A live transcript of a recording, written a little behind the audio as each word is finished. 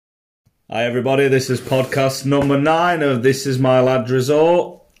Hi everybody, this is podcast number 9 of This Is My Lad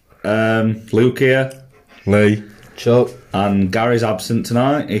Resort. Luke here. Lee. Chuck. And Gary's absent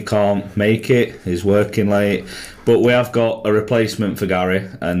tonight, he can't make it, he's working late. But we have got a replacement for Gary,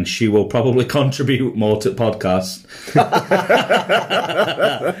 and she will probably contribute more to the podcast.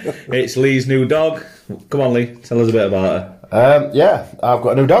 It's Lee's new dog. Come on Lee, tell us a bit about her. Yeah, I've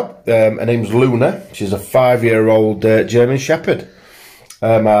got a new dog. Her name's Luna. She's a 5-year-old German Shepherd.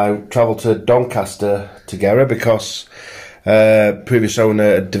 I travelled to Doncaster to get her because previous owner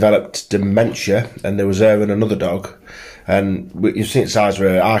had developed dementia, and there was her and another dog. And you've seen the size of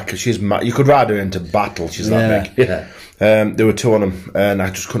her. You could ride her into battle. She's that big. Yeah. There were 2 on them, and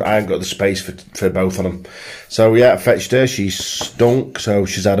I just couldn't. I hadn't got the space for both of them. So yeah, I fetched her. She stunk, so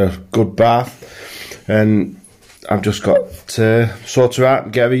she's had a good bath, and I've just got to sort her out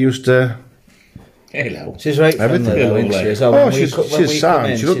and get her used to. Hello. She's right friendly though, isn't she? So she's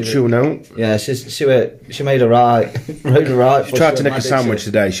sound. She doesn't tune out. Yeah, she made a right. She tried to nick a sandwich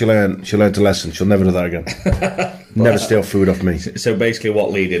today. She learned a lesson. She'll never do that again. Never steal food off me. So basically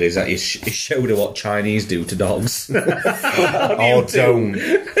what Lee did is that he showed her what Chinese do to dogs. Oh, don't.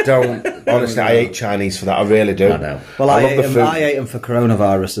 Honestly, I hate Chinese for that. I really do. I know. Well, I ate them for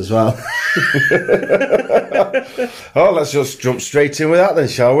coronavirus as well. Oh, let's just jump straight in with that then,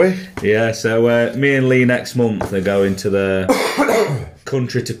 shall we? Yeah, so me and Lee next month are going to the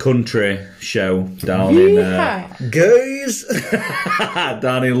country to country show down in Guys!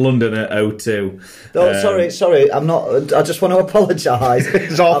 down in London at O2. Oh, sorry, I'm not. I just want to apologise.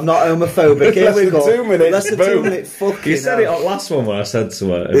 I'm not homophobic. Here we go. 2 minutes. Less than 2 minutes. Fucking You said it on last one when I said to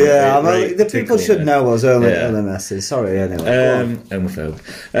her. Yeah, the people should know us only the message. Sorry, anyway. Homophobe.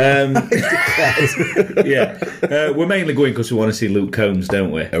 Yeah, we're mainly going because we want to see Luke Combs,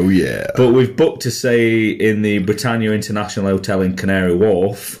 don't we? Oh yeah. But we've booked to stay in the Britannia International Hotel in Canary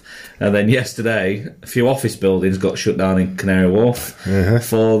Wharf, and then yesterday a few office buildings got shut down in Canary Wharf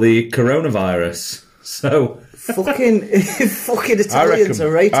for the coronavirus. So fucking Italians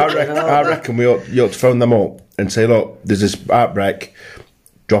are rated. I reckon you ought to phone them up and say, look, there's this outbreak.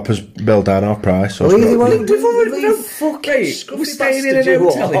 Drop us bill down our price. We're staying in an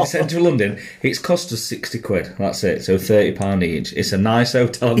hotel in central London. It's cost us £60. That's it. So £30 each. It's a nice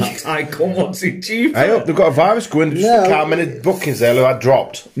hotel. And that's I come what's it cheap? Hey, up, they've got a virus going. No. How many bookings there who had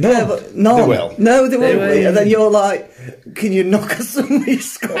dropped? No, They will. No, they won't. And then you're like, can you knock us some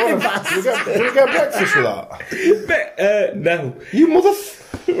whiskey? Will we get breakfast with that? No. You mother.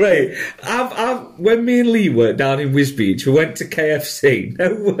 Right, when me and Lee worked down in Wisbeach, we went to KFC.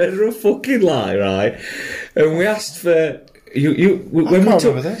 No word of a fucking lie, right? And we asked for we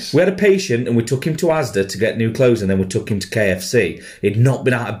had a patient and we took him to Asda to get new clothes, and then we took him to KFC. He'd not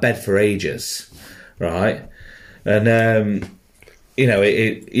been out of bed for ages, right? And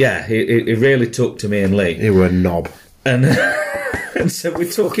it really took to me and Lee. He were a knob. And and so we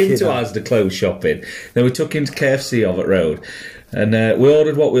took him to Asda clothes shopping. Then we took him to KFC Ovett Road. And we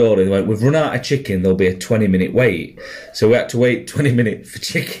ordered what we ordered. We went, we've run out of chicken, there'll be a 20-minute wait. So we had to wait 20 minutes for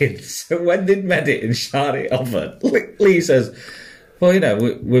chicken. So when they'd made it and shot it over, Lee says, well,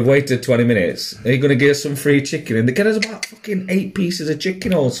 we've waited 20 minutes. Are you going to give us some free chicken? And they get us about fucking 8 pieces of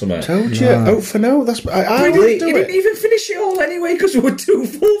chicken or something. Told you, out for no. That's I didn't do it. He didn't even finish it all anyway because we were too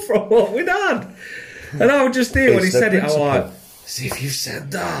full from what we'd had. And I was just here when he said it, I was like, see if you said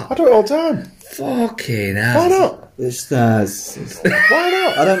that. I do it all the time. Fucking hell. Why not? Why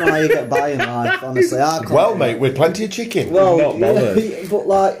not? I don't know how you get by in life, honestly. Well, mate, with plenty of chicken. Well, not bothered. But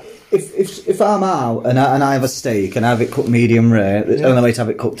like, if I'm out and I have a steak and I have it cooked medium rare, the only way to have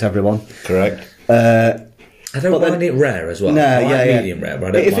it cooked, everyone. Correct. I don't mind it rare as well. No, I like medium rare,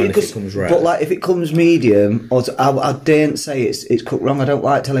 but I don't mind if it comes rare. But like, if it comes medium, I daren't say it's cooked wrong. I don't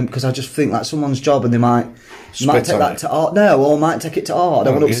like telling, because I just think that's someone's job, and they might take that to art. No, or might take it to art. I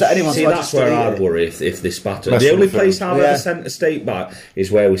don't want to upset anyone. See, so that's where I'd worry if they spatter. The only place I've ever sent a steak back is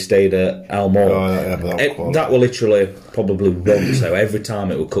where we stayed at Elmore. That will literally probably run, so every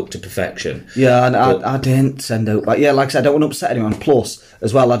time it will cook to perfection. Yeah, and I didn't send out. Like I said, I don't want to upset anyone. Plus,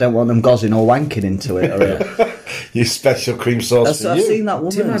 as well, I don't want them gozzing or wanking into it. You special cream sauce. I've seen that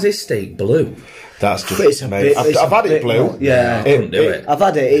woman. Tim has his steak blue. That's just mate. I've had it blue. Yeah, I couldn't do it. I've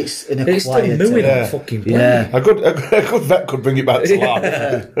had it. It's in a quiet. It's mooing on fucking blue. Yeah, a good vet could bring it back to life.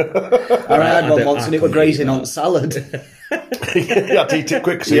 I had one once, and it was grazing on salad. You had to eat it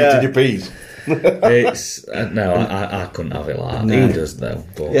quick so you did your peas. It's I couldn't have it like that. No. He does though.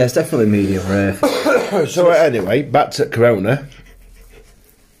 But. Yeah, it's definitely medium rare. So anyway, back to Corona.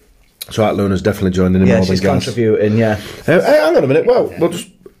 So Luna's definitely joining in more than she's gas. contributing. Yeah. Hey, hang on a minute. Well, we'll just.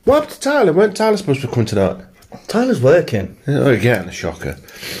 What happened to Tyler? Weren't Tyler supposed to be coming tonight? Tyler's working. Oh, again, a shocker.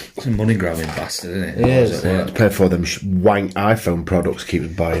 It's a money grabbing bastard, isn't it? He is, Yeah. To pay for them wank iPhone products keeps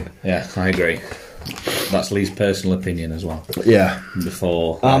buying. Yeah, I agree. That's Lee's personal opinion as well. Yeah.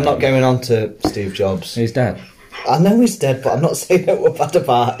 Before I'm not going on to Steve Jobs. he's dead. I know he's dead, but I'm not saying that we're bad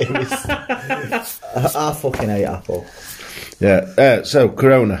about him. I fucking hate Apple. Yeah. So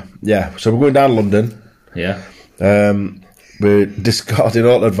Corona. Yeah. So we're going down London. Yeah. We're discarding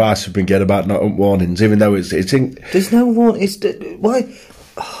all the advice we've been getting about not warnings, even though it's in. There's no one. Why?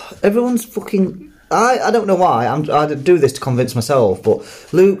 Everyone's fucking. I don't know why. I do this to convince myself, but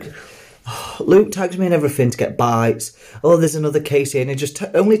Luke tags me in everything to get bites. Oh, there's another case here, and he just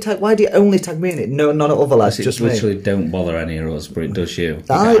only tag. Why do you only tag me in it? No, none of other lads. It Just literally me. don't bother any of us, but it does you.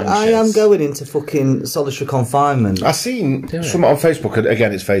 I am going into fucking solitary confinement. I seen something on Facebook, and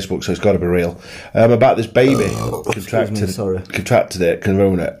again, it's Facebook, so it's got to be real, about this baby contracted it,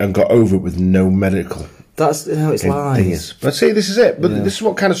 Corona, and got over it with no medical. That's it's lies. But see, this is it. But this is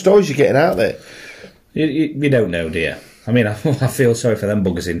what kind of stories you're getting out there. You don't know, dear. I mean, I feel sorry for them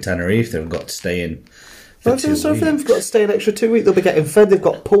buggers in Tenerife. They've got to stay in. I feel sorry for them. They've got to stay an extra 2 weeks. They'll be getting fed. They've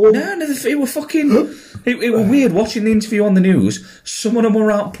got pool. No, it were fucking. It was weird watching the interview on the news. Some of them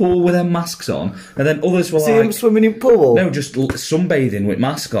were out pool with their masks on, and then others were See them swimming in pool? No, just sunbathing with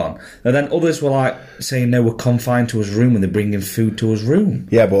mask on, and then others were like saying, "No, we're confined to his room, and they're bringing food to his room."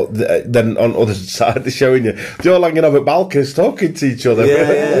 Yeah, but then on the other side, they're showing you they're all hanging over balconies talking to each other,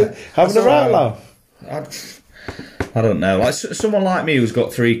 having a right laugh. I don't know. Like someone like me who's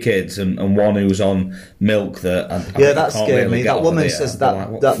got 3 kids and one who's on milk that. That scared me. That woman says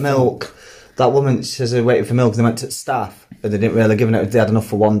that milk. That woman says they're waiting for milk. They went to staff and they didn't really give it. They had enough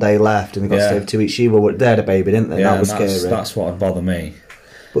for 1 day left, and they got to stay for 2 weeks. They had a baby, didn't they? Yeah, that was scary. That's what would bother me.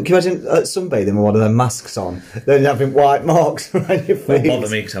 But can you imagine sunbathing with one of their masks on, then having white marks around your face? It bother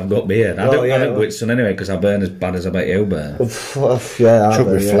me because I've got beard. I don't go with sun anyway because I burn as bad as I bet you burn. Chuck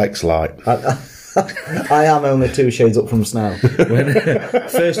reflects light. I am only 2 shades up from snow. When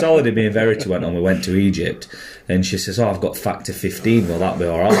first holiday me and Verity went on, we went to Egypt, and she says, "Oh, I've got factor 15. Well, that'll be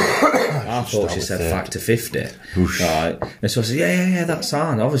all right." I thought she said factor 50. Right, and so I said, "Yeah, that's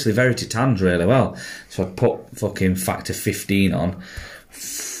fine." Obviously, Verity tans really well, so I put fucking factor 15 on.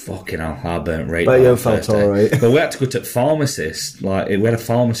 Fucking hell, I burnt right. But you felt alright. But we had to go to the pharmacist. Like, we had a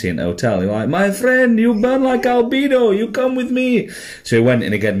pharmacy in the hotel. He was like, "My friend, you burn like albino. You come with me." So he went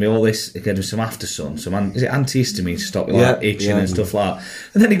and he gave me all this. He gave me some Aftersun, is it antihistamine to stop itching and stuff like that.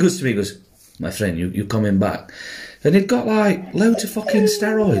 And then he goes to me, he goes, "My friend, you coming back?" And he'd got like loads of fucking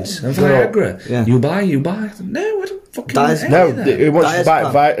steroids and Viagra. Yeah. You buy. No, I don't fucking buy it. No, he wants to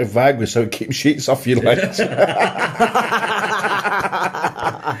buy Viagra so it keeps sheets off your legs.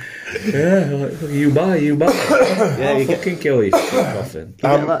 Yeah, like, you buy. Yeah, you fucking kill you.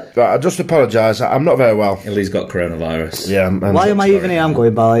 I just apologise. I'm not very well. Ellie's got coronavirus. Yeah. Why am I even here? I'm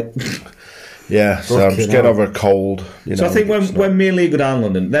going by. Yeah, so I'm just getting over a cold. So I think when me and Lee go down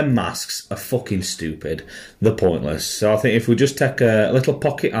London, them masks are fucking stupid. They're pointless. So I think if we just take a little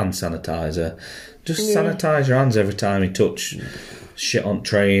pocket hand sanitizer, just sanitise your hands every time you touch shit on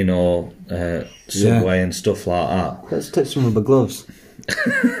train or subway and stuff like that. Let's take some rubber gloves.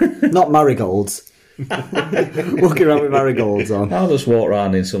 Not marigolds. Walking around with marigolds on. I'll just walk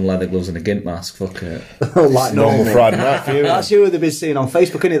around in some leather gloves and a gimp mask. Fuck it. Like normal Friday night for you. That's who they've been seeing on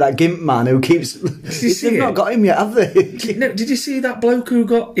Facebook, isn't it? That gimp man who keeps. They've not got him yet, have they? No, did you see that bloke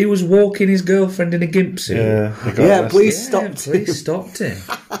who he was walking his girlfriend in a gimp suit? Police stopped him.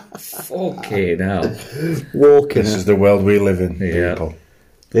 Fucking hell. Walking. This is the world we live in, people.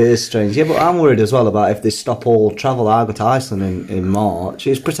 It is strange. Yeah, but I'm worried as well about if they stop all travel. I go to Iceland in March.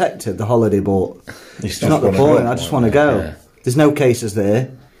 It's protected, the holiday, but it's not the point. I just want to go. Yeah. There's no cases there.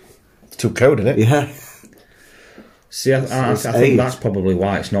 It's too cold, isn't it? Yeah. See, I think that's probably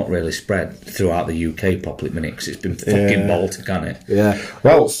why it's not really spread throughout the UK properly, because it's been fucking Baltic, hasn't it? Yeah.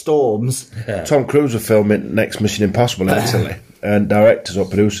 Well, storms. Yeah. Tom Cruise will film it next Mission Impossible in Italy, and directors or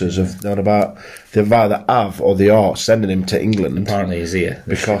producers have known about they've either have or they are sending him to England. Apparently he's here.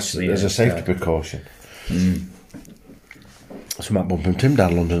 Because there's a safety precaution. So might bump him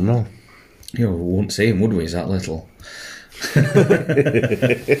down London and all. We wouldn't see him, would we? He's that little.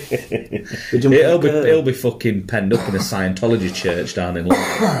 He'll be fucking penned up in a Scientology church down in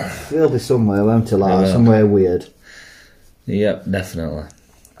London. He'll be somewhere, won't he? Like somewhere weird. Yep, definitely.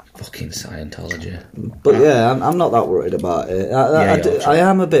 Fucking Scientology. But yeah, I'm not that worried about it. I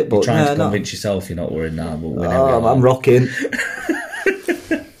am a bit, but you're trying to convince yourself you're not worried now. But I'm rocking.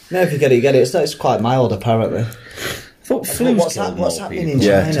 No, if you get it, you get it. It's quite mild, apparently. What's happening in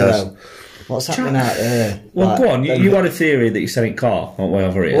China, though? What's happening out there? Well, go on. You had a theory that you said in car, aren't we,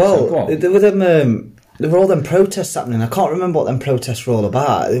 over here? Well, with them, there were all them protests happening. I can't remember what them protests were all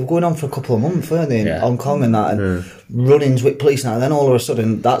about. They were going on for a couple of months, weren't they, in Hong Kong and that, and run-ins with police now. And then all of a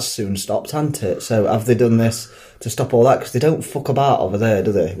sudden, that's soon stopped, hasn't it? So have they done this to stop all that? Because they don't fuck about over there,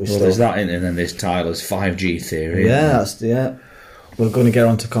 do they? Well, there's that in it, and then there's Tyler's 5G theory. Yeah, we're going to get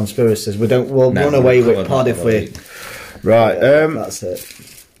on to conspiracies. We'll run away with pod if we... Right, that's it.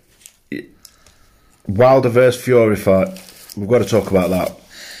 Wilder versus Fury fight. We've got to talk about that.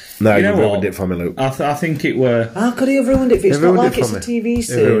 No, You know you've what? ruined it for me, Luke. I think it were... How could he have ruined it? It's not ruined like it it's for a me. TV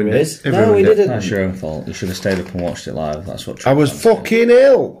He ruined it. series. He No, he ruined it. didn't. That's your own fault. You should have stayed up and watched it live. That's what I was Trump fucking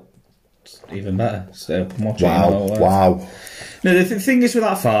ill. said. Even better. Stay up and watch it. Wow. No, the thing is with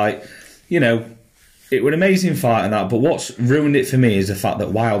that fight, you know, it was an amazing fight and that, but what's ruined it for me is the fact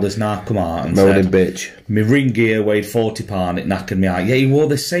that Wilder's now come out and Moaning said, bitch. my ring gear weighed 40 pound, it knackered me out. Yeah, he wore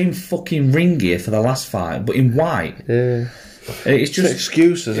the same fucking ring gear for the last fight, but in white. Yeah. It's just...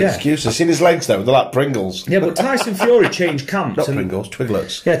 Excuses. Seen his legs though, they're like Pringles. Yeah, but Tyson Fury changed camps. Not and- Pringles,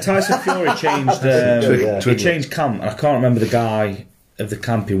 Twiglets. Yeah, Tyson Fury changed. He changed camp, and I can't remember the guy of the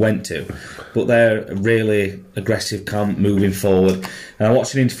camp he went to, but they're a really aggressive camp, moving forward. And I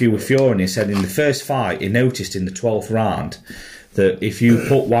watched an interview with Fury, and he said in the first fight he noticed in the 12th round that if you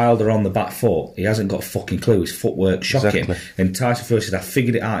put Wilder on the back foot, he hasn't got a fucking clue. His footwork shocking. Exactly. And Tyson Fury said, I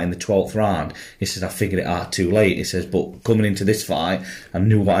figured it out in the 12th round. He says, I figured it out too late. He says, but coming into this fight, I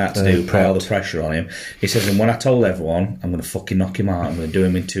knew what I had to do, put all the pressure on him. He says, and when I told everyone, I'm going to fucking knock him out, I'm going to do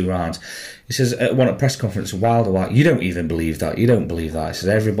him in 2 rounds. He says, at one press conference, Wilder, like, you don't even believe that. You don't believe that. He says,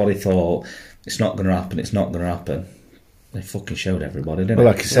 everybody thought, it's not going to happen, it's not going to happen. They fucking showed everybody, didn't Well,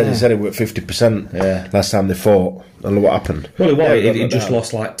 they? like he said, he said it was 50% last time they fought. And look what happened. Well, Yeah, he just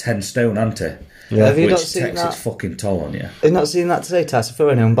lost like 10 stone, hadn't he? Have you not Which seen takes that? its fucking toll on you. Have you not seen that today, Tyson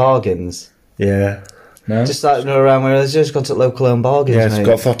Fury on bargains? Yeah. No? Just like around where he's just gone to local own bargains, Yeah, it's mate.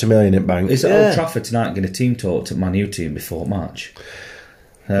 got 40 million in bank. Is at Yeah. Old Trafford tonight getting a team talk to Man U team before match?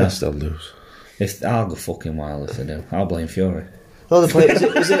 I still lose. I'll go fucking wild if they do. I'll blame Fury. Oh, the play,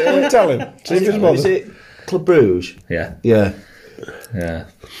 is it Tell him. See if he's is bothered. it Club Bruges? Yeah, Yeah. yeah.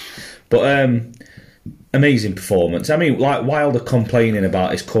 But amazing performance. I mean, like Wilder complaining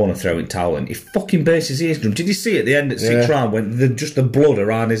about his corner throwing talent. He fucking burst his eardrum. Did you see at the end at 6th round when just the blood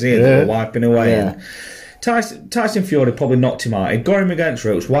around his ear they were wiping away? Yeah. And Tyson Fury probably knocked him out. He got him against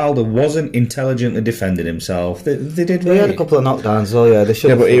ropes. Wilder wasn't intelligently defending himself. They did He really. had a couple of knockdowns, they should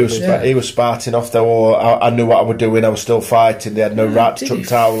Yeah, have. but he was sparting off though. Or I knew what I was doing. I was still fighting. They had no right to did he chuck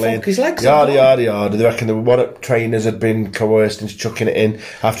towel in. fuck his legs Yada up? yada yada. They reckon that one of the trainers had been coerced into chucking it in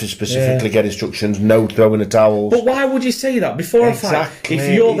after specifically get instructions. No throwing the towels. But why would you say that before a fight? Exactly.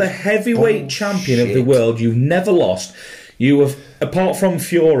 If you're the heavyweight champion of the world, you've never lost. You have, apart from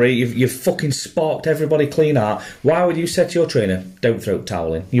Fury, you've fucking sparked everybody clean out. Why would you say to your trainer, "Don't throw the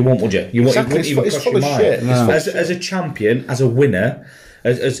towel in"? You won't, would you? You Exactly. wouldn't even It's cross full your of mind. shit. No. As a champion, as a winner,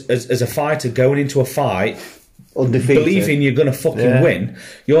 as a fighter going into a fight, undefeated. believing you're going to fucking win,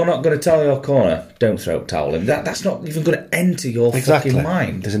 you're not going to tell your corner, "Don't throw the towel in." That's not even going to enter your fucking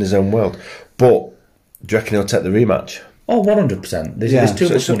mind. He's in his own world. But do you reckon he'll take the rematch? Oh, 100%. There's too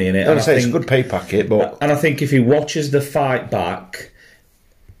much money in it. I'm and I saying it's a think- good pay packet, but And I think if he watches the fight back,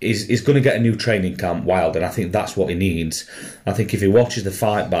 he's going to get a new training camp, Wilder, and I think that's what he needs. I think if he watches the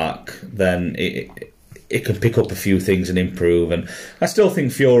fight back, then it can pick up a few things and improve. And I still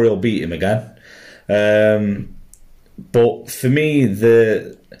think Fury will beat him again. But for me,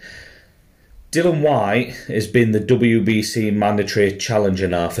 Dylan White has been the WBC mandatory challenger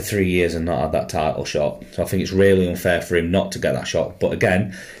now for 3 years and not had that title shot. So I think it's really unfair for him not to get that shot. But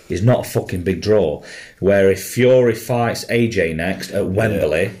again, he's not a fucking big draw. Where if Fury fights AJ next at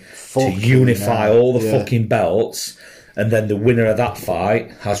Wembley to unify all the fucking belts, and then the winner of that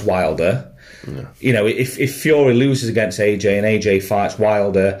fight has Wilder. You know, if Fury loses against AJ and AJ fights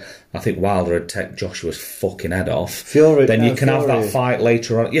Wilder, I think Wilder would take Joshua's fucking head off. Then you can have that fight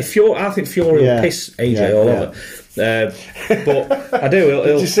later on. Yeah, I think Fury will piss AJ all over. But I do. He'll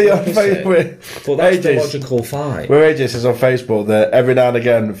did you see on piss it. Facebook? But that's the AJ's logical fight. where AJ says on Facebook that every now and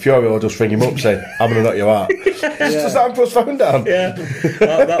again Fury will just ring him up saying, "I'm going to knock you out." Just that and put his phone down. Yeah,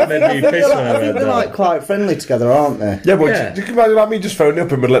 that made me piss when I I think read they're that. like quite friendly together, aren't they? Yeah, but Yeah. you can imagine like me just phoning up in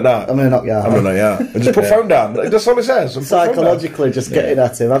the middle of the night. I'm going to knock you out. I'm going to knock you out. And just put phone down. That's all it says. And put phone down. Psychologically, just getting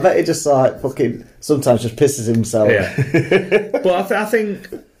at him. I bet he just like fucking sometimes just pisses himself. Yeah, but I think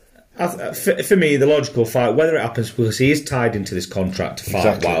for me the logical fight, whether it happens, because he is tied into this contract to fight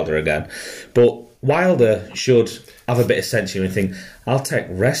Exactly. Wilder again, but Wilder should have a bit of sense here and think, I'll take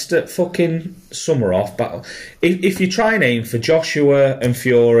rest at fucking summer off. But if you try and aim for Joshua and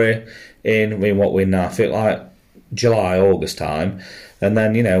Fury in what we're now, I feel like July, August time, and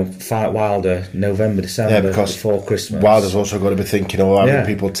then fight Wilder November, December because before Christmas. Wilder's also got to be thinking, how many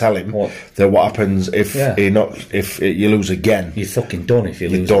people tell him that what happens if you lose again? You're fucking done if you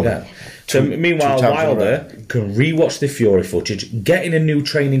lose done. again. So meanwhile, Wilder can rewatch the Fury footage, get in a new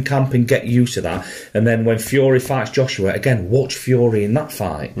training camp and get used to that, and then when Fury fights Joshua again, watch Fury in that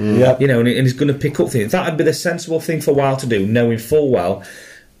fight. And he's going to pick up things. That'd be the sensible thing for Wilder to do, knowing full well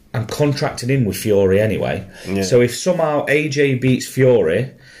I'm contracted in with Fury anyway. Yeah. So if somehow AJ beats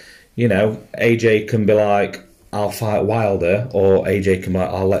Fury, AJ can be like, I'll fight Wilder, or AJ can be like,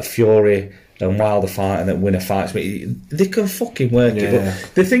 I'll let Fury and Wilder fight and then win a fight. They can fucking work it.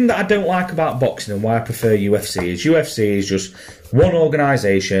 But the thing that I don't like about boxing and why I prefer UFC is just one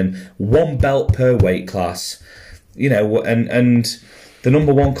organisation, one belt per weight class, and the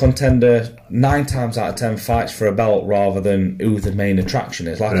number one contender 9 times out of 10 fights for a belt rather than who the main attraction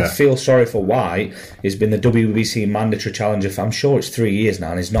is. I feel sorry for White. He's been the WBC mandatory challenger for, I'm sure it's 3 years now,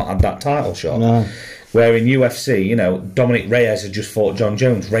 and he's not had that title shot. No. Where in UFC, Dominic Reyes had just fought John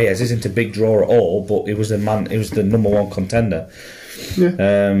Jones. Reyes isn't a big draw at all, but he was the number one contender.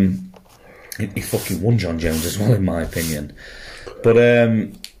 Yeah. He fucking won John Jones as well, in my opinion. But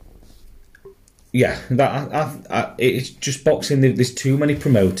it's just boxing. There's too many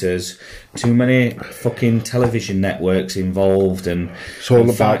promoters, too many fucking television networks involved, and it's all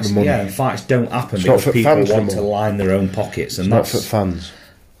about the money. Yeah, and fights don't happen because people want to line their own pockets, and that's not for fans,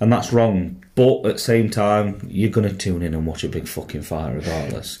 and that's wrong. But at the same time, you're going to tune in and watch a big fucking fight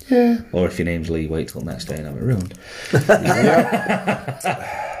regardless. Yeah. Or if your name's Lee, wait till next day and have it ruined.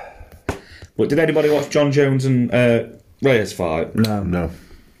 But did anybody watch John Jones and Reyes fight? No.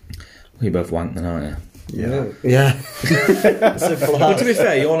 You both wanked then, aren't you? Yeah. But to be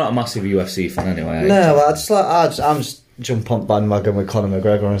fair, you're not a massive UFC fan anyway. No, I'm just jump on bandwagon with Conor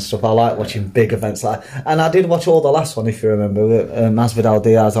McGregor and stuff. I like watching big events and I did watch all the last one, if you remember, Masvidal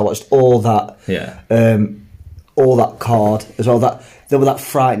Diaz. I watched all that. Yeah. All that card as well. There was that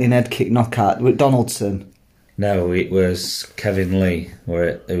frightening head kick knockout with Donaldson. No, it was Kevin Lee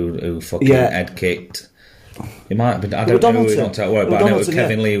who fucking head kicked. It might have been. I don't know who he knocked out where, but I know it was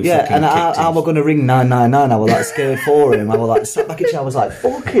Kevin Lee who fucking kicked him. I was going to ring 999. I was like scared for him. I was like sat back in chair. I was like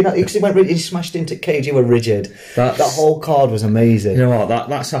fucking. Because he smashed into cage. He was rigid. That whole card was amazing. You know what?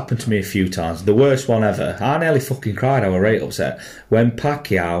 That's happened to me a few times. The worst one ever. I nearly fucking cried. I was right upset when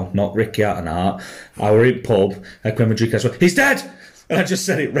Pacquiao knocked Ricky out of the heart. I were in pub. I came and drink. I said, "He's dead," and I just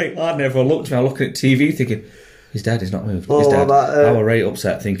said it right loud. And everyone looked at me. I looking at TV thinking, he's dead, he's not moved. He's dead. I was right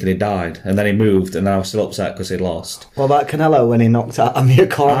upset thinking he died, and then he moved, and then I was still upset because he'd lost. What about Canelo when he knocked out Amir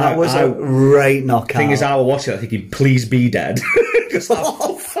Khan? That was a great knockout. The thing is, I was watching it thinking, please be dead.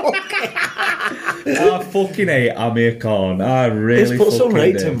 I fucking hate Amir Khan. I really He's put some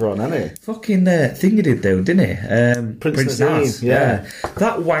rating on, hasn't he? Fucking thing he did though, didn't he? Prince Naz. Yeah.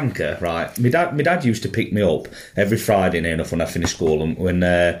 That wanker, right? My dad used to pick me up every Friday near enough when I finished school, and when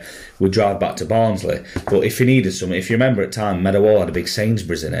we'd drive back to Barnsley. But if he needed something, if you remember at the time, Meadowhall had a big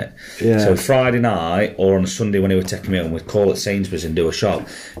Sainsbury's in it. Yeah. So Friday night or on a Sunday when he would take me home, we'd call at Sainsbury's and do a shop.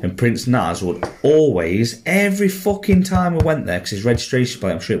 And Prince Naz would always, every fucking time we went there, because his registration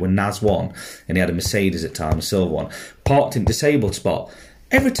plate, I'm sure it was Naz 1, and he had a Mercedes at the time, a silver one, parked in disabled spot.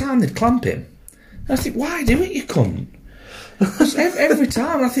 Every time they'd clamp him. And I think, why do it, you cunt? Every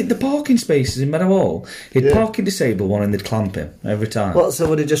time. I think the parking spaces in Meadowhall, he'd park in disabled one and they'd clamp him every time. What, so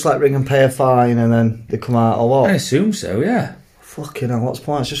would he just ring and pay a fine and then they come out or what? I assume so, yeah. Fucking hell, what's the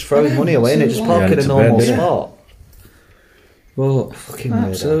point? It's just throwing money away, isn't it? Just park in a normal spot. Well, fucking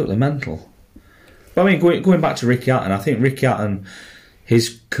absolutely mental. But I mean, going back to Ricky Hatton, I think Ricky Hatton,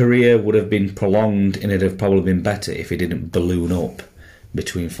 his career would have been prolonged and it'd have probably been better if he didn't balloon up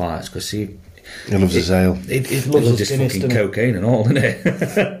between fights, because he loves his ale. He loves his fucking cocaine and all, doesn't he?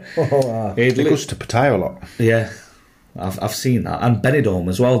 He goes to Pattaya a lot. Yeah, I've seen that. And Benidorm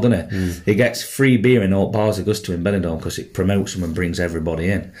as well, doesn't he? He gets free beer in all bars he goes to in Benidorm because it promotes him and brings everybody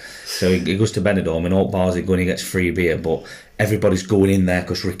in. So he goes to Benidorm, in all bars he goes and he gets free beer, but everybody's going in there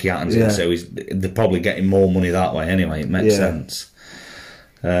because Ricky Hatton's in, so they're probably getting more money that way anyway. It makes sense.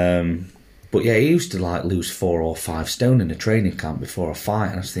 But yeah, he used to lose 4 or 5 stone in a training camp before a fight,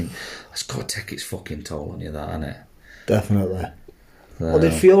 and I was thinking, that's got to take its fucking toll on you, that, hasn't it? Definitely. What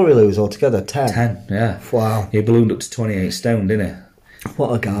did Fury lose altogether? 10? 10, yeah. Wow. He ballooned up to 28 stone, didn't he?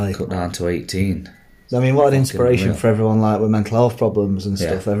 What a guy. Cut down to 18. I mean, what an inspiration for everyone with mental health problems and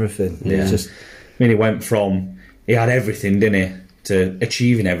stuff, everything. Yeah. Just... I mean, he went from, he had everything, didn't he, to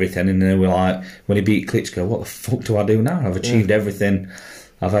achieving everything, and then we're like, when he beat Klitschko, what the fuck do I do now? I've achieved everything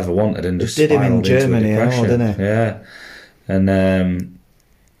I've ever wanted, and just did him in spiraled into Germany, depression. didn't it? Yeah. And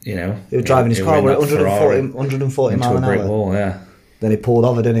you know, He was driving his he car were in with that 140 Ferrari mile an into a brick hour. wall, yeah. Then he pulled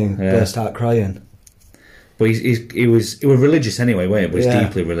over, didn't he? Yeah. Burst out crying. But he was religious anyway, weren't he? But he's Yeah.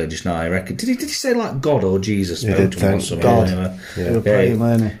 deeply religious now, I reckon. Did he say like God or Jesus? He spoke did, to him or thank something, God. anyway? He was praying,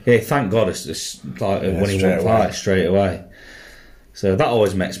 weren't he? Yeah, thank God it's like when he straight went away. fight straight away. So that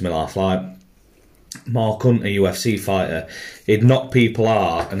always makes me laugh. Like Mark Hunt, a UFC fighter, he'd knock people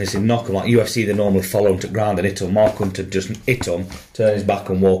out, and as he'd knock them, like UFC, they normally follow him to ground and hit him. Mark Hunt would just hit him, turn his back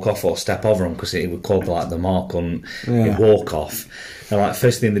and walk off or step over him because it would call like the Mark Hunt, he'd walk off. And like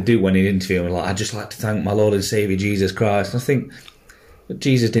first thing they do when he'd interview him, like, I'd just like to thank my Lord and Saviour Jesus Christ. And I think, but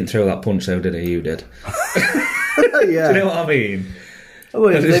Jesus didn't throw that punch though, did he? You did. Yeah. Do you know what I mean?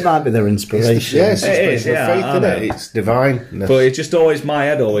 Well, they might be their inspiration. Yes, It it's is, yeah, faith I in know. it. It's divine. But it's just always, my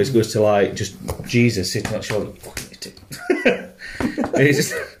head always goes to like, just Jesus sitting on the shoulder. And it's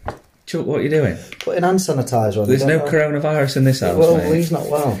just, Chuck, what are you doing? Putting hand sanitizer on. There's you no don't know. coronavirus in this house, Well, mate. he's not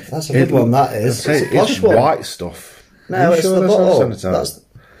well. That's a good one, that is. It's It's a posh one. white stuff. No, Are you it's sure the that's bottle. hand sanitizer? That's,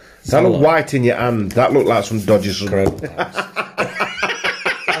 That looked white in your hand. That looked like some dodgy stuff. I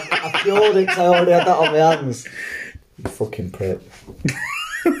cured it 'cause I already had that on my hands. You fucking prick.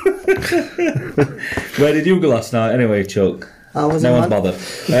 Where did you go last night anyway, Chuck? I was No in one's Man- bothered.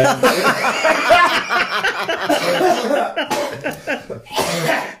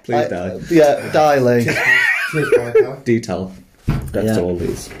 Please die. Yeah, Diley Detail. Detail. That's Yeah. all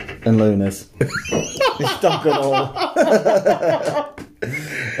these. and Lunas. Dog and all.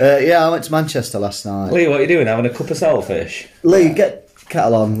 Yeah, I went to Manchester last night. Lee, what are you doing? Having a cup of saltfish? Lee, get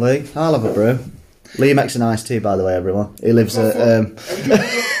kettle on, Lee. I'll have a brew. Lee makes a nice tea, by the way, everyone. He lives at...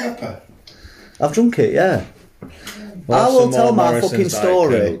 Pepper. I've drunk it, yeah. Well, I will some tell more my Morrison's fucking Diet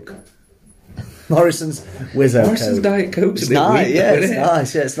story. Coke. Morrison's Wizzo Morrison's Coke. Diet Coke's a It's bit nice, weak, yeah, though, it's isn't it?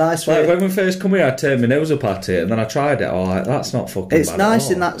 nice. Yeah, it's nice. Like for when we first come here, I turned my nose up at it, and then I tried it. I was like, that's not fucking It's bad nice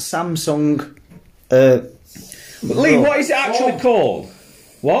at in all. that Samsung... Lee, what is it actually called?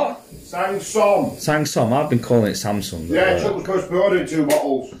 What? Sang Som. Samsung. I've been calling it Samsung. but, Yeah, chocolate coast ordered 2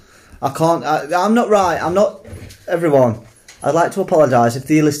 bottles. I can't... I'm not right. I'm not... Everyone, I'd like to apologise if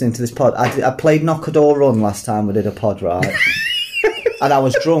you're listening to this pod. I played Knockador Run last time we did a pod, right? And I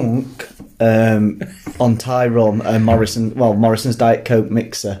was drunk on Thai rum and Morrison's Diet Coke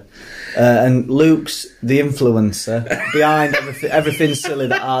mixer. And Luke's the influencer behind everything silly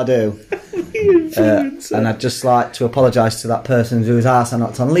that I do. And I'd just like to apologise to that person whose arse I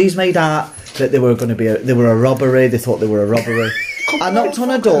knocked on. Lee's made out that they were a robbery. They thought they were a robbery. I knocked on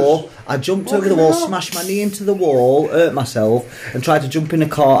a door. I jumped over the wall, smashed my knee into the wall, hurt myself, and tried to jump in a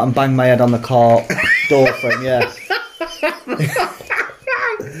car and bang my head on the car door frame. Yeah.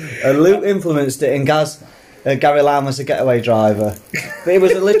 And Luke influenced it, and Gary Lamb was a getaway driver. But it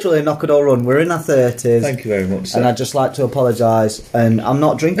was literally a Knockador Run. We're in our 30s. Thank you very much, sir. And I'd just like to apologise. And I'm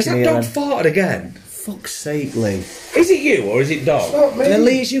not drinking Has that here. dog And farted again? fuck's sake, Lee. Is it you or is it dog? Not me. And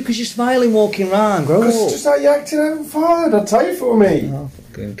Lee, it's you because you're smiling walking round. Grow It's up. just like you acting out fine. I'll tell you for me.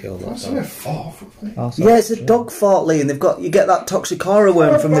 Fucking kill that That's dog. a fart for me. Oh, sorry. Yeah, it's a dog fart, Lee, and you get that Toxicora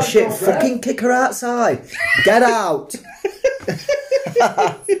worm from the shit. Fucking kick her outside. Get out.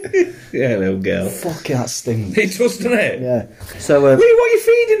 Yeah, little girl. Fucking that stinks. It does, doesn't it? Yeah. So, Lee, what are you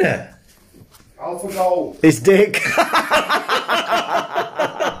feeding her? Alpha Gold. his dick.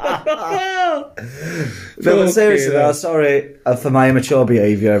 No, but seriously, though, sorry for my immature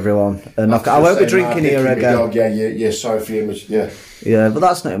behaviour, everyone. And I won't be drinking here again. Dog, yeah, you're sorry for your image. Yeah. Yeah, but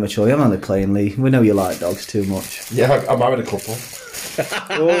that's not immature. I'm only playing, Lee. We know you like dogs too much. Yeah, I married a couple.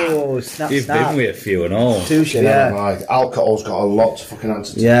 Oh, snap, You've snap. been with a few and all. Touche, Yeah. yeah. Like, alcohol's got a lot to fucking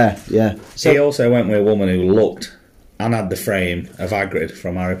answer to. Yeah, yeah. He So, also went with a woman who looked and had the frame of Hagrid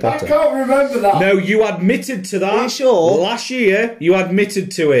from Harry I Potter. can't remember that. No, you admitted to that. Are you sure? Last year, you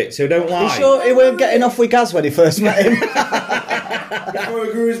admitted to it, so don't lie. you sure he weren't getting off with Gaz when he first met him? Before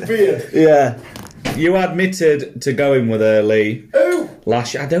he grew his beard. Yeah. You admitted to going with her, Lee. Who?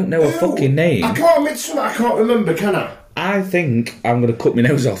 Last year. I don't know her fucking name. I can't admit something I can't remember, can I? I think I'm going to cut my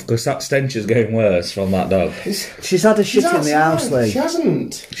nose off because that stench is getting worse from that dog. She's had a shit in the house, She Lee.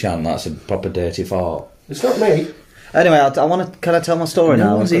 hasn't. Shan, that's a proper dirty fart. It's not me. Anyway, I want to. Can I tell my story No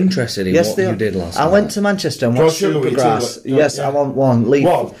now? one's interested in what you did last I night. went to Manchester and Do you watched want sugar with your Supergrass. tea? Do you Yes, want- I want one. Lee,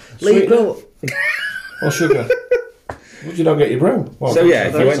 One? Lee, Sweetener? bro. Or sugar. Would you not get your brew? Well, So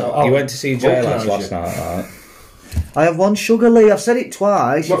yeah, I'll- you went to see Jay I'll last you. night, right? I have one sugar, Lee. I've said it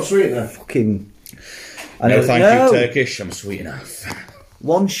twice. What sweetener? Fucking. I No, know- thank no. you, Turkish. I'm sweet enough.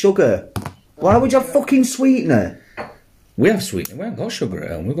 One sugar. Why would you have fucking sweetener? We have sweetener. We haven't got sugar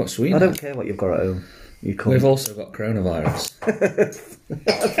at home. We've got I sweetener. don't care what you've got at home. You come. We've also got coronavirus.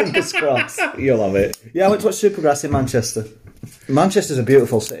 Fingers crossed. You'll have it. Yeah, I went to watch Supergrass in Manchester. Manchester's a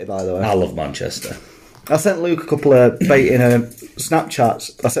beautiful city, by the way. I love Manchester. I sent Luke a couple of baiting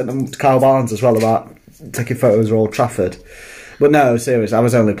Snapchats. I sent them to Kyle Barnes as well about taking photos of Old Trafford. But no, seriously, I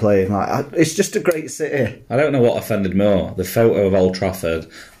was only playing. It's just a great city. I don't know what offended more, the photo of Old Trafford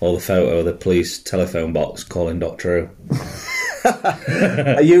or the photo of the police telephone box calling Doctor Who.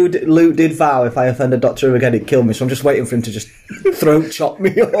 Luke did vow if I offended Doctor Who again, he'd kill me. So I'm just waiting for him to just throat chop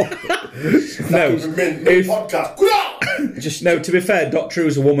me up. No, to be fair, Doctor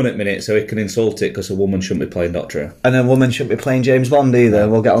Who's a woman at minute, so he can insult it because a woman shouldn't be playing Doctor Who. And then women shouldn't be playing James Bond either.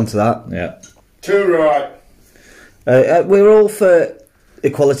 We'll get on to that. Yeah. Too right. We're all for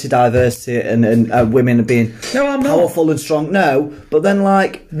equality, diversity, and women being No, I'm not. powerful and strong. No, but then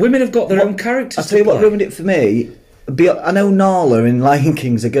women have got their own characters. I'll tell you to what play. ruined it for me. I know Nala in Lion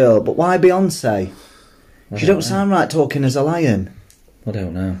King's a girl, but why Beyonce? She don't sound right talking as a lion. I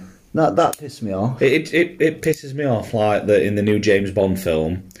don't know. That pissed me off. It pisses me off like that in the new James Bond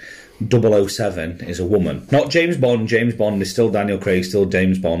film. 007 is a woman. Not James Bond. James Bond is still Daniel Craig, still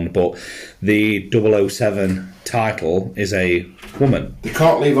James Bond, but the 007 title is a woman. You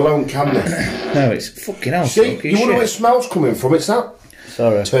can't leave alone, can they? No, it's fucking hell. See, you wonder where it smells coming from. It's that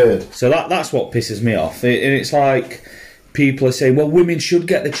Sorry. turd. So that's what pisses me off. And it's like people are saying, well, women should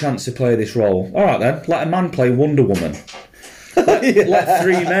get the chance to play this role. All right then, let a man play Wonder Woman. Let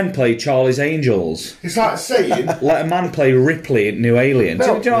three men play Charlie's Angels. It's like saying... Let a man play Ripley in New Alien.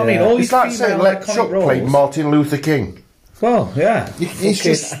 No, do you know what I mean? All It's these like saying female let iconic Chuck roles. play Martin Luther King. Well, yeah. It's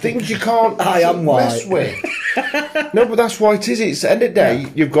just things you can't I am mess white. with. No, but that's why it is. It's at the end of the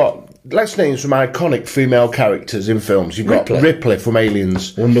day, you've got... Let's name some iconic female characters in films. You've got Ripley from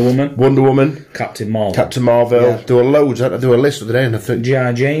Aliens. Wonder Woman. Captain Marvel. Yeah. There were loads. I had to do a list of the day and I think...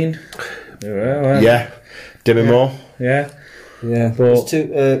 G.I. Jane. Yeah. Demi Moore. Yeah. But There's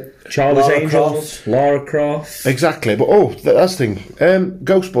two, Charlie's Lara Angels. Croft. Lara Croft. Exactly. But, that's the thing.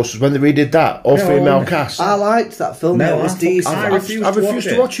 Ghostbusters, when they redid that, all-female cast. I liked that film. No, it was I decent. refused I refused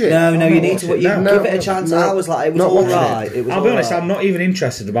to watch it. No, you not need to. watch it. You No, give it a chance. no, I was like, it was not all watching right. It was. I'll be all honest, right. I'm not even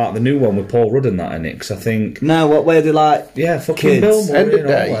interested about the new one with Paul Rudd and that in it, because I think... No, what way they like? Yeah, fucking Kids. Bill Murray End of and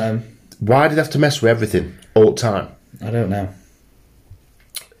day. all Why did they have to mess with everything all the time? I don't know.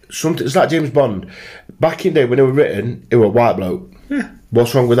 Something it's like James Bond. Back in the day when they were written, it was a white bloke. Yeah.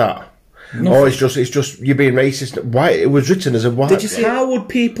 What's wrong with that? Nothing. Oh, it's just you're being racist. Why it was written as a white? Did you see- How would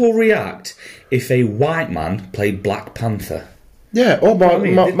people react if a white man played Black Panther? Yeah. Oh, They'd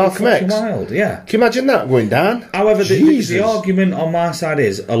be Malcolm fucking X. wild, yeah. Can you imagine that going down? However, the Jesus. argument on my side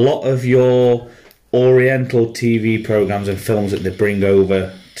is a lot of your Oriental TV programs and films that they bring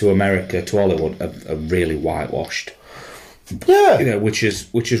over to America, to Hollywood, are really whitewashed. Yeah. You know, which is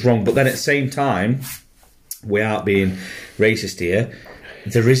wrong. But then at the same time, without being racist here,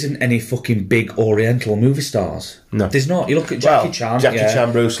 there isn't any fucking big Oriental movie stars. No. There's not. You look at Jackie Chan. Jackie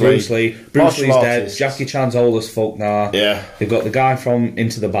Chan, Bruce Lee. Bruce Martial Lee's dead. artists. Jackie Chan's old as fuck now. Yeah. They've got the guy from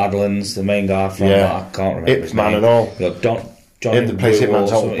Into the Badlands, the main guy from Yeah. I can't remember his Ip Man name. and all. You've got Johnny In the place Woo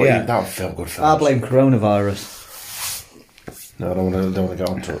Hitman's or old, something, but yeah. that felt good for I us. blame coronavirus. No, I don't want to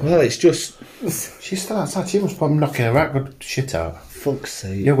go on to it. Well, it's just She's still outside. She must probably knock her right good shit out. Fuck's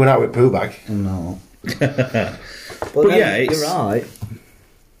sake. You're going out with poo bag. No. But then yeah, it's- you're right.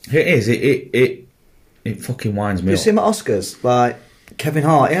 it is. It fucking winds me You up. see him at Oscars, like Kevin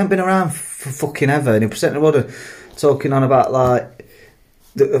Hart. He ain't been around for fucking ever, and he presented a order talking on about like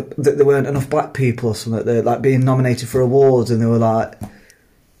that there weren't enough black people or something. They're like being nominated for awards, and they were like,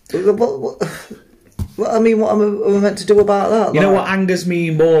 what I mean, what am I meant to do about that? You know Like- what angers me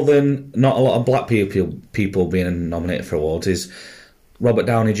more than not a lot of black people being nominated for awards is Robert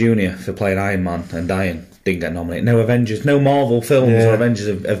Downey Jr. for playing Iron Man and dying. Didn't get nominated. No Avengers, no Marvel films or Avengers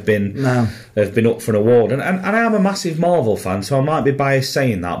have been up for an award. And I am a massive Marvel fan, so I might be biased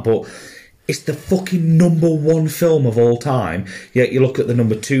saying that, but it's the fucking number one film of all time. Yet you look at the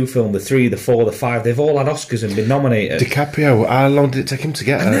number 2 film, the 3, the 4, the 5, they've all had Oscars and been nominated. DiCaprio, how long did it take him to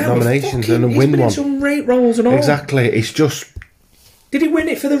get Now, nominations fucking- and he's win been in one? some great roles and all. Exactly. It's just... Did he win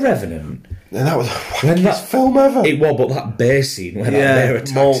it for The Revenant? And that was the When wackiest that- film ever. It was, but that bear scene when Yeah, that bear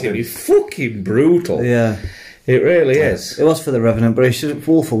attacks Morgan. him is fucking brutal. Yeah, It really is. it was for the Revenant, but he should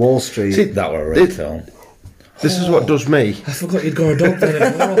Wolf of Wall Street. See, That were a great film. This is what does me. I forgot you'd got a dog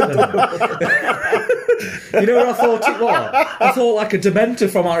then. You know what I thought it was? I thought like a Dementor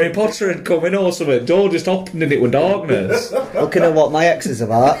from Harry Potter had come in or something. Door just opened and it was darkness. Looking at what my ex is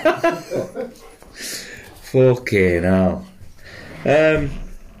about. Fucking hell.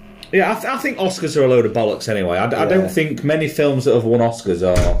 Yeah, I think Oscars are a load of bollocks anyway. I don't think many films that have won Oscars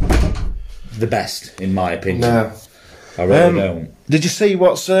are the best, in my opinion. No. I really don't. Did you see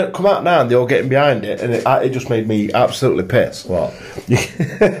what's come out now? And they're all getting behind it, and it just made me absolutely pissed. What?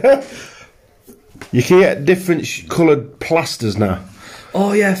 You can get different coloured plasters now.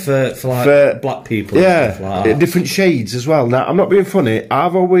 Oh yeah, for black people. Yeah, and stuff like that. different shades as well. Now, I'm not being funny.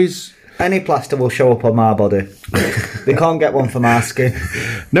 I've always... Any plaster will show up on my body. They can't get one for my skin.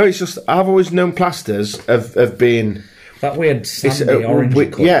 No, it's just I've always known plasters of being... That weird sandy orange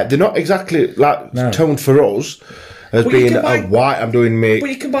colour. Yeah, they're not exactly like toned for us as But being white. I'm doing me. But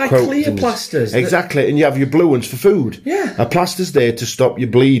you can buy quotes clear and- plasters. Exactly, and you have your blue ones for food. Yeah. A plaster's there to stop you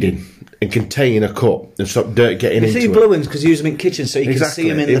bleeding and contain a cut and stop dirt getting You into see it. blue ones because you use them in kitchens so you Exactly. can see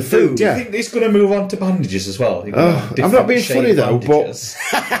them in the In food, food. yeah. I think it's going to move on to bandages as well. I'm not being funny though, but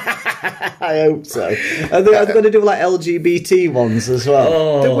I hope so. Are they going to do like LGBT ones as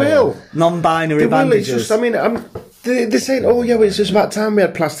well? they will. Non-binary They will. bandages. It's just, I mean, they're saying, "Oh yeah, well, it's just about time we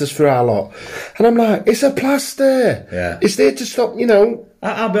had plasters for our lot," and I'm like, "It's a plaster. Yeah. It's there to stop,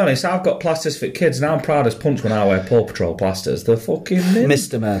 I'll be honest, I've got plasters for kids and I'm proud as punch when I wear Paw Patrol plasters. They're fucking mint.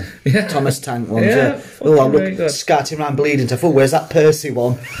 Mr. Man. Yeah. Thomas Tank ones, Yeah, yeah. fucking Oh, very look, good. scarting around bleeding to full. Where's that Percy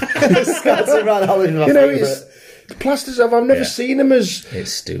one? Scarting around Holland, my favourite. it's the plasters. I've never Yeah. seen them as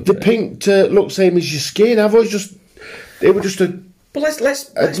It's stupid. the pink to look same as your skin. I've always just they were just a. But let's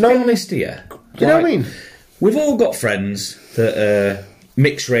be no- honest here. You know what I mean? We've all got friends that are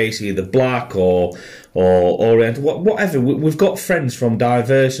mixed race, either black or Oriental, whatever. We've got friends from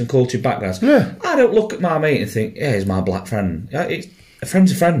diverse and cultured backgrounds. Yeah. I don't look at my mate and think, "Yeah, he's my black friend." A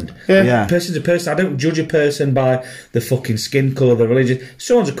friend's a friend. Yeah. A person's a person. I don't judge a person by the fucking skin colour, the religion. If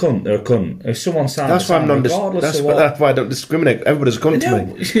someone's a cunt, they're a cunt. If someone's signs, That's why I'm not. regardless That's of why, what. that's why I don't discriminate. Everybody's come to me.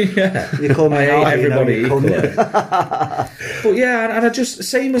 No, yeah. You call me I out, hate you know, everybody you call me- equally. But yeah, and I just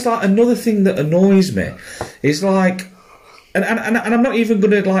same as like another thing that annoys me is like, and I'm not even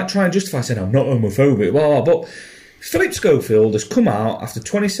going to like try and justify saying I'm not homophobic, blah, blah, but Philip Schofield has come out after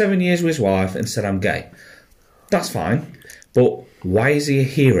 27 years with his wife and said I'm gay. That's fine, but why is he a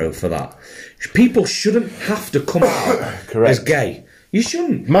hero for that? People shouldn't have to come out Correct. as gay. You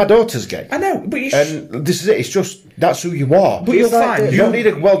shouldn't. My daughter's gay. I know, but you. And this is it. It's just that's who you are. But you're It's like fine. the- You don't need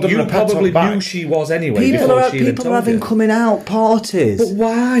a well done You and a pat on probably the back. knew she was anyway. People before are, she even people told are having you. coming out parties. But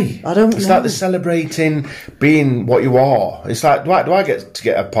why? I don't It's know. like they're celebrating being what you are. It's like, do I get to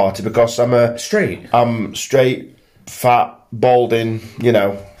get a party because I'm Straight. straight, fat, balding,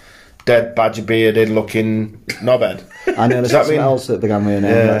 dead, badger bearded looking knobhead. I know Does there's that something mean- else that began with a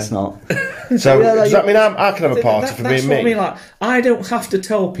name. Yeah. That's not. So Yeah, does that mean I can have a party for That's being what me? I mean. Like, I don't have to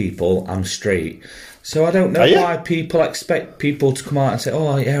tell people I'm straight, so I don't know Are you? why people expect people to come out and say,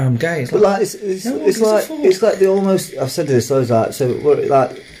 "Oh, yeah, I'm gay." It's But like, like it's No one it's gives a like fuck. it's like the almost. I've said this loads. Like so,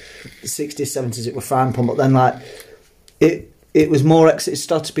 like the 60s, 70s, it were frowned upon, but then like it was more. It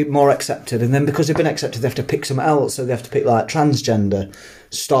started to be more accepted, and then because they've been accepted, they have to pick something else. So they have to pick like transgender,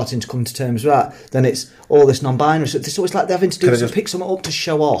 starting to come to terms with that. Then it's all this non-binary. So it's always like they're having to do Can I to just- pick something up to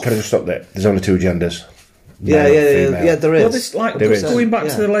show off. Can I just stop there? There's only two genders. Yeah, Male, yeah, female. yeah. There is. well, this like There just is. going back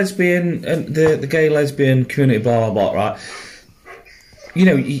Yeah. to the lesbian and the gay lesbian community, blah blah blah. Right?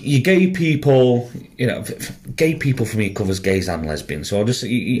 You gay people. Gay people for me covers gays and lesbians. So I'll just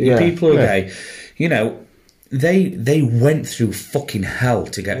Yeah. people who are Yeah. gay. They went through fucking hell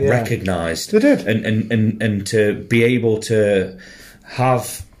to get Yeah. recognised. They did. And to be able to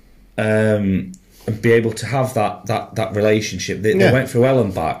have that relationship. They Yeah. went through hell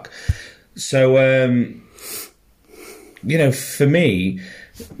and back. So for me,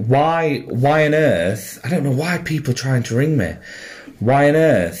 why on earth? I don't know why people are trying to ring me. Why on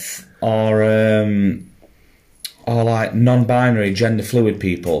earth are like non-binary, gender fluid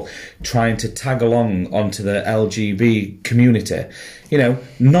people trying to tag along onto the LGB community?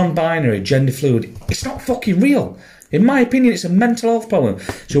 Non-binary, gender fluid. It's not fucking real. In my opinion, it's a mental health problem.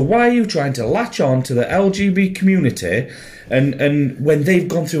 So why are you trying to latch on to the LGB community? And when they've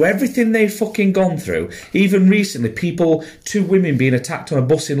gone through everything they've fucking gone through, even recently, two women being attacked on a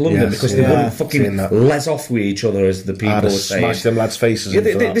bus in London Yes, because they yeah, wouldn't seen fucking that. les off with each other, as the people I'd were have saying. smashed them lads' faces. Yeah,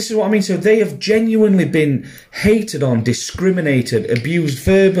 in for that. this is what I mean. So they have genuinely been hated on, discriminated, abused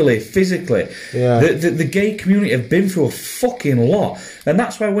verbally, physically. Yeah. The gay community have been through a fucking lot. And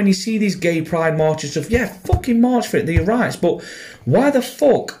that's why when you see these gay pride marches stuff, yeah, fucking march for it, they're your rights. But why the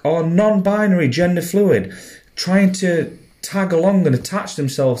fuck are non-binary, gender fluid trying to tag along and attach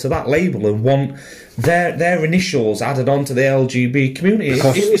themselves to that label and want their initials added onto the LGB community?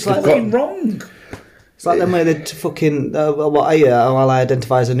 Because It's they've fucking wrong. It's like them where they fucking what I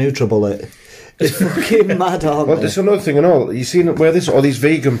identify as a NutriBullet. It's fucking mad, aren't Well, they? there's another thing and all. You seen where there's all these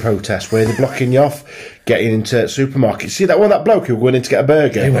vegan protests where they're blocking you off getting into supermarkets. See that one, that bloke who went in to get a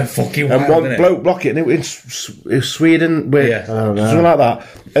burger? He went fucking and wild, one didn't it? bloke blocked it, and it was Sweden, where, Yeah. something like that.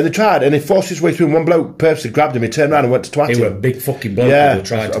 And they tried, and he forced his way through, and one bloke purposely grabbed him, he turned around and went to twat He him. were a big fucking bloke Yeah. who were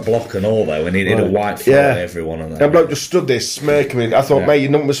trying to block and all, though, and he did a white fly Yeah. at everyone. And That bloke just stood there smirking. I thought, mate, you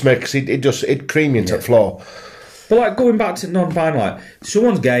nothing but smirk, because he'd cream you into the floor. But like going back to non-binary, like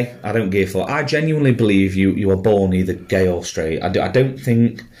someone's gay, I don't give a fuck. I genuinely believe you are born either gay or straight. I don't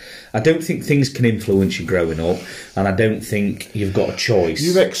think things can influence you growing up, and I don't think you've got a choice.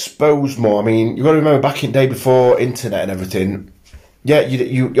 You're exposed more. I mean, you've got to remember back in the day before internet and everything. Yeah,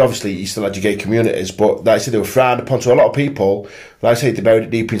 you obviously you still had your gay communities, but like I said, they were frowned upon. So a lot of people, like I say, they buried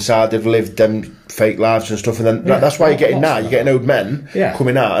it deep inside. They've lived them fake lives and stuff, and then that's why you're getting now. You're getting old men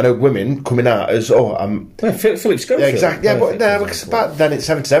coming out and old women coming out as I'm. Well, Philip Schofield. Yeah, exactly. Yeah, but no, because back then in the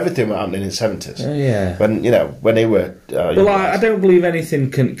 70s, everything was happening in the 70s. Yeah. When they were. Well, I don't believe anything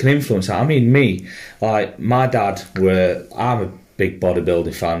can influence that. I mean, me, like my dad I'm a big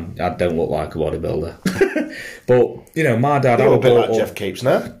bodybuilding fan. I don't look like a bodybuilder, but my dad. They I were a was bit brought like up- Jeff Capes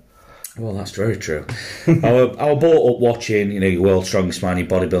now. Well, that's very true. I was brought up watching, your World's Strongest Man, your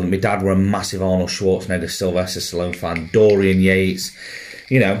bodybuilding. My dad were a massive Arnold Schwarzenegger, Sylvester Stallone fan, Dorian Yates.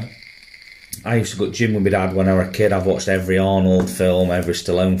 I used to go to gym with my dad when I was a kid. I've watched every Arnold film, every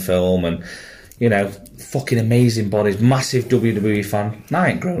Stallone film, and fucking amazing bodies. Massive WWE fan. And I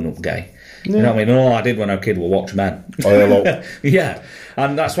ain't grown up gay. You know what I mean? All I did when I was a kid was watch men. Yeah,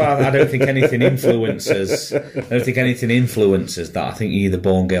 and that's why I don't think anything influences. I don't think anything influences that. I think you're either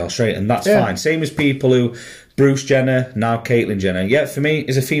born gay or straight, and that's fine. Same as people who. Bruce Jenner, now Caitlyn Jenner. Yeah, for me,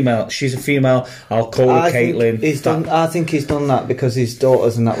 is a female. She's a female. I'll call her Caitlyn. I think he's done that because his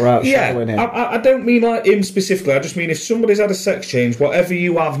daughters and that were outshadowing him. I don't mean like him specifically. I just mean if somebody's had a sex change, whatever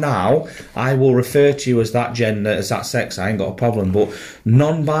you have now, I will refer to you as that gender, as that sex. I ain't got a problem. But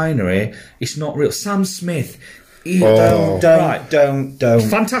non-binary, it's not real. Sam Smith. Don't.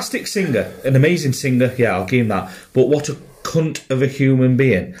 Fantastic singer, an amazing singer. Yeah, I'll give him that. But what a cunt of a human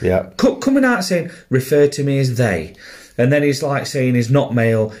being. Yeah. Coming out saying, refer to me as they. And then he's like saying he's not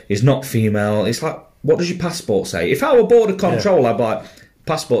male, he's not female. It's like, what does your passport say? If I were border control, I'd be like,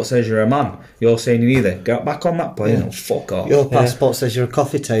 passport says you're a man. You're saying you neither. Get back on that plane. Oh, fuck off. Your passport says you're a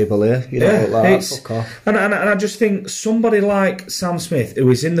coffee table here. You don't look like that. Fuck off. And I just think somebody like Sam Smith, who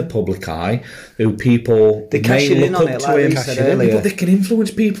is in the public eye, who people may look up to him, but they can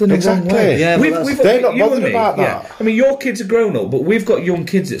influence people in the wrong way. Yeah, they're not bothered about that. Yeah. I mean, your kids are grown up, but we've got young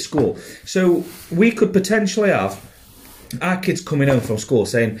kids at school, so we could potentially have our kids coming home from school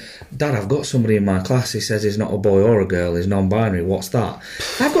saying, Dad, I've got somebody in my class, he says he's not a boy or a girl, he's non-binary, what's that?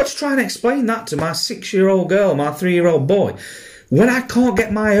 I've got to try and explain that to my 6-year-old girl, my 3-year-old boy. When I can't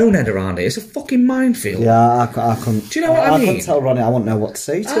get my own head around it, it's a fucking minefield. Yeah, I couldn't. Do you know what I mean? I couldn't tell Ronnie, I wouldn't know what to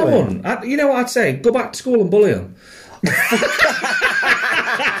say to him. I wouldn't. You know what I'd say? Go back to school and bully him.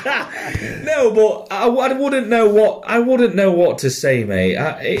 No, but I wouldn't know what to say, mate.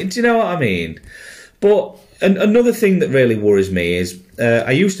 Do you know what I mean? But another thing that really worries me is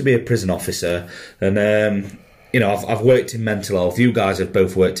I used to be a prison officer, and I've worked in mental health. You guys have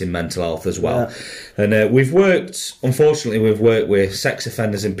both worked in mental health as well, and we've worked with sex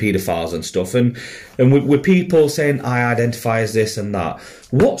offenders and paedophiles and stuff, and with people saying I identify as this and that.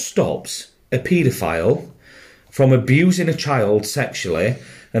 What stops a paedophile from abusing a child sexually,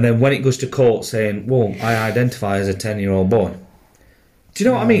 and then when it goes to court saying, well, I identify as a 10-year-old boy? Do you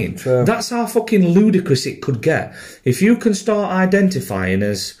know what I mean? True. That's how fucking ludicrous it could get. If you can start identifying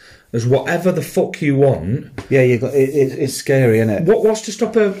as whatever the fuck you want... Yeah, it's scary, isn't it? What's to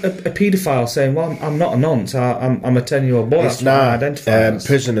stop a paedophile saying, well, I'm not a nonce, I'm a 10-year-old boy, that's what I identify as.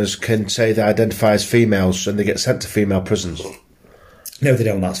 Prisoners can say they identify as females and they get sent to female prisons. No, they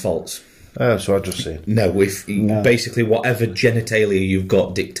don't, that's false. So I just see. No, basically whatever genitalia you've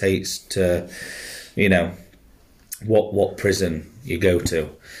got dictates to, what prison you go to.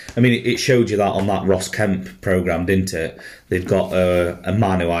 I mean, it showed you that on that Ross Kemp programme, didn't it? They'd got a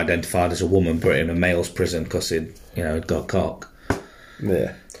man who identified as a woman put in a male's prison because he'd got cock.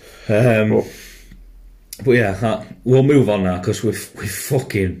 Yeah. But yeah, we'll move on now because we've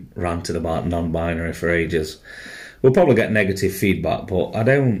fucking ranted about non-binary for ages. We'll probably get negative feedback, but I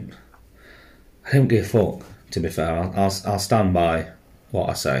don't give a fuck, to be fair. I'll stand by what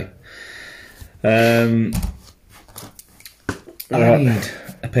I say. I need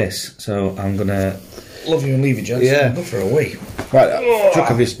a piss, so I'm going to love you and leave you, gents. Yeah. Go for a wee. Right, Chuck,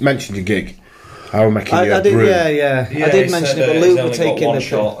 have you mentioned your gig? How we're making you a I did, brew? yeah. I did mention it, but Luke were taking the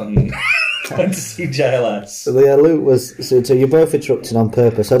shot and Went to see JLS. So yeah, Luke was. So you're both interrupting on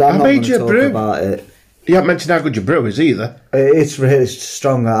purpose. I'm not made going you to a talk brew. about it. You haven't mentioned how good your brew is either. It's really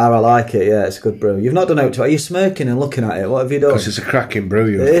strong. How I like it. Yeah, it's a good brew. You've not done out to it. Are you smirking and looking at it? What have you done? Because it's a cracking brew,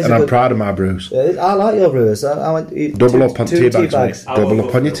 It is and a I'm good- proud of my brews. I like your brewers. I went Double up on tea bags, mate. Double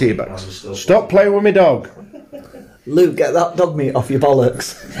up on your tea bags. Stop playing with me dog. Luke, get that dog meat off your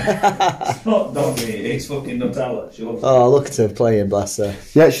bollocks. It's not dog meat, it's fucking Nutella. She loves Oh, look at her playing, bless her.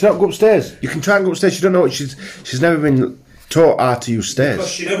 Yeah, she's not go upstairs. You can try and go upstairs. She don't know what she's never been taught how to use stairs.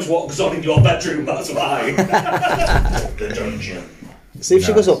 She knows what goes on in your bedroom, that's why. The dungeon. See if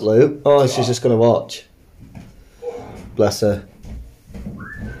she goes up, Luke. Oh, she's just going to watch. Bless her.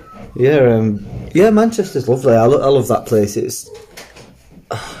 Yeah, Manchester's lovely. I love that place. It's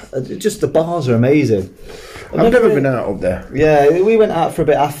just the bars are amazing. I've never been out up there. Yeah, we went out for a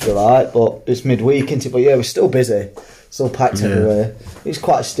bit after, right? But it's midweek, isn't it? But yeah, we're still busy, still packed everywhere. It's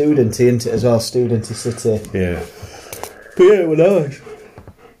quite a studenty, isn't it? As well, studenty city. Yeah. But yeah, we're nice.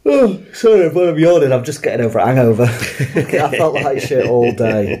 Oh, sorry if I'm yawning. I'm just getting over a hangover. I felt like shit all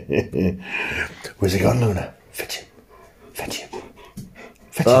day. Where's he gone, Luna? Fetch him. Fetch him.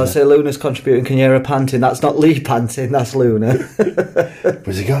 Fetch Oh, him. so Luna's contributing Canyera panting. That's not Lee panting, that's Luna.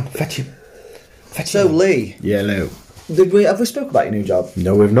 Where's he gone? Fetch him. Fetch So him. Lee, Yeah, Lou. have we spoke about your new job?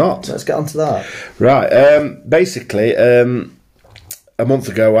 No, we've not. Let's get on to that. Right. Basically, a month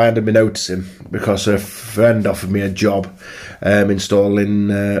ago, I handed me notice in because a friend offered me a job installing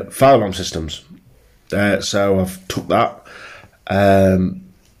fire alarm systems. So I've took that.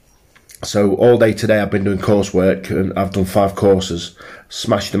 So all day today, I've been doing coursework, and I've done 5 courses,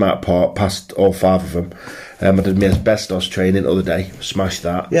 smashed them out apart, passed all 5 of them. I did my asbestos training the other day, smashed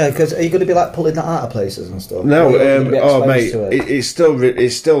that. Yeah, because are you going to be like pulling that out of places and stuff? No, Or are you gonna be oh exposed mate, to it?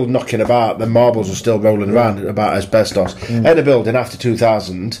 it's still knocking about. The marbles are still rolling around about asbestos. Any building after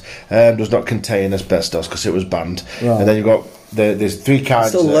 2000 does not contain asbestos because it was banned. Right. And then you've got there's 3 kinds.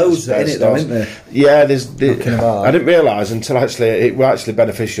 Still of loads in it though, asbestos. isn't there? Yeah, there's. Knocking about. I didn't realise until it was actually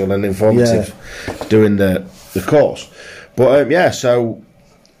beneficial and informative doing the course. But yeah, so.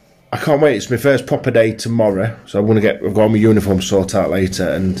 I can't wait. It's my first proper day tomorrow, so I'm going to I've got my uniform sorted out later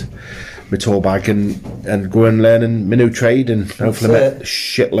and my tool bag and go and learn my new trade and hopefully That's make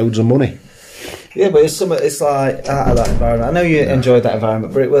shitloads of money. Yeah, but it's like out of that environment. I know you enjoyed that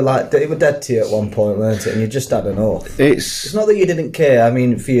environment, but it were dead to you at one point, weren't it? And you just had enough. It's not that you didn't care. I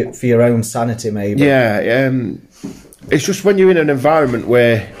mean, for your own sanity, maybe. Yeah, it's just when you're in an environment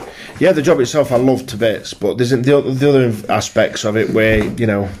where. Yeah, the job itself I love to bits, but there's the other aspects of it where,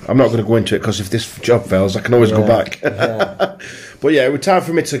 I'm not going to go into it because if this job fails, I can always go back. Yeah. But yeah, it was time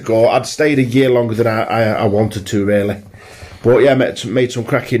for me to go. I'd stayed a year longer than I wanted to, really. But yeah, made some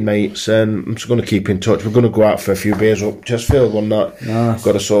cracking mates, and I'm just going to keep in touch. We're going to go out for a few beers up Chestfield one night. Nice.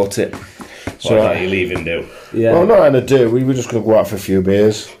 Got to sort it. So what are you leaving, do? Yeah. Well, not going to do. We were just going to go out for a few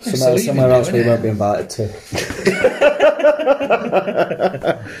beers. Somewhere else we won't be invited to.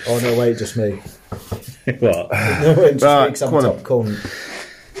 Oh no, wait, just me. What? No, wait, just Right, me 'cause I'm come on top then.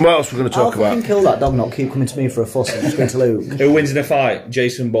 cunt. What else we're going to I'll talk about? fucking kill that dog, not keep coming to me for a fuss. I'm just going to Luke. Who wins in a fight,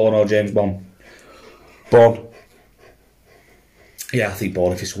 Jason Bourne or James Bond? Bond. Yeah, I think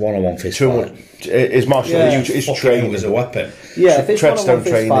Bourne, if it's a one-on-one fist Too fight. much. It's martial. Yeah. It's Fucking trained hell, as a weapon. Yeah, if it's Treadstone one-on-one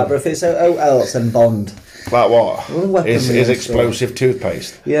fist training. fight, but if it's else, then Bond. Like what? Well, weaponry Is and explosive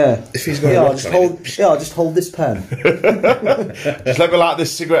toothpaste. Yeah. If he's got a I'll watch just on hold. Yeah, I'll just hold this pen. Just let me light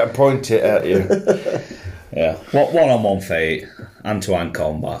this cigarette and point it at you. Yeah. What one-on-one fight, hand-to-hand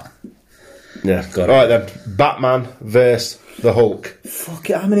combat. Yeah. Got All it. right then. Batman versus the Hulk. Fuck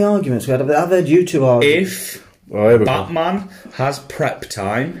it, how many arguments we had? I've heard you two argue. If Oh, here we go. Batman has prep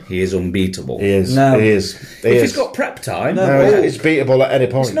time, he is unbeatable. He is. No. He is. He If is. he's got prep time, No. No, it's beatable at any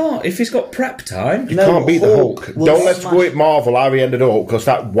point. it's not. If he's got prep time, You No, can't beat the Hulk Hulk. will Don't let's smash- go at Marvel how he ended up because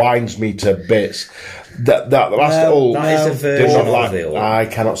that winds me to bits. That the last No, Hulk. that is a did version not of like. the Hulk. I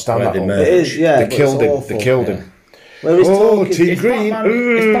cannot stand Where that they Hulk. merge. It is, yeah. They but killed it's him. awful. They killed him. Where he's Oh, talking, Team if Green.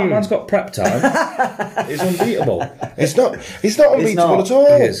 if Batman's got prep time, he's unbeatable. It's not unbeatable not. at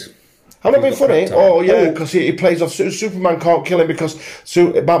all. He is. I'm not being He's got funny. prep time. Oh yeah, because he plays off. Superman can't kill him because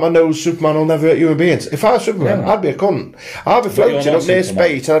Batman knows Superman will never hurt human beings. If I was Superman, Yeah. I'd be a cunt. I'd be But you're floating not up near Superman.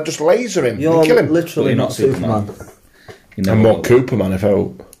 space and I'd just laser him You're and kill him. literally Well, you're not not Superman. Superman. You know I'm more what? Cooperman if I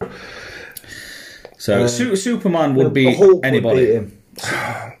hope. So Superman would The beat Hulk would anybody. beat him.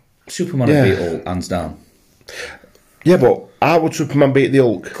 Superman Yeah. would beat Hulk, hands down. Yeah, but how would Superman beat the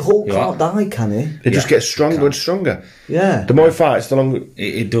Hulk? Hulk You can't die, can he? It just Yeah. gets stronger and stronger. Yeah. The more he fights, the longer.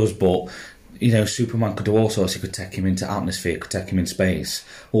 It does, but Superman could do all sorts. He could take him into atmosphere, could take him in space.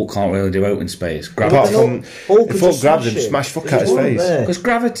 Hulk can't really do out in space. Apart from Hulk if could Hulk just grabs smash him, him. smash fuck He out his just wouldn't face. there. Because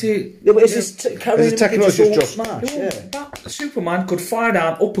gravity. Yeah, but it's just carrying It's a him, technology just just- smash. Yeah. Superman could fire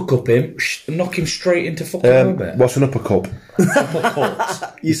down, uppercut him, and knock him straight into fucking orbit. What's an uppercut?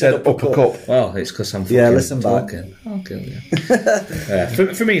 You said uppercut. Well, it's because I'm fucking Yeah, listen back. talking. I'll kill you.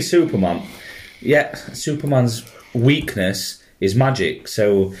 For me, Superman. Yeah, Superman's weakness is magic.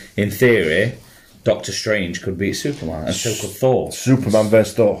 So, in theory, Doctor Strange could beat Superman, and so could Thor. Superman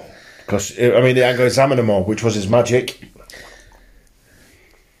versus Thor. Because, I mean, he ain't got Examiner, which was his magic.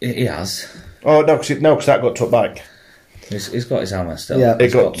 He has. Oh, no, because that got took back. He's got his hammer still. Yeah.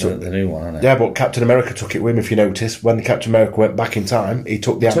 He's It got got the new one, hasn't he? Yeah, but Captain America took it with him, if you notice. When Captain America went back in time, he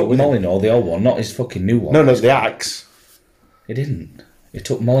took the hammer Took with him. Molyneux, the old one, not his fucking new one. No, the axe. He didn't. He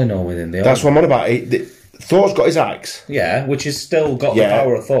took Molyneux with him, the That's old what I'm on about. Thor's got his axe. Yeah, which has still got Yeah. the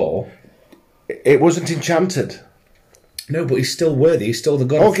power of Thor. It wasn't enchanted. No, but he's still worthy. He's still the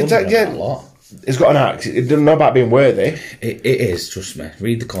god Oh, of can thunder take- yeah. and that lot. He's got an axe. It doesn't know about being worthy. It is, trust me.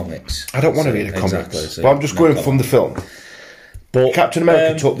 Read the comics. I don't want to So, read the comics. exactly, so but I'm just no going comment. from the film. But Captain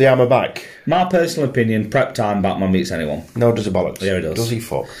America took the hammer back. my personal opinion, prep time, Batman beats anyone. No, does he bollocks? Yeah, he does. Does he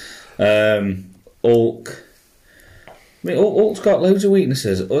fuck? Hulk. I mean, Hulk's got loads of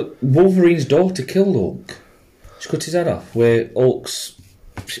weaknesses. Wolverine's daughter killed Hulk. She cut his head off. Where Wolverine's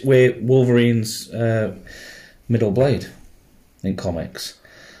middle blade in comics.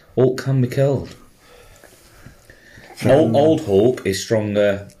 Hulk can be killed. Old Hulk is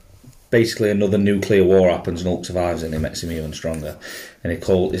stronger. Basically, another nuclear war happens and Hulk survives and it makes him even stronger. And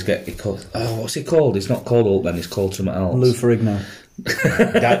what's he called? It's not called Hulk then, it's called something else. Lou Ferrigno.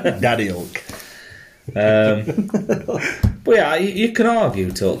 Daddy Hulk. But yeah, you can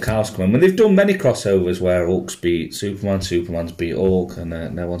argue till cows come in. I mean, they've done many crossovers where Hulk's beat Superman, Superman's beat Hulk, and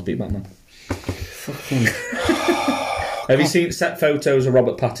no one's beat Batman. Have you seen set photos of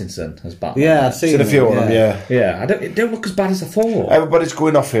Robert Pattinson as Batman? Yeah, I've seen Seen a few of it, them, yeah. Yeah, it don't look as bad as I thought. Everybody's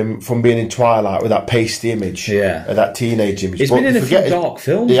going off him from being in Twilight with that pasty image. Yeah. That teenage image. He's But been in a few forget- dark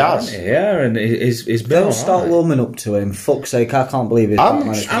films, He hasn't has. he? Yeah, and he's been Don't all start right. warming up to him. Fuck's sake, I can't believe it. I'm-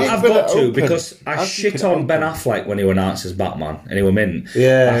 I've Keep got it to open. because I I'll shit keep it on Ben open. Affleck when he went out as Batman and he were mint.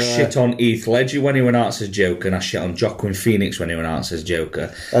 Yeah, I right. shit on Heath Ledger when he went out as Joker, and I shit on Joaquin Phoenix when he went out as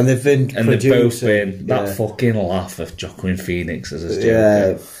Joker. And they've been And they've both producing. been that yeah. fucking laugh of Joaquin Phoenix as his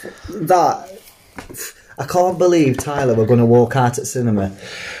Yeah, Joker. that. I can't believe Tyler were going to walk out at cinema.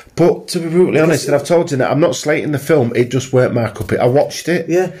 But to be brutally honest, and I've told you that, I'm not slating the film, it just weren't my cup. I watched it.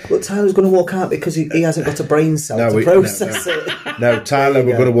 Yeah, but Tyler's going to walk out because he hasn't got a brain cell to No, process it. No, Tyler, There you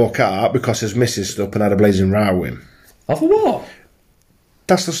we're go. going to walk out because his missus stood up and had a blazing row with him. Oh, for what?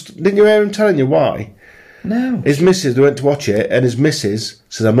 Didn't you hear him telling you why? No. His missus, they went to watch it, and his missus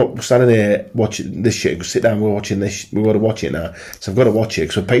says, "I'm not standing here watching this shit. Sit down, we're watching this. We've got to watch it now. So I've got to watch it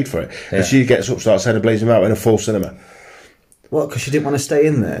because we paid for it." Yeah. And she gets up, starts saying a blazing row in a full cinema. What, because she didn't want to stay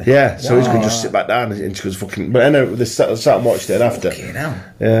in there? Yeah, so he's going to Wow. just sit back down and she goes, fucking. But I know they sat and watched it after. Fucking hell.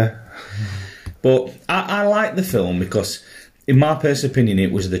 Yeah. But I like the film because, in my personal opinion,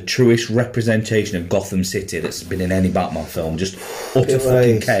 it was the truest representation of Gotham City that's been in any Batman film. Just utter It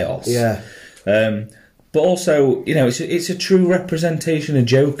fucking was, chaos. Yeah. But also, it's a true representation of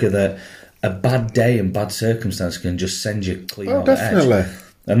Joker that a bad day and bad circumstance can just send you clean Oh, on the definitely. edge.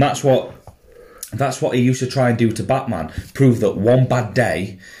 And that's what he used to try and do to Batman. Prove that one bad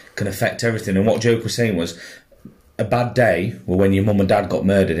day can affect everything. And what Joker was saying was, a bad day were when your mum and dad got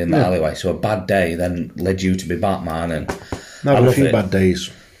murdered in the alleyway. So a bad day then led you to be Batman. And No, I a love few it. bad days.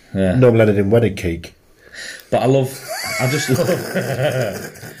 Yeah. No leaded in wedding cake. But I just love.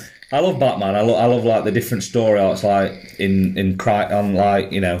 I love Batman. I love like the different story arcs, like in on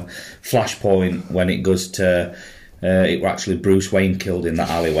like Flashpoint when it goes to it were actually Bruce Wayne killed in that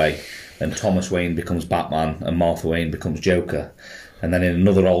alleyway, and Thomas Wayne becomes Batman and Martha Wayne becomes Joker, and then in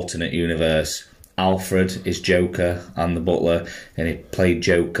another alternate universe, Alfred is Joker and the Butler, and he played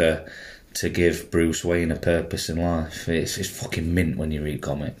Joker to give Bruce Wayne a purpose in life. It's fucking mint when you read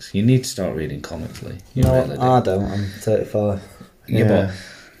comics. You need to start reading comics, Lee. You No, really do. I don't. I'm 35. Yeah, but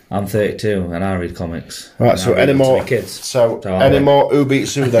I'm 32 and I read comics. Right, And so I read any them to more my kids. So I any read- more Who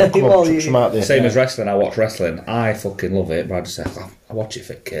Beats Who then? Come Well, on, chuck some out there. Same as wrestling. I watch wrestling. I fucking love it, but I just say I watch it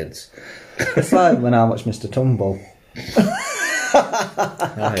for kids. It's like when I watched Mr. Tumble.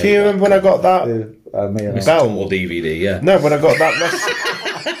 Can you remember when I got that Tumble belt? DVD? Yeah. No, when I got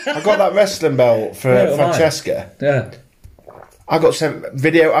that I got that wrestling belt for Yeah, mine. Francesca. Yeah. I got sent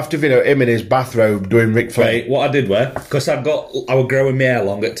video after video, him in his bathrobe doing Ric Flair. Right, what I did were, because I was growing my hair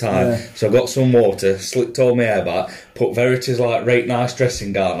long at the time, so I got some water, slicked all my hair back, put Verity's like right nice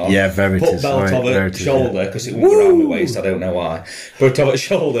dressing gown on. Yeah, Verity's, put belt right, over Verity's, shoulder, because it went around my waist, I don't know why. Put it over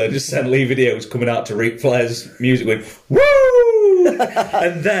shoulder, just sent Lee videos coming out to Ric Flair's music going, woo!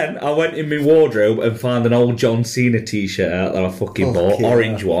 And then I went in my wardrobe and found an old John Cena t-shirt out that I fucking bought,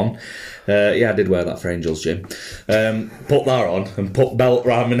 orange one. Yeah, I did wear that for Angel's Gym. Put that on and put belt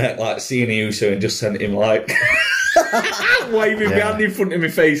round my neck like Cena Uso and just sent him like waving my hand in front of my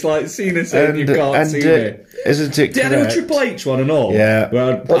face like Cena said, you can't see me. Isn't it Did I do a correct? Triple H one and all? Yeah.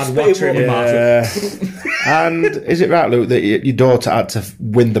 Where I'd watch her in my mouth. And is it right, Luke, that your daughter had to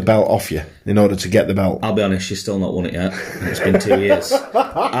win the belt off you in order to get the belt? I'll be honest, she's still not won it yet. It's been 2 years.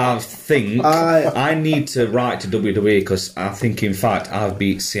 I think I need to write to WWE because I think, in fact, I've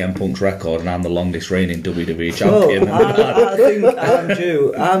beat CM Punk's record and I'm the longest reigning WWE champion. I think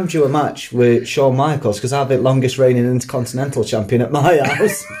I'm due a match with Shawn Michaels because I'm the longest reigning Intercontinental Champion at my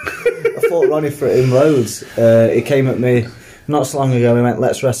house. I fought Ronnie for it in Rhodes. He came at me not so long ago. He went,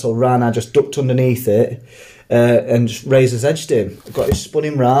 let's wrestle, ran. I just ducked underneath it and just Razor's edged him. Got his spun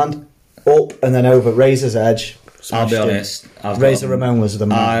him round, up and then over Razor's edge. I'll be honest. Razor Ramon was the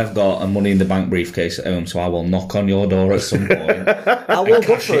man. I've got a Money in the Bank briefcase at home, so I will knock on your door at some point. I will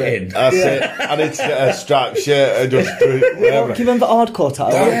go for it. in. That's it. I need to get a strap shirt and just do it. Do you remember Hardcore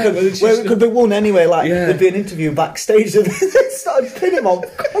title? Yeah, where it could be won anyway, like Yeah. there'd be an interview backstage and they started pinning him on.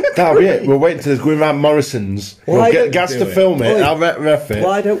 That'll be it. We're waiting till it's going around Morrison's. Why We'll get don't- Gas do to it. film it. Oi. I'll ref it.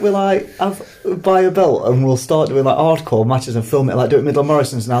 Why don't we buy a belt and we'll start doing like hardcore matches and film it, like do it middle of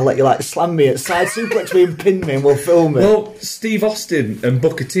Morrison's, and I'll let you like slam me at side suplex me and pin me and we'll film it. Well, Steve Austin and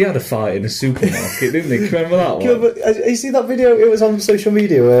Booker T had a fight in a supermarket, didn't they? Can you remember that one? Yeah, but, you see that video? It was on social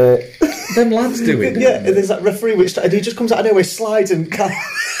media where Them lads do it. yeah, and there's that referee and he just comes out of nowhere, slides and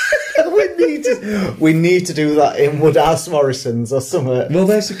we need to do that in Woodhouse Morrison's or something. Well,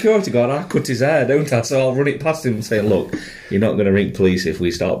 their security guard, I cut his hair, don't I? So I'll run it past him and say, look, you're not going to ring police if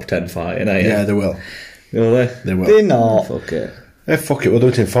we start pretend fighting, are you? Yeah, they will. Will they? They will. They're not. Fuck it. Fuck it, we'll do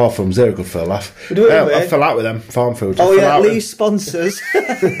it in Farm Films. They're good for a laugh. We'll do it anyway. I fell out with them, Farm Foods. Oh I fell yeah, out with Lee sponsors.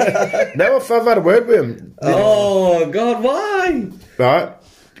 them. No, I've had a word with him. Oh, God, why? Right?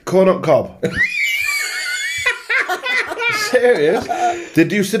 Corn up cob. Serious? They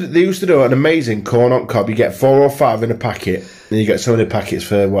used to do an amazing corn on cob. You get 4 or 5 in a packet, and you get so many packets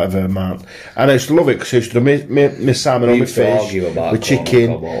for whatever amount. And I used to love it because I used to do my salmon We on my used to fish argue about with corn on chicken,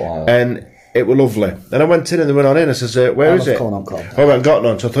 cob all the while. and it was lovely. And I went in and they went on in. I says, "Where I is love it?" corn on cob. Oh, I haven't got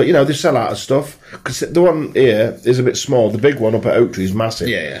none. So I thought, they sell out of stuff because the one here is a bit small. The big one up at Oak Tree is massive.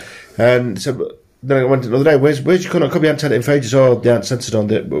 Yeah. And so then I went another day. Where's your corn on cob? You haven't had it in for ages. Oh, they haven't sent it on.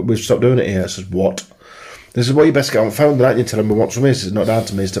 We've stopped doing it here. I said, what? This is what you best get on the phone, don't you? Tell him we want some of this. It's not down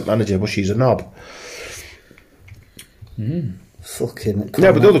to me, it's the manager, but she's a knob. Fucking.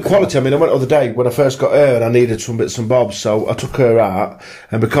 Yeah, but the other quality, I went the other day when I first got her and I needed some bits and bobs, so I took her out,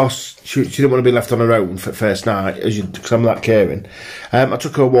 and because she didn't want to be left on her own for the first night, because I'm that caring, I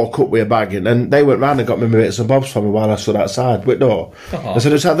took her a walk up with a bag, and they went round and got me my bits and bobs for me while I stood outside with door. I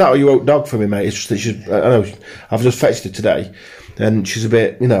said, is that or you oat dog for me, mate? It's just that I know, I've just fetched it today, and she's a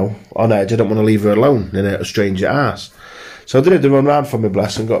bit, on edge. I don't want to leave her alone in a stranger house. So I did run round for me,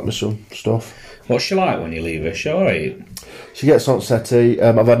 bless, and got me some stuff. What's she like when you leave her? She alright? She gets on settee.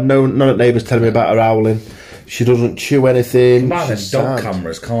 I've had none of the neighbours telling me about her howling. She doesn't chew anything. Buy them She's dog sad.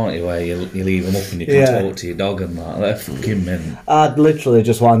 cameras, can't you, where you leave them up and you can Yeah. talk to your dog and that. They're fucking mint. I'd literally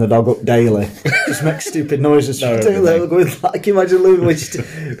just wind the dog up daily. Just make stupid noises. No, Can you imagine Luke?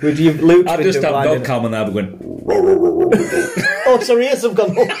 Would you Luke? I'd just have dog cam and they'd be going, Oh, sorry, yes, I've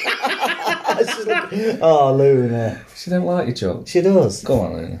gone. She's like, oh, Luna. she don't like you, Chuck. She does. Go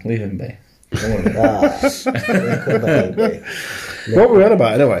on, Luna, leave him be. Don't worry. Baby. What were we on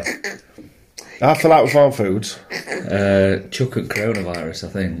about anyway? I fell out with Farm Foods. Chuck and coronavirus,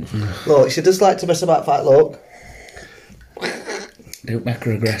 I think. Look, she does like to mess about fight. Look, Don't make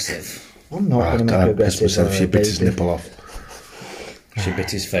her aggressive. I'm not going to make her God, pissed aggressive. myself. She bit his baby. nipple off. She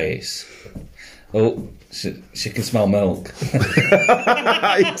bit his face. Oh, she can smell milk. Eat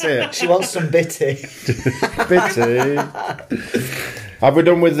it. She wants some bitty. Bitty. Have we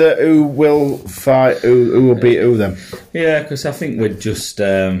done with the who will fight, who will beat who then? Yeah, because I think we'd just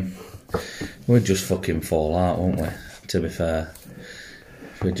fucking fall out, won't we? To be fair,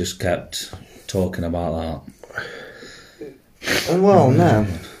 if we just kept talking about that. Well, no.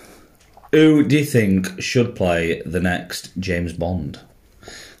 Who do you think should play the next James Bond?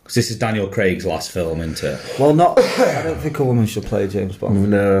 Because this is Daniel Craig's last film, isn't it? Well, not. I don't think a woman should play James Bond.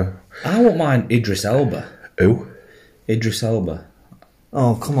 No. I won't mind Idris Elba. Who? Idris Elba.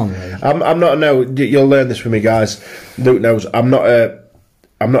 Oh, come on, Lee. I'm not. No, you'll learn this from me, guys. Luke knows. I'm not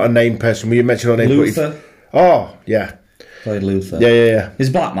a name person. Will you mention your name? Luther. Oh, yeah. Played Luther. Yeah. He's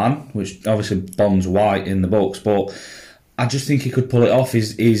a black man, which obviously Bond's white in the books, but I just think he could pull it off.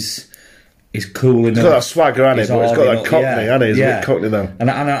 He's cool enough. He's got that swagger, hasn't he? He's But he's got hard that cockney, enough, hasn't he? He's a bit cockney, though. And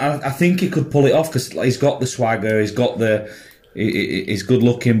I think he could pull it off because he's got the swagger, he's got the... He's good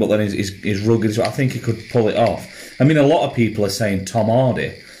looking, but then he's rugged. I think he could pull it off. I mean, a lot of people are saying Tom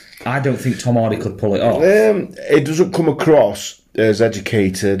Hardy. I don't think Tom Hardy could pull it off. It doesn't come across as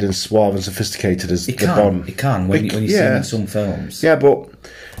educated and suave and sophisticated as the Bond. He can when you see him in some films. Yeah, but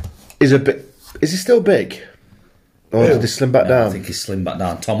is he still big? Or did he slim back down? I think he's slimmed back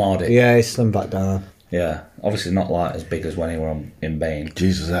down. Tom Hardy. Yeah, he's slimmed back down. Yeah, obviously not like as big as when he were in Bane.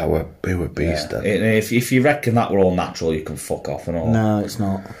 Jesus, he were beast then. If you reckon that were all natural, you can fuck off and all. No, it's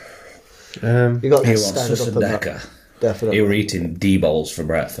not. Um, You got He to wants stand us up a and that. decker. Definitely. He were eating D-balls for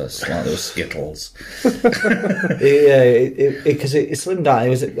breakfast, like those Skittles. Yeah, because it slimmed down. It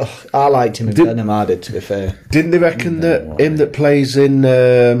was. I liked him in Venom. I did, to be fair. Didn't they reckon that him that plays in...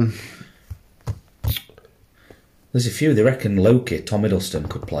 There's a few. They reckon Loki, Tom Hiddleston,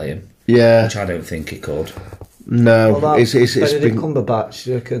 could play him, yeah, which I don't think he could. no, Well, it's Benedict been... Cumberbatch,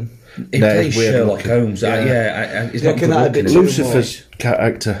 you reckon? He No, plays he's weird Sherlock looking. Holmes. Yeah. He's not reckon good that'd be looking. is he? Lucifer's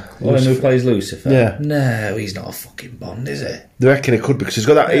actor. Oh, and who plays Lucifer? Yeah. No, he's not a fucking Bond, is he? They reckon he could because he's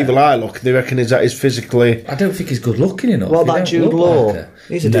got that evil eye look. They reckon he's physically... I don't think he's good looking enough. What He about don't Jude look Law? like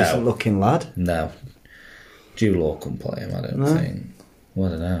He's a No. decent looking lad. No. Jude Law couldn't play him, I don't think. Well,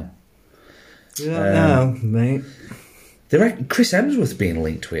 I don't know. You don't know, mate. They reckon Chris Hemsworth's being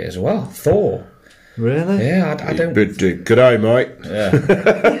linked to it as well. Thor. Really? Yeah, I don't... Good eye, mate.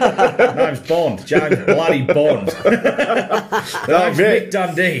 James Bond. James bloody Bond. James mate. Mick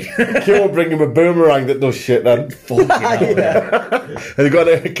Dundee. You'll bring him a boomerang that does shit then. Fucking hell, And they've got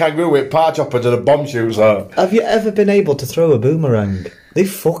a kangaroo with par choppers and a bomb shooter. Have you ever been able to throw a boomerang? They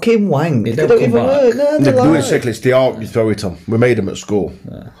fucking wank. They don't don't come even back. work. No, The they're blue like... circle, it's the arc you throw it on. We made them at school.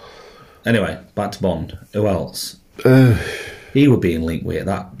 Anyway, back to Bond. Who else? He were being linked with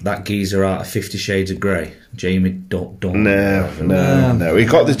that geezer out of 50 Shades of Grey. Jamie Dornan. No. He's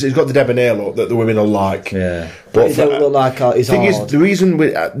got the debonair look that the women will like. Yeah. But He don't look like he's thing hard. is, the reason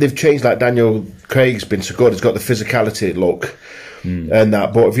they've changed, like Daniel Craig's been so good, he's got the physicality look and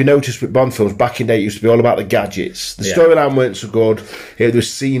that. But if you notice with Bond films, back in the day, it used to be all about the gadgets. The storyline weren't so good. There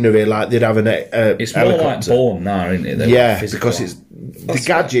was scenery, like they'd have It's more like Bourne now, isn't it? They're Yeah, like physical. because the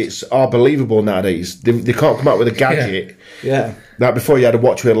gadgets are believable nowadays. They can't come out with a gadget. Yeah. Like before, you had a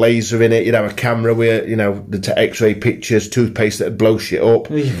watch with a laser in it. You'd have a camera with, the X-ray pictures, toothpaste that would blow shit up.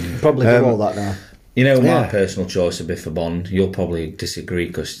 You can probably do all that now. You know, my Yeah. personal choice would be for Bond. You'll probably disagree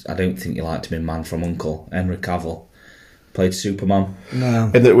because I don't think you liked him in Man from U.N.C.L.E. Henry Cavill played Superman.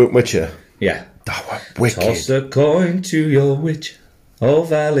 No. In the Witcher. Yeah. That was wicked. Toss a coin to your witch, oh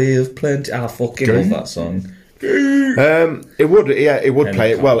valley of plenty. I fucking love that song. It would Henry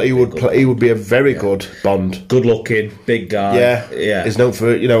play it well. Cavill He would would be play. He would be a very good Bond. Good looking, big guy. Yeah. He's known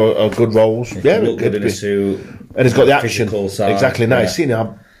for a good roles. He Yeah, can look good in a be. suit. And he's got the action. Physical side. Exactly. Now Yeah. you've seen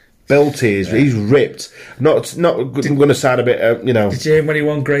how built he is. He's ripped. Not going to sound a bit. Did you hear when he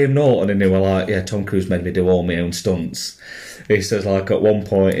won Graham Norton and they were like, yeah, Tom Cruise made me do all my own stunts. He says, like, at one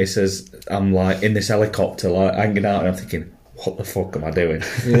point, he says, I'm like in this helicopter, like hanging out, and I'm thinking, what the fuck am I doing?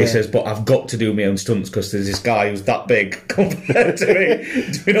 He says, but I've got to do my own stunts because there's this guy who's that big compared to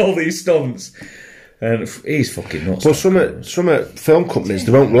me doing all these stunts. And he's fucking nuts. But some film companies,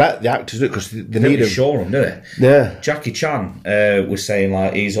 they won't let the actors do it because they They need don't them. insure him, do they? Yeah. Jackie Chan was saying,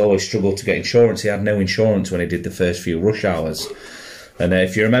 like, he's always struggled to get insurance. He had no insurance when he did the first few Rush Hours. And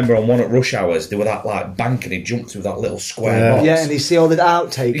if you remember on one at Rush Hours, they were that like bank and he jumped through that little square box. Yeah, and you see all the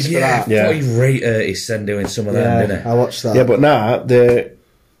outtakes for that. Yeah, what he rate his son doing some of them, didn't he? I watched that. Yeah, but now they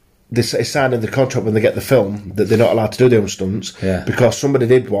sign in the contract when they get the film that they're not allowed to do their own stunts because somebody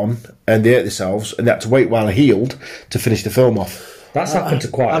did one and they hurt themselves and they had to wait while he healed to finish the film off. That's happened to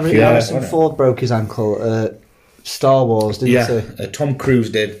quite I a read few. Harrison Ford broke his ankle at Star Wars, didn't you see? Tom Cruise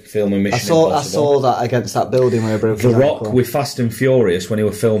did filming Mission I Impossible. saw that against that building where he broke The his Rock ankle. with Fast and Furious, when he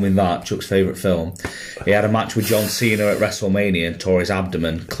were filming that, Chuck's favourite film, he had a match with John Cena at WrestleMania and tore his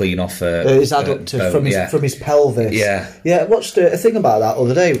abdomen clean off his adductor bone. from his pelvis. Yeah. I watched a thing about that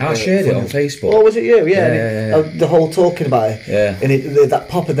other day. I shared it on Facebook. Oh, was it you? Yeah. The whole talking about it. Yeah. And that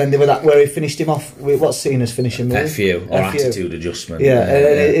pop, and then they were that where he finished him off. What's Cena's finishing move? FU, or attitude adjustment. Yeah,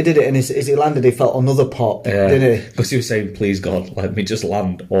 and he did it, and as he landed, he felt another pop, didn't he? Because he was saying, please God, let me just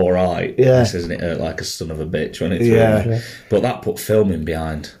land alright. Yeah. This isn't it hurt like a son of a bitch when it threw Yeah. him. But that put filming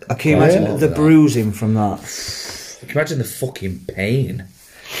behind. I can you imagine the bruising from that. You can imagine the fucking pain.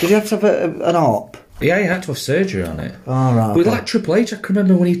 Did you have to have an op? Yeah, he had to have surgery on it. Oh, right. But okay. like Triple H, I can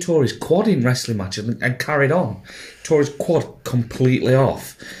remember when he tore his quad in wrestling matches and carried on. Tore his quad completely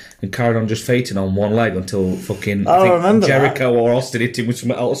off and carried on just fighting on one leg until fucking I remember Jericho or Austin hit him with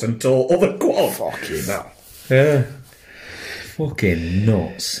something else and tore other quad. Fucking hell. Yeah. Fucking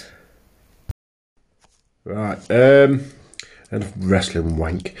nuts. Right. And wrestling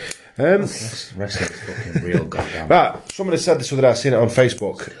wank. Wrestling's fucking real goddamn. Right. Somebody said this other day. I seen it on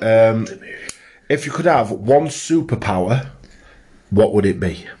Facebook. If you could have one superpower, what would it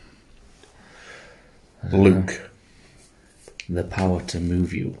be? Luke. The power to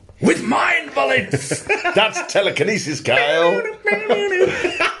move you. With mind bullets! That's telekinesis, Kyle.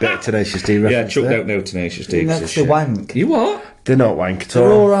 Bit of Tenacious D Yeah, reference Chuck there. don't know Tenacious D. That's the wank. You what? They're not wank at all.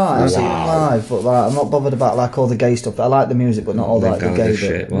 They're alright, I've seen them live, but like, I'm not bothered about like all the gay stuff. I like the music, but not all like the Gallagher gay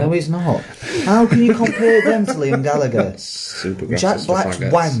shit, bit. what? No, he's not. How can you compare them to Liam Gallagher? Supergrass Jack is for Black's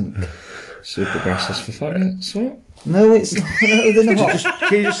faggots. wank. Supergrass is for faggots. What? No, it's not. No, they're not.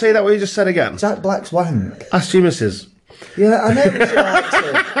 Can you just say that what you just said again? Jack Black's wank. Ask you, missus. Yeah, I know she likes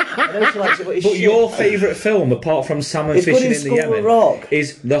it. I know she likes it, but it's But shit. your favourite film, apart from Salmon It's Fishing Bloody in the School Yemen, of Rock.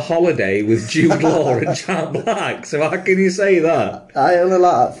 is The Holiday with Jude Law and Jack Black. So how can you say that? I only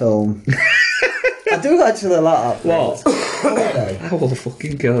like that film. I do actually like that film. What? Holiday. I will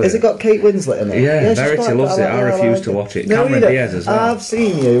fucking kill you. Has it got Kate Winslet in it? Yeah, she's Verity quite- loves it. I like refuse to watch it. No, Cameron you don't. Diaz as well. I've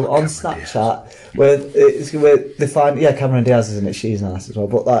seen you on Snapchat where they find Cameron Diaz is in it. She's nice as well,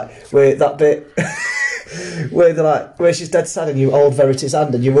 but like where that bit where they're like where she's dead sad and you hold Verity's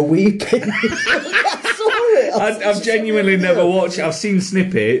hand and you were weeping. I saw it. I've genuinely never watched it. I've seen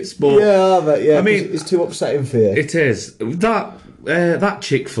snippets, but Yeah, but yeah. I mean, it's too upsetting for you. it is. That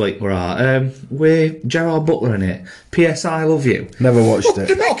chick flick we're at, with Gerard Butler in it. P.S. I Love You. Never watched They're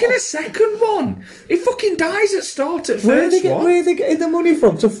it. making a second one. He fucking dies at start at Where are first they one. where are they getting the money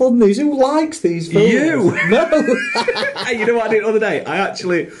from to fund these? Who likes these films? You. No. Hey, you know what I did the other day? I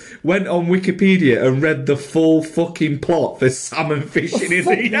actually went on Wikipedia and read the full fucking plot for Salmon Fishing in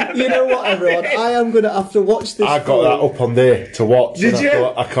the Yemen. You know what, everyone? I am going to have to watch this. I got that up on there to watch. Did and I you?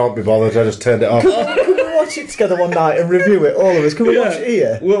 thought, I can't be bothered. I just turned it off. Can we watch it together one night and review it, all of us? Can we watch it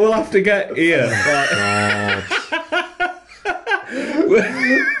here? We'll have to get here.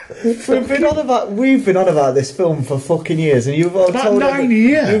 We've been on about this film for fucking years, and you've all About told 9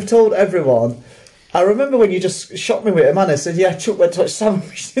 years. You've told everyone. I remember when you just shot me with it, man. I said, "Yeah, Chuck went to watch Salmon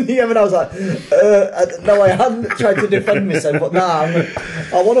Fishing in the Yemen." I was like, "No, I hadn't tried to defend myself, but now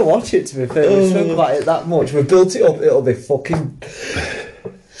I want to watch it." To be fair, we spoke about it that much. We've built it up. It'll be fucking.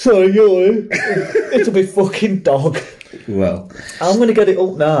 Sorry, it'll be fucking dog. Well, I'm going to get it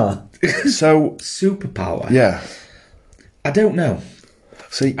up now. So, superpower. yeah. I don't know.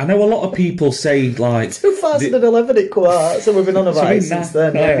 See, I know a lot of people say like 2011 it come out, so we've been on about it since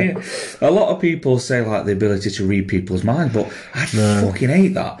then. Yeah. A lot of people say like the ability to read people's minds, but I fucking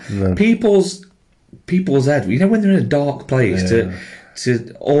hate that. People's head, you know, when they're in a dark place to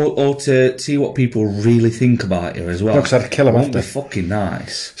see what people really think about you as well. No, 'cause I'd kill 'em Wouldn't after. be fucking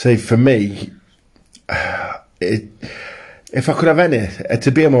nice. see, for me, if I could have any,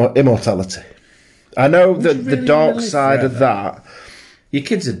 it'd be immortality. I know that you the really dark wanna live side of that, Your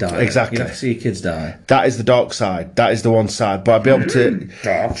kids would die. Exactly. You'd have to see your kids die. that is the dark side. That is the one side. But I'd be able to,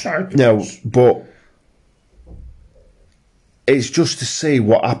 Dark side. no, but it's just to see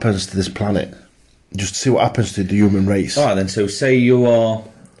what happens to this planet. Just to see what happens to the human race. All right then. So say you are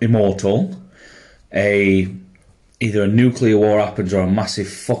immortal. Either a nuclear war happens or a massive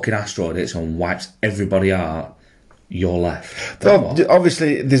fucking asteroid hits and wipes everybody out. You're left. Then what?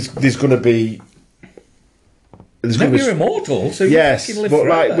 Obviously, there's going to be. There's No, gonna be you're immortal, so you yes, fucking live but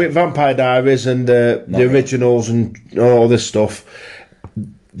forever. like with Vampire Diaries and the originals and all this stuff,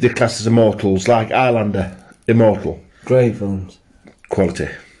 they're classed as immortals. Like Highlander, immortal Great films. quality.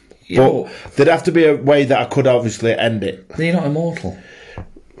 Yeah, But there'd have to be a way that I could obviously end it. then you're not immortal.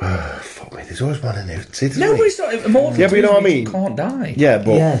 Fuck me, there's always one in there. See, No, but it's not immortal. Yeah, but you know what I mean? You can't die. Yeah,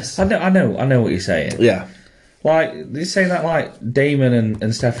 but Yes. I know what you're saying. yeah. Like you're saying that like Damon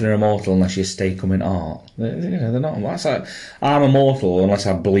and Stefan are immortal unless you stake them in art. They're not. That's like I'm immortal unless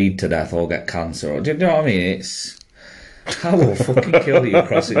I bleed to death or get cancer. Or, do you know what I mean? It's I will fucking kill you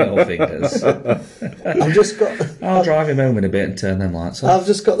crossing your fingers. I've just got. I'll drive him home in a bit and turn them lights off. I've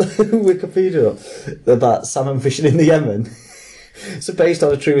just got the Wikipedia up about salmon fishing in the Yemen. So based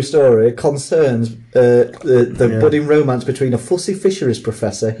on a true story, concerns the budding romance between a fussy fisheries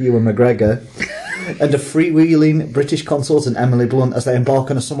professor, Ewan McGregor, and a freewheeling British consultant, Emily Blunt, as they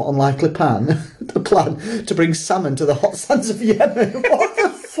embark on a somewhat unlikely plan to bring salmon to the hot sands of Yemen. What the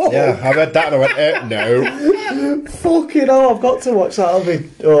fuck? Yeah, I read that and I went, no. Fucking hell, I've got to watch that. I'll be...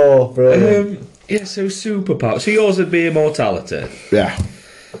 Oh, brilliant. Yeah, so superpower. So yours would be immortality. Yeah.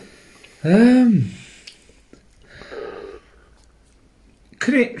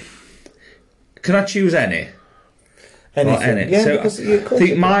 Can I choose any? Anything. Any? Yeah, So because you I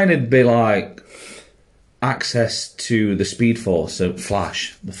think mine would be like access to the Speed Force, so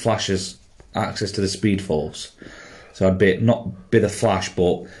Flash. The Flash has access to the Speed Force. So I'd be not be the Flash,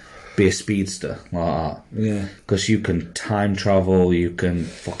 but be a speedster like that. Yeah. Because you can time travel, you can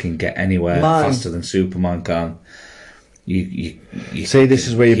fucking get anywhere Mine- faster than Superman can. You See, this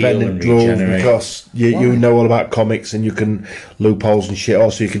is where you're heal bending and rules regenerate. because you know all about comics and you can loopholes and shit.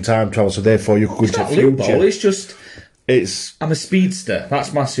 Also, you can time travel, so therefore you could go It's into not the loophole, future. it's just It's I'm a speedster.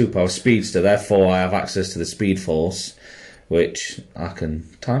 That's my superpower, speedster. Therefore, I have access to the Speed Force, which I can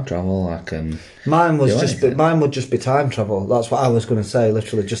time travel. I can. Mine was do just anything. mine would just be time travel. That's what I was going to say.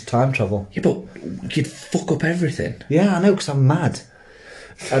 Literally, just time travel. Yeah, but you'd fuck up everything. Yeah, I know, because I'm mad.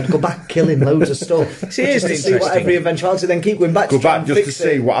 I'd go back killing loads of stuff. See, here's just to an see what interesting- every eventuality, then keep going back go to try back and just to fix see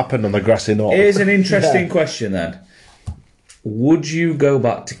it. what happened on the grassy knoll. Here's an interesting Yeah. question then. Would you go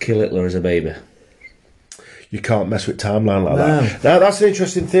back to kill Hitler as a baby? You can't mess with timeline like No. that. Now that's an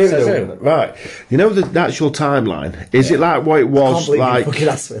interesting theory, Says though. who? Right? You know the actual timeline. Is it like what it I can't was believe like? you fucking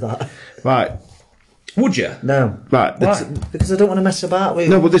asked me that. Right, Would you? No, right. Why? because I don't want to mess about with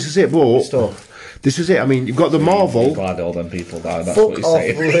No, but this is it. But stuff. this is it. I mean, you've got the Marvel. Glad all them people died. That's what Fuck you're off,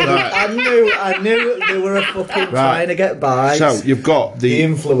 saying. Luke. I knew they were a fucking trying to get by. So you've got the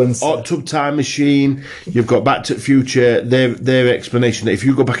influencer. Hot Tub Time Machine. You've got Back to the Future. Their explanation that if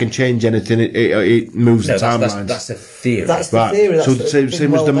you go back and change anything, it moves No, the that's, timelines. that's a theory. That's the Right. theory. That's So the same thing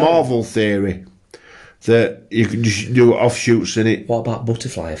as well the known. Marvel theory that you can just do offshoots in it. What about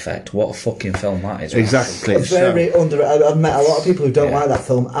Butterfly Effect? What a fucking film that is. Exactly. Very under. I've met a lot of people who don't Yeah. like that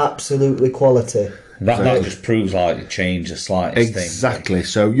film. Absolutely quality. That just proves like you change the slightest thing. Exactly.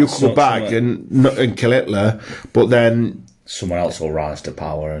 So you could So- go back and kill Hitler, but then Someone else will rise to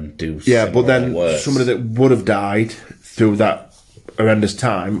power and do. yeah, but similar then or worse. somebody that would have died through that horrendous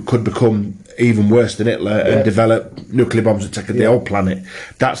time could become even worse than Hitler and develop nuclear bombs attacking the whole planet.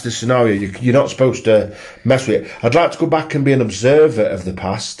 That's the scenario. You're not supposed to mess with it. I'd like to go back and be an observer of the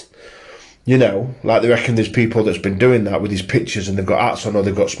past. You know, like they reckon there's people that's been doing that with these pictures and they've got hats on or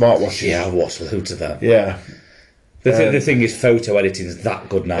they've got smartwatches. Yeah, I've watched loads of them. Yeah, The thing is, photo editing is that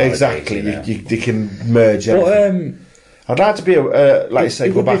good now. exactly. You know? They can merge But everything. I'd like to be, like you say, it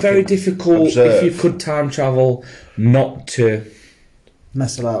go would back be very and difficult observe. if you could time travel not to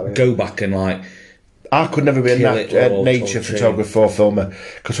Mess about with. go back and like. I could never be Kill a it or nature torture. photographer or filmer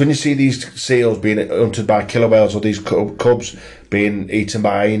because when you see these seals being hunted by killer whales or these cubs being eaten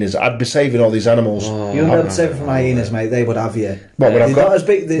by hyenas, I'd be saving all these animals. You wouldn't be able to save it from hyenas, mate. They would have you. Well, when I've They're got not as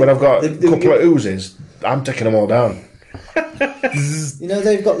big. when I've got they- a couple of oozes, I'm taking them all down. You know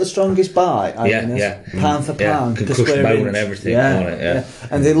they've got the strongest bite. hyenas, yeah. Pound for Yeah, pound. can per crush square bone inch. and everything, can't it? Yeah.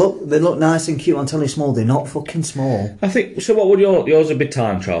 And they look nice and cute. I'm telling you, small. They're not fucking small. I think so. What would yours would be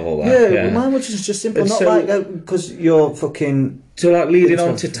time travel then? Yeah, well, mine was just simple. And Not so- like because you're fucking. So, like, leading Which on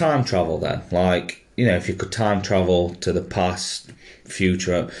one? to time travel, then, like, you know, if you could time travel to the past,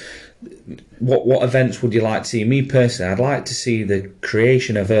 future, what events would you like to see? Me personally, I'd like to see the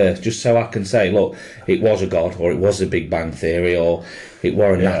creation of Earth, just so I can say, look, it was a god, or it was a Big Bang Theory, or it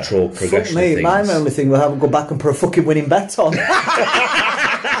were a natural Fuck progression of me. things. My only thing will have to go back and put a fucking winning bet on.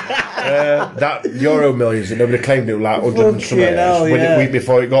 That Euro Millions that nobody claimed it was like 100 and some Fucking hell, years, yeah. a week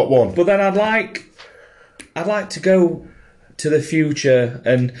before it got won. But then I'd like to go to the future,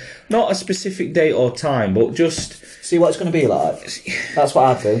 and not a specific date or time, but just See what it's going to be like. That's what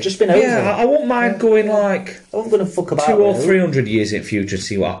I feel. Just been over. yeah, I won't mind going like I wasn't going to fuck about. 200 or with it. 300 years in future to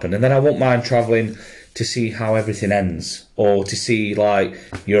see what happened, and then I won't mind travelling to see how everything ends, or to see, like,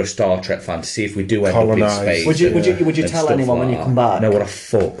 you're a Star Trek fan, to see if we do end Colonise. up in space. Would you and tell stuff anyone when like you that. come back? No, what a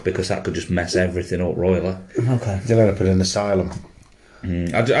fuck, because that could just mess everything up royally. Okay. They'll end up in an asylum.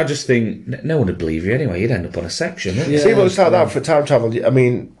 I just think no one would believe you anyway. You'd end up on a section. Wouldn't you? See what it's like that for time travel. I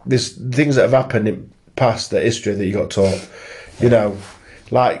mean, there's things that have happened in past the history that you got taught. You know,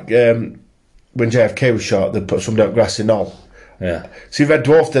 like when JFK was shot, they put somebody up grassy knoll. Yeah. See, Red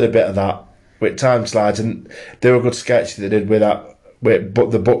Dwarf did a bit of that with time slides, and they were a good sketch they did with that. With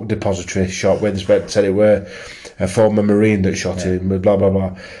the book depository shot where they said it were a former Marine that shot him. Blah blah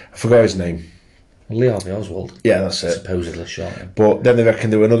blah. I forgot his name. Lee Harvey Oswald Yeah, that's it. supposedly shot him. But then they reckon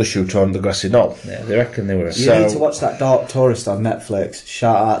there were another shooter on the grassy knoll. Yeah, they reckon they were. You So- need to watch that Dark Tourist on Netflix.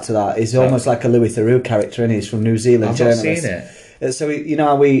 Shout out to that. He's almost like a Louis Theroux character, and he's from New Zealand. I've not journalist. seen it. So you know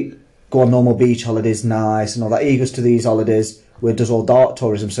how we go on normal beach holidays, nice and all that. He goes to these holidays, where he does all dark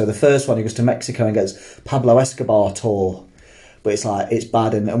tourism. So the first one, he goes to Mexico and gets Pablo Escobar tour, but it's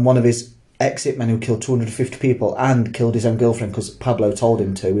bad. And one of his exit men who killed 250 people and killed his own girlfriend because Pablo told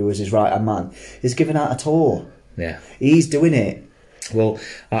him to, he was his right hand man, is giving out a tour. Yeah, he's doing it. Well,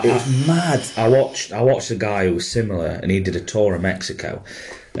 it's mad. I watched a guy who was similar, and he did a tour of Mexico,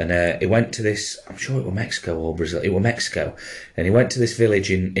 and he went to this. I'm sure it was Mexico or Brazil. It was Mexico, and he went to this village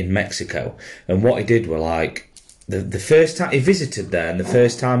in Mexico, and what he did were like the first time he visited there, and the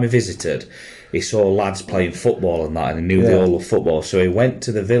first time he visited, he saw lads playing football and that, and he knew they all loved football. So he went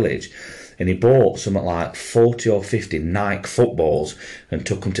to the village. And he bought something like 40 or 50 Nike footballs and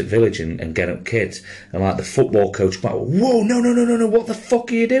took them to the village and get up kids. And like the football coach went, whoa, no, what the fuck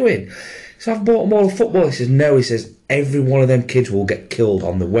are you doing? So I've bought them all a football. He says, no, he says, every one of them kids will get killed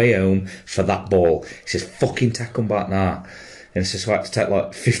on the way home for that ball. He says, fucking take them back now. And he says, so I had to take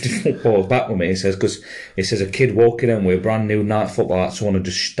like 50 footballs back with me. He says, because he says a kid walking home with a brand new Nike football, that's someone to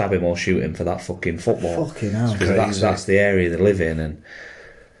just stab him or shoot him for that fucking football. Fucking hell. That's the area they live in. And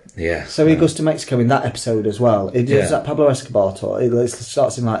yeah. So he goes to Mexico in that episode as well. He does that Pablo Escobar tour. It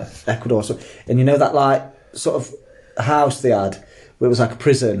starts in like Ecuador, and you know that like sort of house they had, where it was like a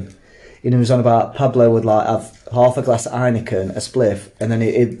prison. You know, he was on about Pablo would like have half a glass of Heineken, a spliff, and then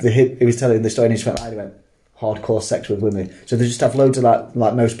he was telling the story, and he just went hardcore sex with women. So they just have loads of like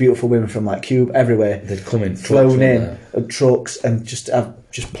most beautiful women from like Cuba everywhere. They'd come in, flown in trucks, and just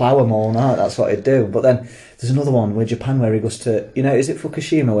plough them all night. That's what he'd do. But then there's another one with Japan where he goes to, you know, is it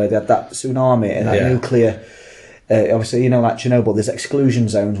Fukushima where they had that tsunami and that nuclear. Obviously, you know, like Chernobyl, there's exclusion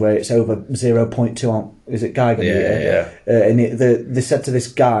zones where it's over 0.2. Is it Geiger meter? And they said to this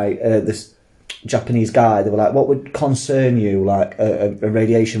guy, this Japanese guy, they were like, "What would concern you?" Like a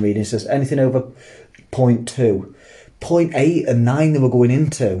radiation reading. He says anything over 0.2. 0.8 and 9 they were going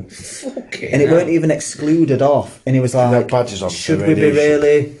into. And it weren't even excluded off. And he was like, should we be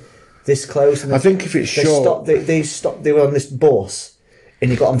really this close? And I think if it's short... They stopped, they were on this bus, and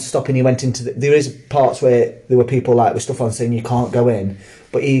you got them to stop, and you went into there is parts where there were people like with stuff on saying you can't go in,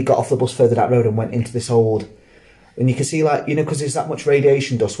 but he got off the bus further that road and went into this old... And you can see, like, you know, because there's that much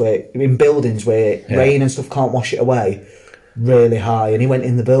radiation dust where in buildings where rain and stuff can't wash it away, really high, and he went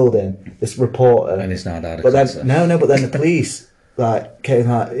in the building, this reporter, and it's now died. But then but then the police like came,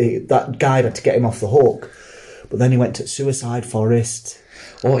 like that guy had to get him off the hook. But then he went to Suicide Forest.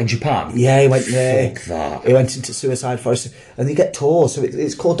 Oh, in Japan? Yeah, he went there. Fuck that. He went into Suicide Forest, and they get tours. So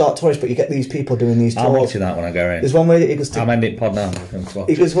it's called Dark Tourist, but you get these people doing these tours. I'm watching that when I go in. There's one where he goes to... I'm ending pod now.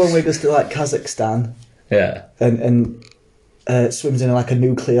 He goes one where he goes to like Kazakhstan. Yeah. And swims in like a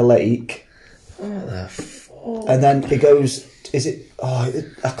nuclear lake. What the fuck? And then he goes... Is it? Oh,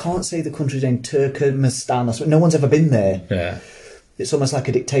 I can't say the country's name. Turkmenistan or something. No one's ever been there. Yeah. It's almost like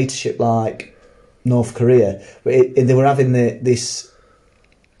a dictatorship, like North Korea. But they were having this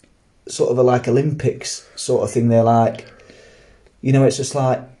sort of like Olympics sort of thing. They're like, you know, it's just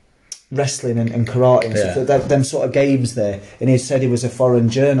like wrestling and karate and stuff. Them sort of games there. And he said he was a foreign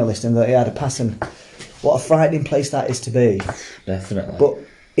journalist and that he had a pass. And what a frightening place that is to be. Definitely. But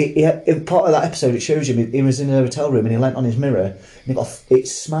in part of that episode, it shows him he was in a hotel room and he leant on his mirror and it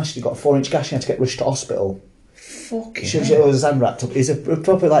smashed. He got a 4-inch gash. He had to get rushed to hospital. Fucking shows you his hand wrapped up. He's a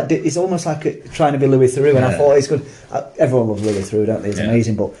proper like. He's almost like trying to be Louis Theroux, and I thought he's good. Everyone loves Louis Theroux, don't they? He's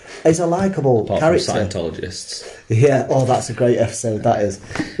amazing, but he's a likeable character. Scientologists. Yeah. Oh, that's a great episode. That is.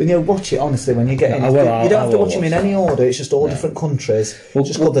 When you watch it, honestly, when you get in, you don't have to watch him in any order. It's just all different countries. It's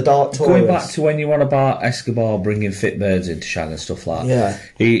just called the Dark Tourist. Going back to when you want about Escobar bringing fit birds into shag and stuff like that. Yeah.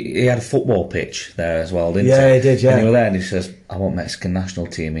 He had a football pitch there as well, didn't he? Yeah, he did. Yeah. And he was there, and he says, "I want Mexican national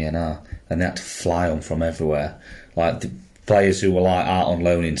team here now," and they had to fly them from everywhere, like the players who were like out on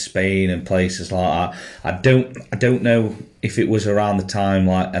loan in Spain and places like that. I don't know if it was around the time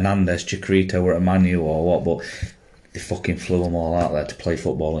like Hernandez, Chicharito were at Man U or what, but they fucking flew them all out there to play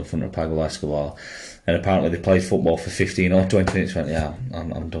football in front of Pablo Escobar. And apparently they played football for 15 or 20 minutes. Went, yeah,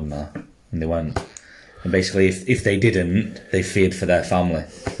 I'm done now, and they went. And basically, if they didn't, they feared for their family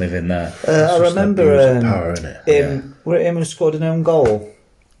living there. I remember him who scored an own goal.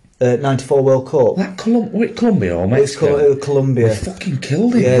 94 World Cup. That Colombia or Mexico? It was Colombia. They fucking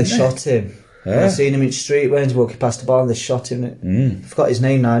killed him. Yeah, they shot him. Yeah. I seen him in the street when he was walking past the bar and they shot him. I forgot his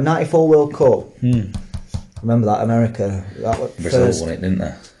name now. 94 World Cup. Remember that, America. Brazil won it, didn't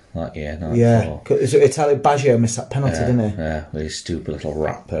they? That year, 94. Yeah. Italian Baggio missed that penalty, didn't he? Yeah, with his stupid little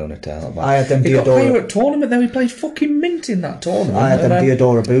rat ponytail. I had them He got player at tournament though. He played fucking mint in that tournament. I had them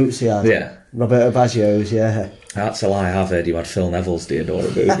Diodora boots he had. Yeah. Roberto Baggio's, yeah. That's a lie. I've heard you had Phil Neville's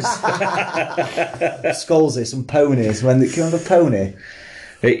Diodora boots. Scholesy, some ponies. Can you remember Pony?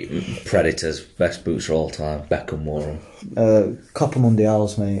 Predators, best boots of all time. Beckham wore them. Copper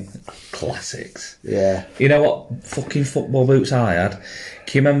Mundials, mate. Classics. Yeah. You know what fucking football boots I had?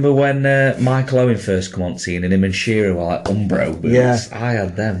 Can you remember when Michael Owen first come on scene and him and Shearer were like Umbro boots? Yeah. I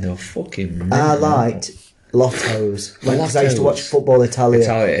had them. They were fucking I liked Lottos. Because I used to Lottos. watch Football Italia.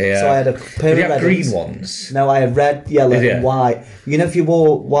 Yeah. So I had a pair Did you of have red green ones. ones? No, I had red, yellow, Did you? and white. You know, if you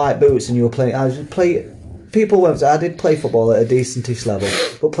wore white boots and you were playing, people weren't. I did play football at a decentish level,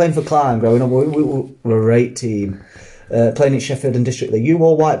 but playing for Clyde growing up, we were a great team. Playing at Sheffield and District League, you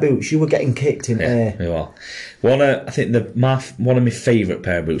wore white boots, you were getting kicked in air. You are. I think one of my favourite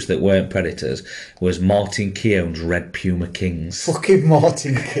pair of boots that weren't Predators was Martin Keown's Red Puma Kings. Fucking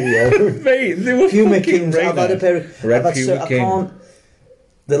Martin Keown. Mate, they were Puma fucking Kings. I've had a pair of Red Puma King.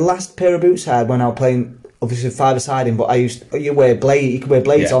 The last pair of boots I had when I was playing, obviously five-a-siding, but you wear blade. You could wear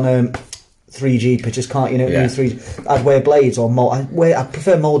blades Yeah. on 3G pitches, can't you? Know, Yeah. 3G. I'd wear blades or mold. I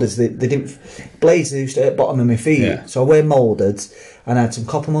prefer moldeds. They didn't blades. They used to at the bottom of my feet, Yeah. so I wear moldeds. And I had some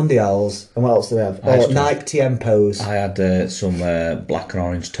Copper Mundials. And what else do we have? I used to- Nike Tiempos. I had some black and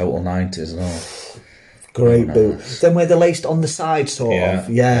orange Total 90s as well. Great boot. Then where they're laced on the side, sort Yeah, of.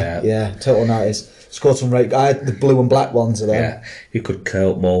 Yeah. yeah. Total 90s. Scored some right. I had the blue and black ones of them. Yeah, you could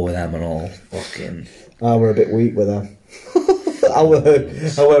curl ball with them and all. Fucking. I were a bit weak with them. I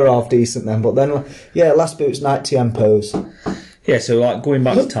were half decent then, but then last boots Nike Tiempos. Yeah, so like going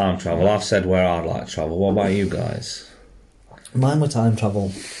back to time travel, I've said where I'd like to travel. What about you guys? Mine were time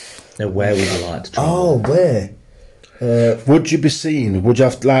travel. Now, where would you like to travel? Oh, where? Would you be seen? Would you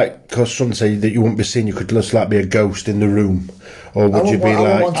have to, like, because some say that you wouldn't be seen, you could just like be a ghost in the room, or would you be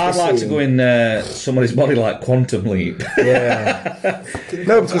like? I'd like to go in somebody's body like Quantum Leap. Yeah.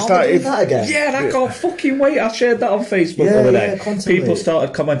 No, because I'll like do if, that again. Yeah, and I can't fucking wait. I shared that on Facebook Yeah, the other yeah, day. Quantum People Leap.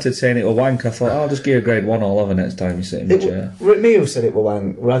 started commenting saying it was wank. I thought, I'll just give you a grade 1 all over next time you sit in the chair. Me who said it were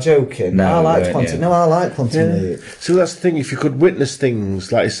wank. Were I joking? No, I we liked weren't, Quantum. yeah. No, I like Quantum Leap. so that's the thing. If you could witness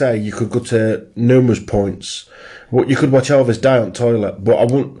things, like you say, you could go to numerous points. What you could watch Elvis die on toilet, but I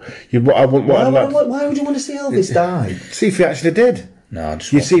wouldn't. I wouldn't. Why would you want to see Elvis die? See if he actually did. No, I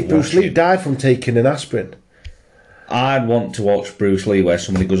just You want see, to Bruce watch Lee it. died from taking an aspirin. I'd want to watch Bruce Lee where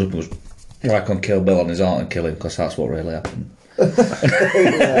somebody goes up and goes like on Kill Bill on his heart and kill him, because that's what really happened. When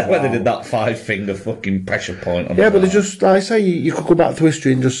they did that 5-finger fucking pressure point on Yeah, his but it's arm. just like I say, you could go back through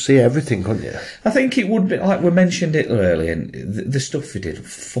history and just see everything, couldn't you? I think it would be, like we mentioned it earlier, and the stuff we did,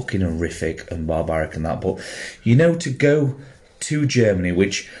 fucking horrific and barbaric and that, but, you know, to go to Germany,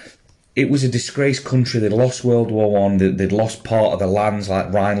 which, it was a disgraced country, they'd lost World War One, they'd lost part of the lands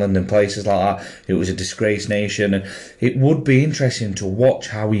like Rhineland and places like that, it was a disgraced nation, and it would be interesting to watch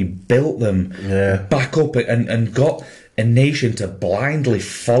how he built them back up and got a nation to blindly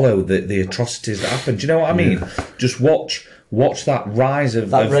follow the atrocities that happened. Do you know what I mean? Just watch that rise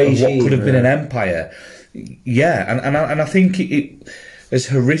of what regime, could have been an empire. Yeah, and I think it as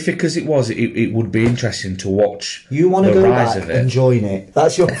horrific as it was, it would be interesting to watch. You want to the go rise back of it. and join it.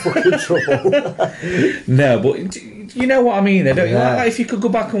 That's your fucking trouble. No, but you know what I mean. Don't you? Yeah. Like, if you could go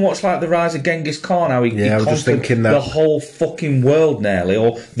back and watch like the rise of Genghis Khan, how he I was just conquered thinking that. the whole fucking world nearly,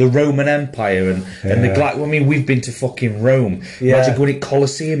 or the Roman Empire and the I mean, we've been to fucking Rome. Yeah. Imagine going to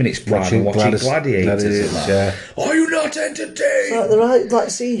Colosseum in its prime and watching gladiators. and that. Are you not entertained? Like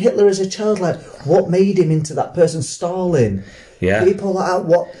see Hitler as a child, like what made him into that person? Stalin. Yeah. People like that.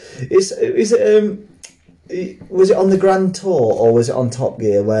 What is it? Was it on the Grand Tour or was it on Top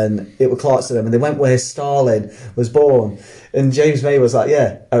Gear when it was Clarkson and they went where Stalin was born? And James May was like,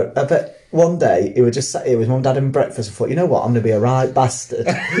 "Yeah, I bet." One day he was just sat here with mum, dad, and breakfast. I thought, you know what, I'm going to be a right bastard.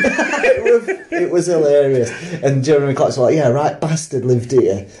 it was hilarious. And Jeremy Clarkson was like, yeah, right bastard lived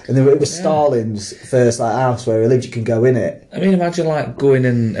here. And it was Stalin's first house where he lived. You can go in it. I mean, imagine like going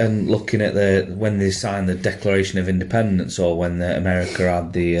and looking at when they signed the Declaration of Independence, or when America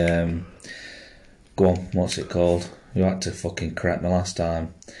had the go on, what's it called? You had to fucking correct me last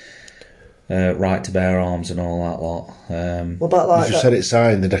time. Right to bear arms and all that lot. What about like You just said it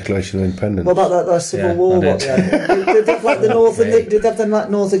signed the Declaration of Independence. what about that Civil Yeah, War? I What, did. did they have like the North and did they have them like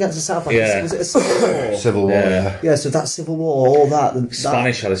North against the South? Yeah. Was it a Civil War? Civil War, yeah. Yeah, so that Civil War, all that.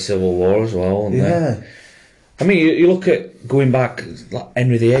 Spanish had a civil war as well. Didn't Yeah. they? I mean, you look at going back, like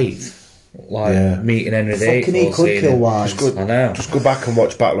Henry VIII, like meeting Henry VIII. Fucking he or could seeing kill him. wives. I know. Just go back and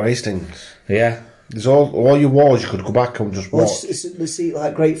watch Battle of Hastings. Yeah. There's all your wars you could go back and just Well, watch. they see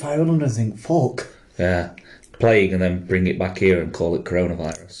like Great Fire in London and think, fuck. Yeah. Plague, and then bring it back here and call it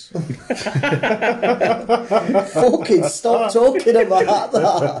coronavirus. Fucking stop talking about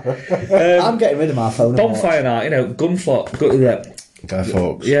that. I'm getting rid of my phone. Bonfire night, Guy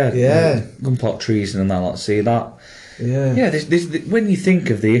Fawkes. yeah, Yeah. gunplot treason and that. Like, see that? Yeah. When you think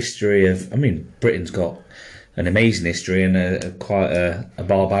of the history of, I mean, Britain's got an amazing history and quite a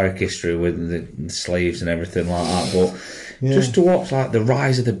barbaric history with the slaves and everything like that. But just to watch like the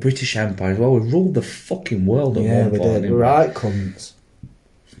rise of the British Empire as well, we ruled the fucking world at one we point. did. didn't we? Right, cunts.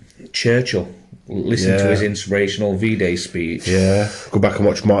 Churchill, listen to his inspirational V-Day speech. Yeah, go back and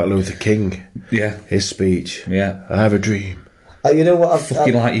watch Martin Luther King. Yeah, His speech. yeah. I have a dream. You know what?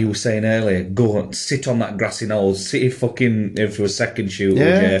 Fucking like you were saying earlier, go and sit on that grassy knoll, sit if for a second shoot with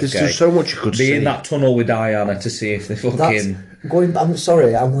Yeah, JFK. there's so much you could Be see. in that tunnel with Diana to see if they That's fucking... going. I'm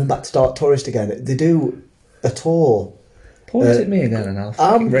sorry. I'm going back to Dark Tourist again. They do a tour. Point at me again and I'll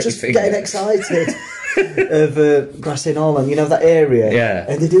fucking I'm wreck just your getting finger. excited of Grassy Knoll and that area. Yeah.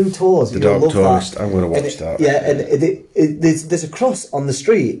 And they do tours. The You'll Dark love Tourist, that. I'm going to And watch that. Yeah, and there's a cross on the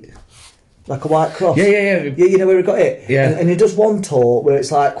street, like a white cross. Yeah. You know where we got it. Yeah. And he does one tour where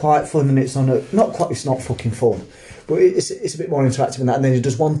it's like quite fun, and it's on a it's not fucking fun, but it's a bit more interactive than that. And then he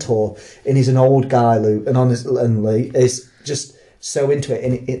does one tour, and he's an old guy, Luke, and honestly, is just so into it,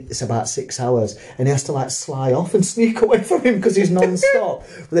 and it's about 6 hours, and he has to like sly off and sneak away from him because he's non-stop.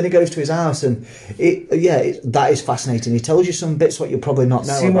 But then he goes to his house, and that is fascinating. He tells you some bits what you'll probably not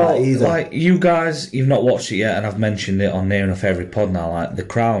know about either. Like you guys, you've not watched it yet, and I've mentioned it on near enough every pod now. Like The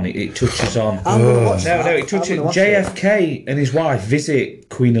Crown, it touches on. I'm gonna watch that. No, it touches. I'm gonna watch JFK and his wife visit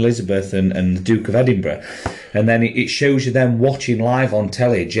Queen Elizabeth and the Duke of Edinburgh, and then it shows you them watching live on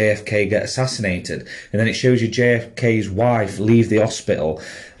telly JFK get assassinated, and then it shows you JFK's wife leave the hospital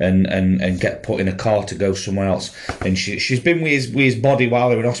and get put in a car to go somewhere else, and she's been with his body while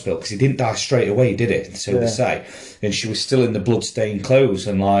they were in hospital because he didn't die straight away, did it? So they say, and she was still in the blood-stained clothes,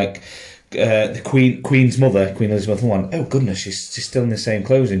 and like the Queen's mother, Queen Elizabeth, went, oh goodness, she's still in the same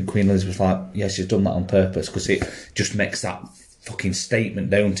clothes, and Queen Elizabeth's like, yeah, she's done that on purpose because it just makes that fucking statement,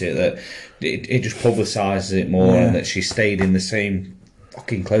 don't it, that it just publicises it more, and that she stayed in the same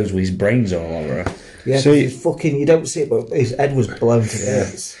fucking clothes with his brains all over her. Yeah, So you don't see it, but his head was blown to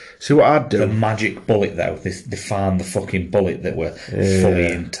bits. See what I'd The do? magic bullet, though, they found the fucking bullet that were fully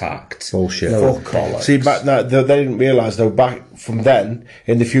intact. Bullshit. Fuck bollocks. See, back now, they didn't realise though. Back from then,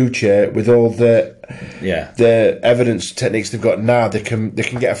 in the future, with all the evidence techniques they've got now, they can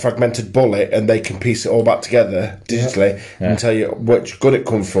get a fragmented bullet and they can piece it all back together digitally and tell you which gun it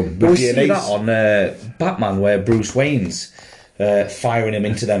come from. Well, we With see DNAs. that on Batman, where Bruce Wayne's firing him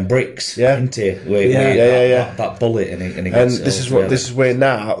into them bricks. Yeah. Into that bullet, and he And gets this is where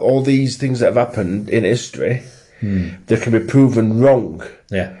now all these things that have happened in history, they can be proven wrong.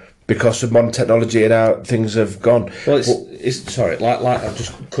 Yeah. Because of modern technology and how things have gone. Well, it's sorry, like I'm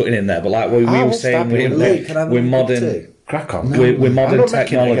just cutting in there, but like we were what's saying, happening? Lee, can I have we're a cup of modern. tea? Crack on. With I'm modern not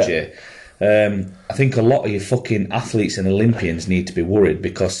making it technology, I think a lot of your fucking athletes and Olympians need to be worried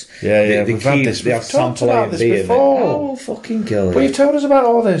because Yeah, they we've had this. they have We've talked sample A about and this B. And before. oh, fucking kill Well, you. you've told us about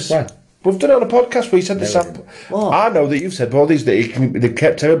all this. When? We've done it on a podcast where you said the sample. What? I know that you've said all these that they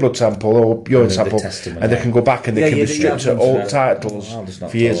kept every blood sample or urine they sample, test them, and they yeah. can go back and they Yeah, can you be do, stripped yeah, of all yeah. titles I'll just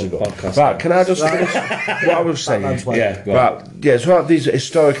not for years follow ago. podcast. Right, can I just finish what I was saying? Batman's wank. Yeah, go on. Right, yeah, so about these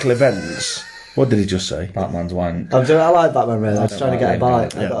historical events. What did he just say? Batman's wank. I like Batman, really. I was trying to get a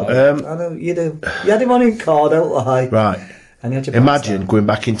bite. Yeah. I know you do. You had him on in car, don't lie. Right. And you had your Imagine pants going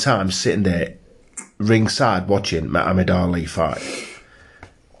back in time, sitting there ringside watching Muhammad Ali fight.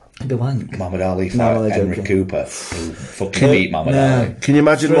 down. The wank. Muhammad Ali No, fight I'm Henry joking. Cooper, who fucking beat Muhammad Ali. Can you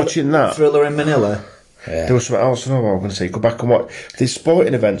imagine watching that? Thriller in Manila. There was something else I know what I was going to say. Go back and watch these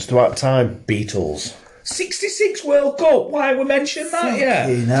sporting events throughout time. Beatles. 66 World Cup. Why we mentioned that? Yeah.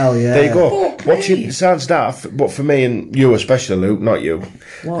 Hell, yeah. There you go. Fuck Watching me. it sounds daft, but for me and you especially, Luke, not you.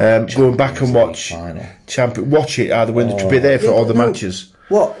 Going back and watch Final. watch it either win to be there for all the No. matches.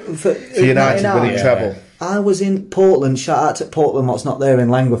 What? For United 99? winning treble. I was in Portland. Shout out to Portland, what's not there in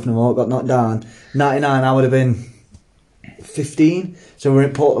Langworth no more. Got knocked down. 99, I would have been 15. So we were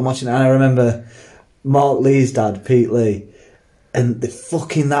in Portland watching it. And I remember Mark Lee's dad, Pete Lee, and the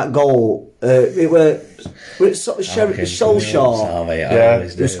fucking that goal. It were Solskjaer. Who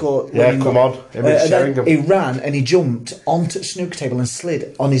scored Yeah, winning come goal. on. Him and And then Sheringham. he ran and he jumped onto the snooker table and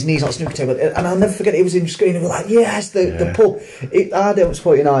slid on his knees on the snooker table. And I'll never forget, it was in the screen. And we were like, yes, the pub. I don't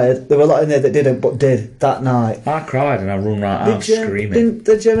support United. There were a lot in there that didn't, but did that night. I cried and I run right out screaming. Didn't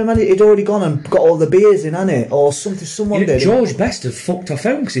the German man, he'd already gone and got all the beers in, hadn't it? Or something, someone did. George Best had fucked off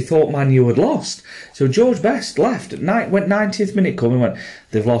home because he thought Man U had lost. So George Best left at night, went 90th minute come and went,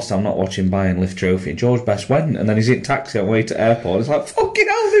 they've lost, I'm not watching Bayern lift trophy. And George Best went, and then he's in taxi on the way to airport. It's like, fucking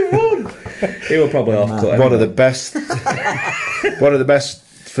hell, they won. He were probably off cut. One of the best. One of the best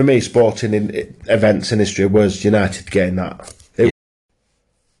for me sporting events in history was United getting that.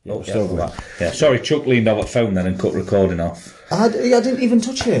 Oh, still going. yeah. Sorry, Chuck leaned over the phone then and cut recording off. I didn't even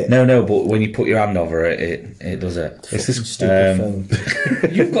touch it. No, but when you put your hand over it, it does it. It's this Stupid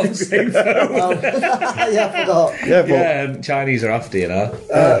phone. You've got the same phone. Yeah, I forgot. Yeah, but Yeah, Chinese are after you now.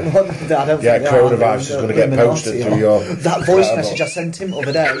 I don't yeah, think coronavirus is going to get posted through your. That voice message I sent him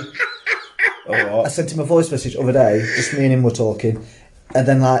other day. I sent him a voice message other day. Just me and him were talking, and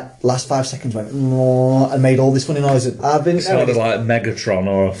then like last 5 seconds went and made all this funny noises. I've been Sounded like Megatron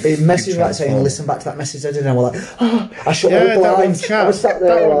or a it messaged me like saying, "Listen back to that message I did," and we're like, "Oh!" I shut all Yeah, the that one blinds. chat. I was sat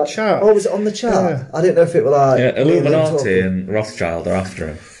there That one like, chat. "Oh, was it on the chat?" Yeah. I didn't know if it were like yeah, me and Lynn Illuminati talking. and Rothschild are after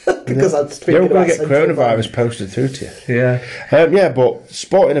him. Because I'd You're thinking going about to get Central coronavirus posted through to you. Yeah. Yeah, but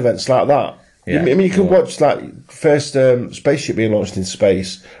sporting events like that. Yeah. I mean, you can watch like first spaceship being launched in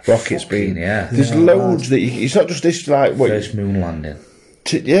space, rockets being. yeah. There's loads that it's not just this like what. First moon landing.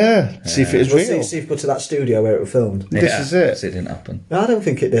 See if it is We'll real. see if we go to that studio where it was filmed. This is it. It didn't happen. I don't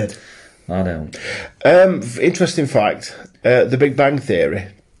think it did. I don't. Interesting fact: the Big Bang Theory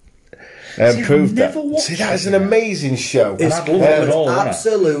I've proved that. never watched See, that is it an yet. amazing show. It's I'd love it all, wouldn't I?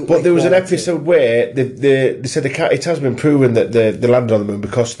 absolutely. But there was an quality. episode where they said it has been proven that they landed on the moon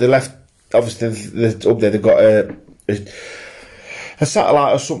because they left. Obviously, up there they've got a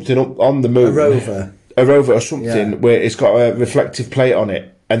satellite or something up on the moon, A rover or something Yeah. where it's got a reflective plate on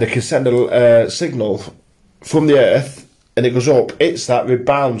it, and they can send a signal from the Earth, and it goes up. It's that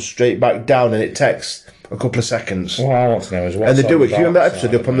rebounds straight back down, and it takes a couple of seconds. What I want to know is what. And they do it. Can you remember that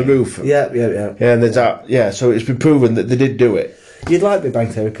episode up on the roof? Yeah. Yeah, and there's that. Yeah, so it's been proven that they did do it. You'd like Big Bang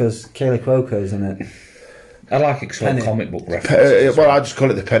Theory because Kaylee Cuoco's in it. I like it Penny. comic book references. Well, I just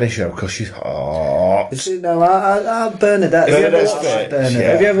call it the Penny Show because she's hot. No, I Bernadette. Bernadette's Bernadette. fit,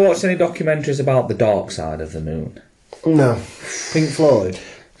 Have you ever watched any documentaries about the dark side of the moon? No. Pink Floyd.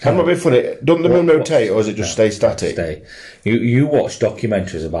 Can not be funny? Doesn't the moon What- rotate, or does it just stay static? Stay. You watch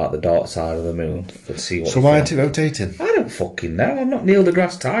documentaries about the dark side of the moon to see what. So why isn't it rotating? I don't fucking know. I'm not Neil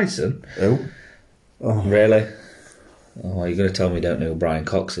deGrasse Tyson. Oh. Really? Oh, you're going to tell me you don't know who Brian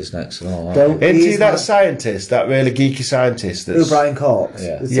Cox is next and all that? Don't Isn't he he's that not- scientist, that really geeky scientist? Who, That's, Brian Cox?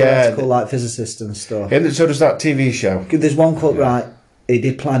 Yeah. The Yeah, theoretical, like physicist and stuff. And so does that TV show. There's one quote, right? He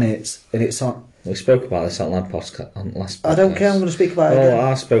did planets, and it's on. We spoke about this on last podcast. I don't care. I'm going to speak about it. Oh, Again.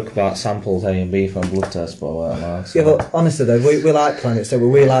 I spoke about samples A and B from blood tests, but Yeah, but honestly though, we like planets, so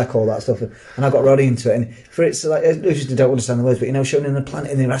we like all that stuff, and I got Roddy into it. And for it's like, I usually don't understand the words, but showing him the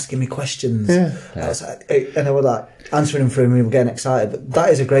planet, and they're asking me questions. Yeah. I was like, and I was like answering them for him, and we were getting excited. But that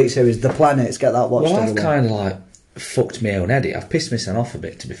is a great series. The Planets, get that watched. Well, I've everyone. kind of like fucked my own Eddie. I've pissed myself off a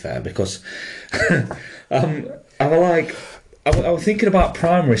bit, to be fair, because I'm like. I was thinking about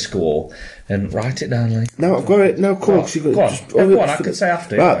primary school and write it down, Lee. No, I've got it. No, cool. What? Go on. Yeah, go on, I can say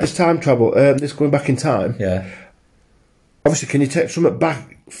after. Right, Right. this time travel. This going back in time. Yeah. Obviously, can you take something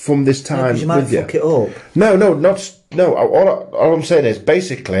back from this Yeah, time 'cause you might with you? fuck it up. No. All I'm saying is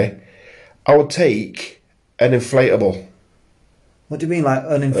basically, I would take an inflatable What do you mean, like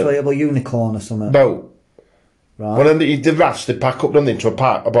an inflatable unicorn or something? boat. Right. One of the rafts they pack up, don't they, into a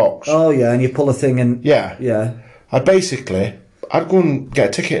box. Oh yeah, and you pull a thing and Yeah. yeah. I'd go and get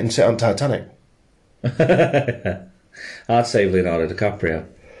a ticket and sit on Titanic. I'd save Leonardo DiCaprio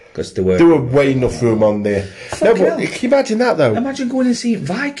because they were. There were way enough room on there. No, but hell. can you imagine that though? Imagine going and seeing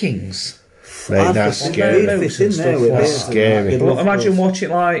Vikings. Right, that's I've scary. really fit in there with Stuff like this. that. Scary. You'd Well, love imagine those. watching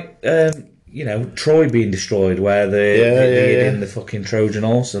like Troy being destroyed, where they Yeah. in the fucking Trojan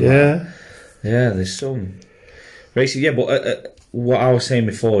horse. And Yeah. yeah. There's some. Basically, yeah, but what I was saying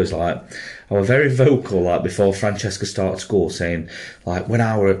before is like I was very vocal like before Francesca started school, saying like when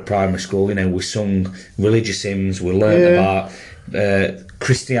I were at primary school, we sung religious hymns, we learned about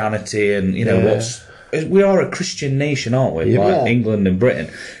Christianity, and what's. We are a Christian nation, aren't we? Yeah. Like England and Britain,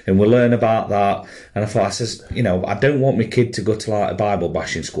 and we learn about that. And I thought, I says, I don't want my kid to go to like a Bible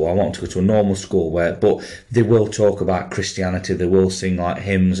bashing school. I want him to go to a normal school but they will talk about Christianity. They will sing like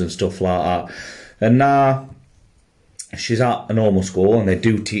hymns and stuff like that. And now she's at a normal school, and they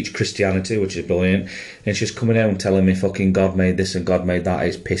do teach Christianity, which is brilliant. And she's coming out and telling me fucking God made this and God made that.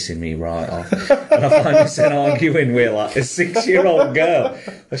 It's pissing me right off. And I find myself arguing with like a 6-year-old girl.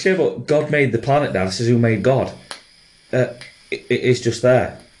 I said, but God made the planet, Dad. I says, who made God? It's just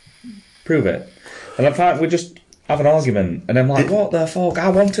there. Prove it. And I find we just have an argument, and I'm like, what the fuck? I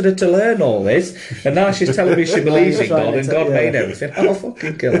wanted her to learn all this, and now she's telling me she believes in God and God made everything. I'll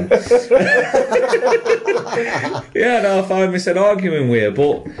fucking kill her. Yeah, no, I find myself arguing with her,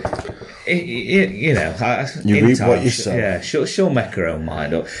 but You reap what you sow. Yeah, she'll make her own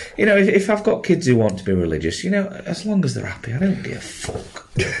mind up. If I've got kids who want to be religious, as long as they're happy, I don't give a fuck.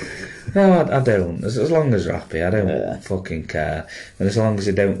 No, I don't. As long as they're happy, I don't fucking care. And as long as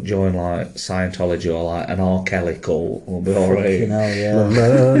they don't join like Scientology or like an R. Kelly cult, we'll be alright. You know, yeah.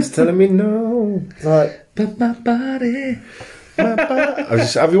 Mama's telling me no. Like, But my body.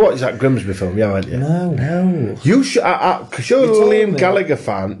 Have you watched that Grimsby film? Yeah, haven't you? no. You should, because you're a told Liam me. Gallagher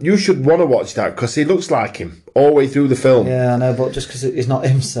fan, you should want to watch that because he looks like him all the way through the film. Yeah, I know, but just because it's not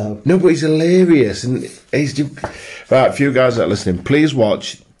him, so. No, but he's hilarious. And he's. Right, a few guys that are listening, please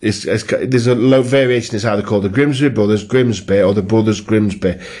watch. There's a low variation. It's either called the Grimsby Brothers Grimsby or the Brothers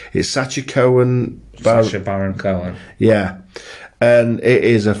Grimsby. It's Sacha Cohen. Sacha Baron Cohen. Yeah. And it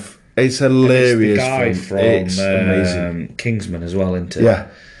is it's hilarious. It's the guy film. from It's amazing. Kingsman as well, isn't it? Yeah.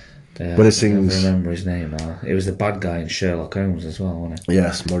 Yeah, When he I sings- don't remember his name now. It was the bad guy in Sherlock Holmes as well, wasn't it?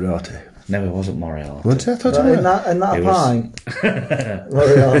 Yes, Moriarty. No, it wasn't Moriarty. What's that? I thought Right, it in that It was- pint.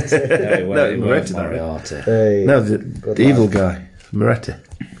 Moriarty. No, it No, wasn't Moretti, no. Moriarty. Hey. No, the evil guy, Moretti.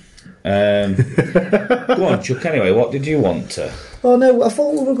 Go on, Chuck. Anyway, what did you want to? Oh no, I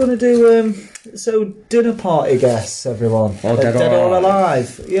thought we were going to do so dinner party guests, everyone. Oh, dead or or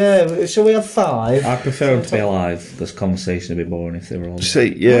alive. alive. Yeah, shall we have 5? I prefer them to be alive. This conversation would be boring if they were all.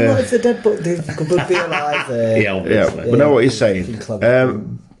 See, Well, yeah. not if they're dead, but they could be alive. Yeah, Yeah, obviously. we know what you're saying. Fucking clever.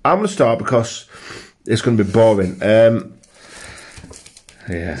 I'm going to start because it's going to be boring.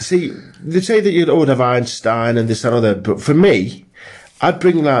 Yeah. See, they say that you'd always have Einstein and this and other, but for me, I'd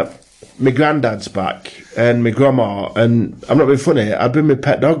bring like my granddad's back and my grandma, and I'm not being funny, I'd bring my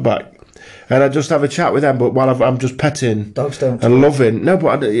pet dog back. And I'd just have a chat with them, but while I'm just petting Dogs don't. and loving. No,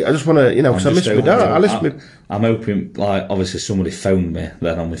 but I just want to, because I miss my dad. I miss my. I'm hoping, like, obviously somebody phoned me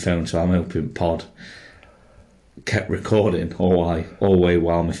then on my phone, so I'm hoping Pod kept recording all the way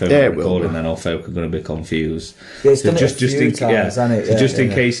while my phone Yeah, was it will. recording, then all folk are going to be confused. Yeah, it's done it a few in, times, hasn't it? So Yeah, just in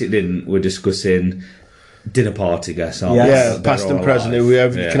yeah. case it didn't, we're discussing dinner party guests, aren't Yes. we? Yeah, Dead past or and present. alive.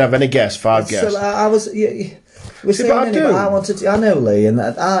 Whoever Yeah. can have any guests, 5 guests. So I was. We're See, saying but I it, do. but I wanted to. I know Lee, and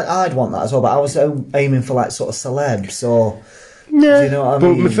I'd want that as well. But I was aiming for like sort of celebs or. Yeah, Do you know what I but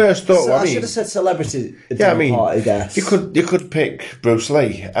mean? my first thought, So I I mean, should have said celebrity. yeah, I mean, party guests. you could pick Bruce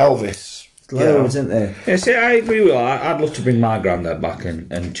Lee, Elvis. Loads, isn't there? Yeah, see, I agree with that. I'd love to bring my granddad back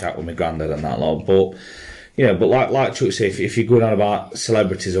and chat with my granddad and that lot, but but like Chuck said, if you're going on about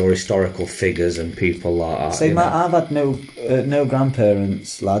celebrities or historical figures and people like that, See, you know. I've had no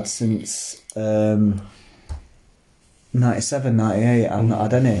grandparents, lad, since 97, 98. I've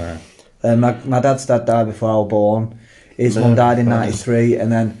not had any. My dad's dad died before I was born. His mum died in 93,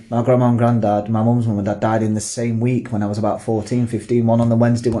 and then my grandma and granddad, my mum's mum and dad, died in the same week when I was about 14, 15. One on the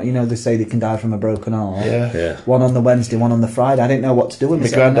Wednesday, they say they can die from a broken heart. Yeah. One on the Wednesday, one on the Friday. I didn't know what to do with My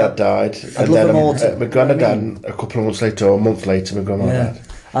myself. granddad died, I'd and love then them all to- my granddad you know what I mean? died a couple of months later, or a month later, my grandma Yeah. died.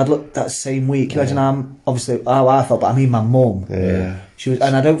 I'd look that same week. Imagine I'm obviously how I felt, but I mean my mum. Yeah. She was,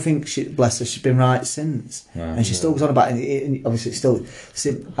 and I don't think she, bless her, she's been right since. And she still goes on about it. And obviously, it's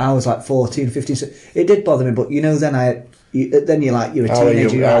still. I was like 14, 15. So it did bother me, but then then you're like you're a How are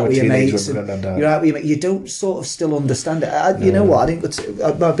teenager. you- You're how out a with your teenager mates. when And granddad died? you're out with your mates. You don't sort of still understand it. You know what? I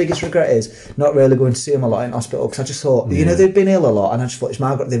didn't. My biggest regret is not really going to see them a lot in hospital because I just thought they'd been ill a lot, and I just thought it's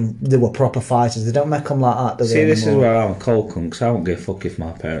Margaret. They were proper fighters. They don't make them like that. Do they, See, this is anymore? where I'm a cold cunt, because I won't give a fuck if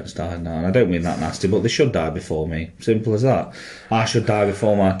my parents died now. And I don't mean that nasty, but they should die before me. Simple as that. I should die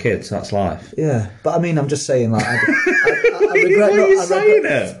before my kids. That's life. Yeah, but I mean, I'm just saying, like, I regret Why are not. you saying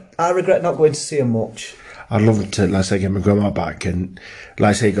it? I regret not going to see him much. I'd love to, like I say, get my grandma back and,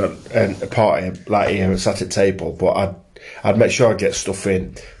 like I say, got a party like here and sat at table, but I'd make sure I get stuff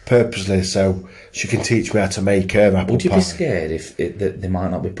in purposely so she can teach me how to make her apple Would you pie. be scared if that they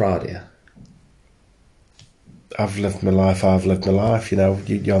might not be proud of you? I've lived my life,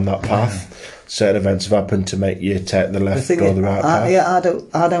 you're on that path. Certain events have happened to make you take the left or the right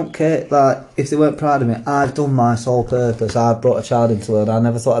path. I don't care. Like, if they weren't proud of me, I've done my sole purpose. I've brought a child into the world. I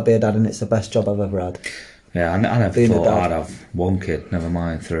never thought I'd be a dad, and it's the best job I've ever had. Yeah, I never Being a thought dad. I'd have one kid, never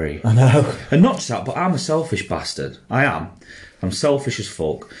mind 3. I know. And not just that, but I'm a selfish bastard. I am. I'm selfish as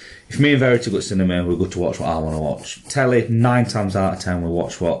fuck. If me and Verity go to cinema, we go to watch what I want to watch. Telly, 9 times out of 10, we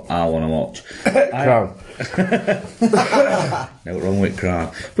watch what I want to watch. Crown. No wrong with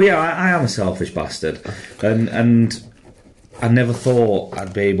Crown. But yeah, I am a selfish bastard. And I never thought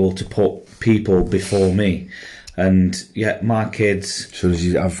I'd be able to put people before me. And yet my kids... As soon as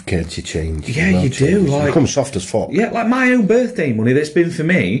you have kids, you change. Yeah, you do, You like- become soft as fuck. Yeah, like my own birthday money that's been for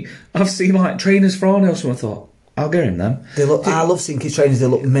me, I've seen like trainers for Arnold, so I thought, I'll get him them. They look. I love seeing kids trainers. They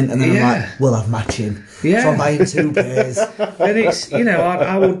look mint, and then Yeah. I'm like, we'll have matching. Yeah. So I'm buying 2 pairs. And it's,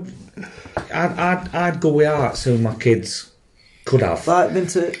 I'd go with art so my kids could have. Like, been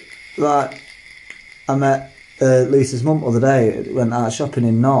to, like, I met Lisa's mum the other day. Went out shopping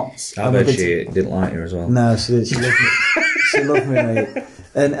in Knots. I bet she didn't like her as well. No, she did. She loved me. She loved me, mate.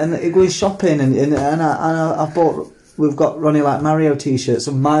 And it goes shopping, and I bought. We've got Ronnie Like Mario t-shirts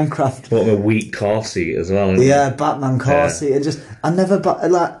and Minecraft. Bought a wheat car seat as well. Yeah, Batman car seat, and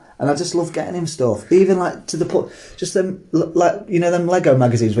and I just love getting him stuff. Even like to the point, just them like them Lego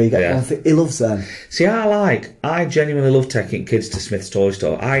magazines where you get one thing. He loves them. See, I genuinely love taking kids to Smith's Toy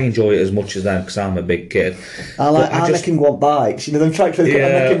Store. I enjoy it as much as them because I'm a big kid. I make him go on bikes. Them tractors. I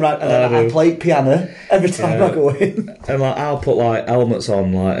make him ride, and then I play piano every time I go in. And I'll put like helmets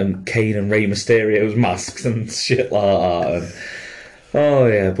on, like Kane and Rey Mysterio's masks and shit like that. Oh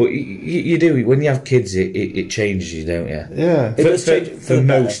yeah, but you do when you have kids, it changes you, don't you? Yeah, for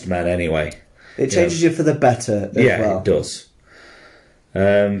most men anyway. It changes you for the better. As well. It does.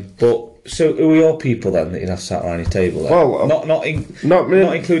 But so who are your people then that you'd have sat around your table? Then? Well, not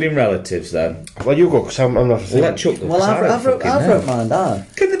including relatives then. Well, you go because I'm not. Let Chuck. Well, I've wrote mine down.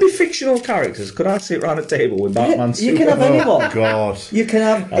 Can there be fictional characters? Could I sit around a table with Batman? You can have anyone. Oh, God, you can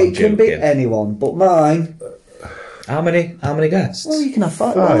have. It can be anyone, but mine. How many guests? Well, you can have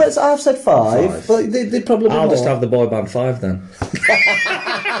 5. Well, I've said 5. But they'd probably be I'll more. just have the boy band 5 then.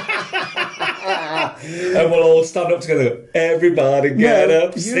 And we'll all stand up together. Everybody get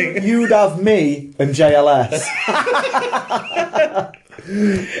up, sing. You'd have me and JLS.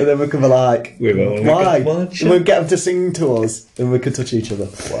 And then we could be like, why? And we'd get them to sing to us and we could touch each other.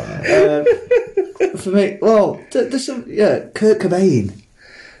 Wow. For me, well, there's some, Kurt Cobain.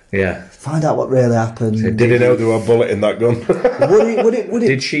 Yeah. Find out what really happened. Did he know there was a bullet in that gun? would it?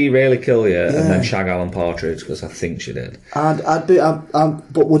 Did she really kill you and then shag Alan Partridge? Because I think she did. But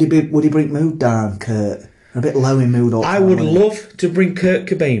would he bring mood down, Kurt? A bit low in mood. I would love to bring Kurt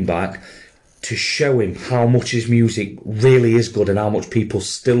Cobain back to show him how much his music really is good and how much people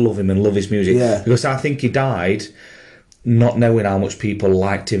still love him and love his music. Yeah. Because I think he died not knowing how much people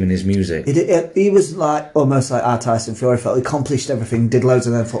liked him and his music. He was like almost like our Tyson Fury. Felt he accomplished everything, did loads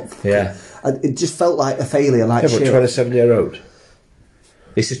of them. It just felt like a failure. Like but 27-year-old.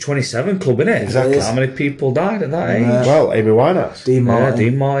 It's a 27 club, isn't it? Exactly. How many people died at that age? Well, Amy Winehouse, Dean Martin.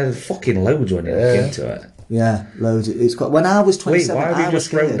 Dean Martin. Fucking loads when you look into it. Yeah, loads. It's got. When I was 27, why have you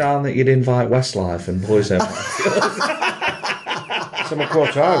just wrote down that you'd invite Westlife and Boyzone? Some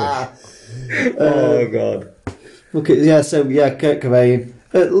quarter Irish. Oh God. Look at Kurt Cobain,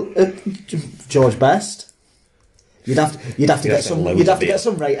 George Best. You'd have to get some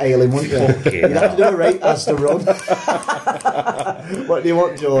Ray Ailing, wouldn't you? You'd have to do a Ray Astor run. What do you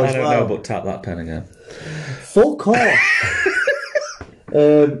want, George? I don't know, but tap that pen again. Fuck off.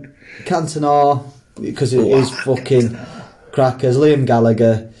 Cantona, because it is fucking crackers. Liam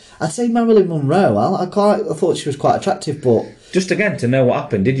Gallagher. I'd say Marilyn Monroe. I thought she was quite attractive, but. Just again to know what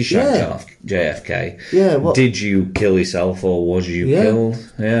happened. Did you shag JFK? Yeah. What? Did you kill yourself or was you killed?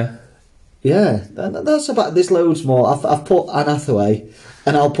 Yeah. Yeah. That's about. There's loads more. I've put Anne Hathaway,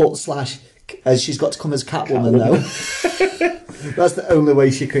 and I'll put Slash. As she's got to come as Catwoman though. That's the only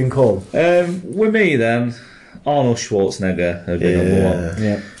way she can come. With me then, Arnold Schwarzenegger would be number 1.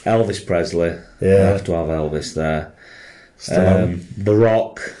 Yeah. Elvis Presley. Yeah. I have to have Elvis there. The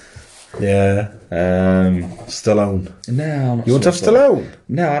Rock. Yeah. Stallone. No, not you want to have Stallone?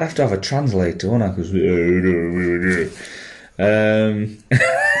 No, I'd have to have a translator, wouldn't I? Because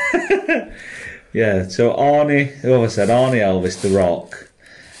yeah. So Arnie, who I said Arnie, Elvis, The Rock,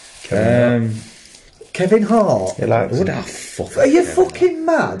 Kevin Hart. Are you fucking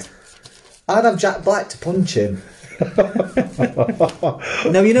mad? I'd have Jack Black to punch him.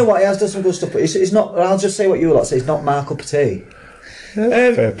 No, you know what? He has done some good stuff, but it's not. I'll just say what you lot say. It's not Mark up a tea.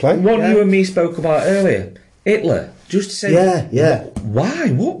 Fair play. You and me spoke about earlier. Hitler. Just to say. Yeah.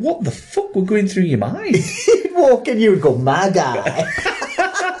 Why? What the fuck were going through your mind? He'd walk in, you would go, my guy.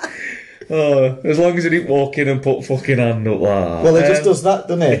 As long as he didn't walk in and put fucking hand up like. Well, he just does that,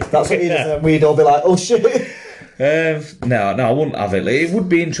 doesn't he? That's what he does, and we'd all be like, oh shit. No, I wouldn't have it. It would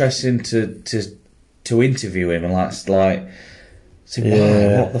be interesting to interview him and like. See,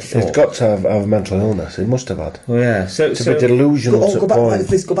 what the fuck? He's got to have mental illness. He must have had. Oh yeah, so be delusional to go back, point.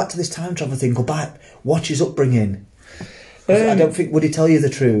 Let's go back to this time travel thing. Go back. Watch his upbringing. I don't think would he tell you the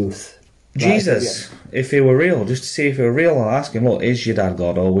truth. Jesus, if he were real, just to see if he were real, I'll ask him, look, is your dad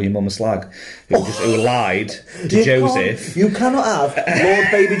God or were your mum a slag? Who lied to Joseph. You cannot have Lord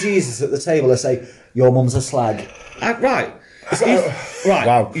Baby Jesus at the table and say, your mum's a slag. Right.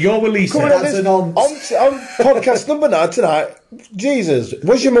 Wow. You're with Lisa. On podcast number 9 tonight, Jesus,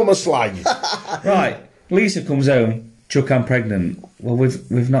 was your mum a slag? Right. Lisa comes home, Chuck, I'm pregnant. Well,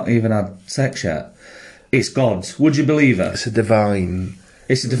 we've not even had sex yet. It's God's. Would you believe her? It's a divine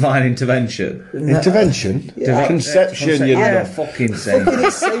It's a divine intervention. Intervention? Conception, you Yeah, know. fucking same. Fucking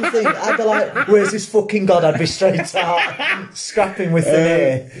it's the same thing. I'd be like, where's this fucking God? I'd be straight out, scrapping with the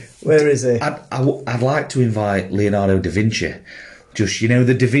ear. Where is he? I'd like to invite Leonardo da Vinci. Just, you know,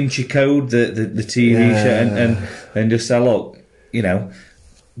 the Da Vinci Code, the TV show, and just say, look, you know,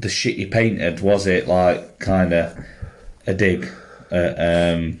 the shit you painted, was it like kind of a dig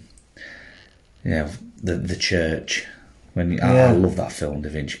at, you know, the church? I love that film, Da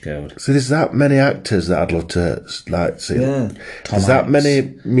Vinci Code. So there's that many actors that I'd love to see. Yeah. There's that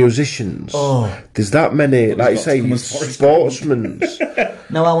many musicians. There's that many, like you say, sportsmen.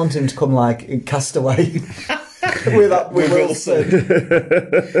 No, I want him to come like in Castaway with Wilson.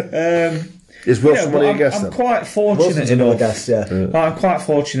 Is Wilson one of your guests? I'm quite fortunate Wilson's another enough. guest, yeah. I'm quite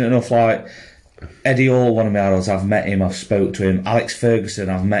fortunate enough, like Eddie Hall, one of my idols, I've met him, I've spoke to him. Alex Ferguson,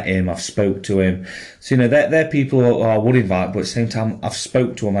 I've met him, I've spoke to him. So, you know, they're people who I would invite, but at the same time, I've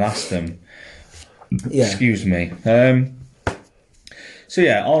spoke to them and asked them. Yeah. Excuse me. So,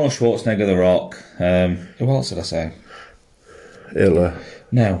 yeah, Arnold Schwarzenegger, The Rock. Who else did I say? Hitler.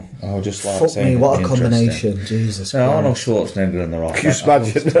 No, I would just like Fuck saying me, what a interesting. combination. Jesus No, Christ. Arnold Schwarzenegger and The Rock. Can you just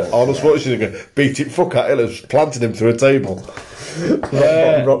imagine Arnold Schwarzenegger beating fuck out Hitler, planted him through a table?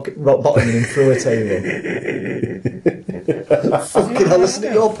 Rock bottoming him through a table. Fucking hell, listen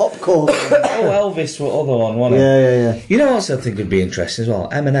to your popcorn. Oh, Elvis, what other one, wasn't it? Yeah. You know what I think would be interesting as well?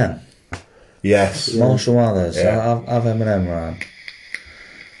 Eminem. Yes. Marshall Mathers. Yeah. I've Eminem around.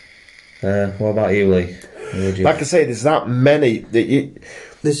 What about you, Lee? Who would you? Like I say, there's that many that you.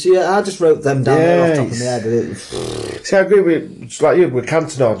 This year, I just wrote them down there off the top of my Yes. head. See, I agree with, it's like you, with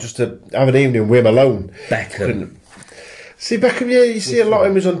Cantona, just to have an evening with him alone. Beckham. See, Beckham, yeah, you see a lot of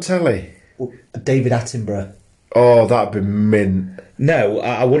him was on telly. David Attenborough. Oh, that'd be mint. No,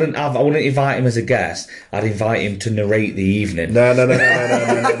 I wouldn't invite him as a guest. I'd invite him to narrate the evening. No.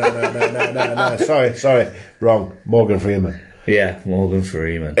 Sorry. Wrong. Morgan Freeman. Yeah, Morgan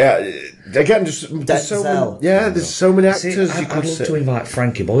Freeman. Again, just there's so Denzel. many, there's so many See, actors you I'd could love sit to invite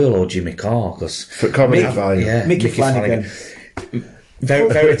Frankie Boyle or Jimmy Carr because for comedy value. yeah, Mickey Flanagan.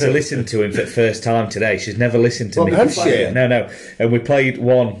 Very to listen to him for the first time today. She's never listened to Well, Mickey has she? Flanagan. No. And we played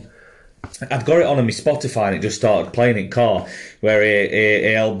one. I'd got it on my Spotify and it just started playing in car where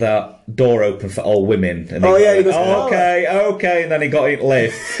he held that door open for all women. And Oh, yeah, he goes, oh, okay. And then he got it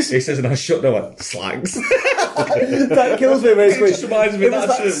lift. He says, and I shut the door, slags. That kills me when It just reminds me it was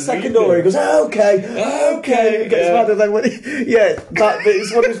that that shit second weird. door where he goes, okay. He gets Yeah. mad and then when that bit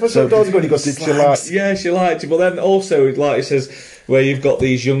is when his front doors go and he goes, Did you like? Yeah, she liked it. But then also, like it says, where you've got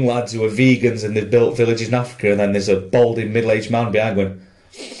these young lads who are vegans and they've built villages in Africa, and then there's a balding middle-aged man behind going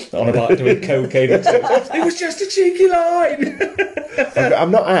on about doing cocaine. It was just a cheeky line. I'm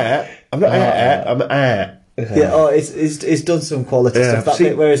not I'm at. Yeah, it's done some quality Yeah, stuff. That see-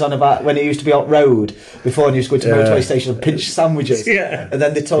 bit where he's on about when he used to be on road before and he used to go to the motorway station and pinch sandwiches. Yeah. And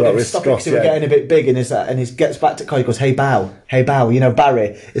then they told Well, him to with stop it Scott, because they were yeah. getting a bit big and he gets back to car, he goes, hey bow, you know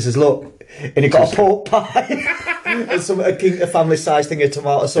Barry. He says, look, and he got a pork pie and a family size thing of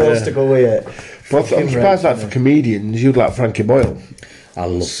tomato sauce to go with it. But I'm surprised, like for comedians, you'd like Frankie Boyle. I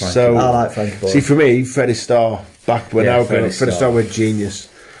love Frankie. So I like Frankie Boyle. See, for me, Freddie Starr back when Yeah, I was Freddie Freddie Starr. Starr was genius.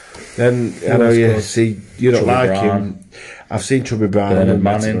 Then I know was you good. see you don't Chubby like Brown. him. I've seen Chubby Brown. Bernard and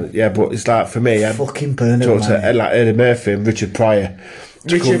Manning. Yeah, but it's like for me, I Fucking Bernard talk to Manning. like Eddie Murphy and Richard Pryor.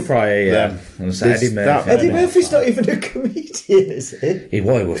 Richard Pryor, yeah. And so This- Eddie Murphy. that- Eddie Murphy's not even a comedian, is he? He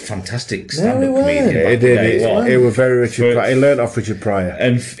was a fantastic stand-up he weren't. comedian. Yeah, back he in the day, did. wasn't He was very Richard For- Pryor. He learned off Richard Pryor.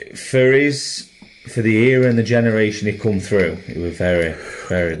 And for the era and the generation he come through, it was very,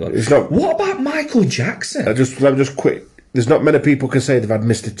 very good. It's not- What about Michael Jackson? Let me just quick. There's not many people can say they've had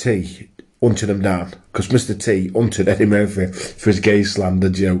Mr. T hunting them down because Mr. T hunted Eddie Murphy for his gay slander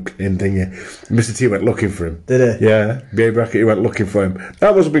joke in thingy. Mr. T went looking for him. Did he? Yeah, gay bracket. He went looking for him.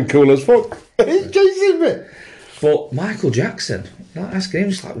 That must have been cool as fuck. He's chasing me. But Michael Jackson, not asking him,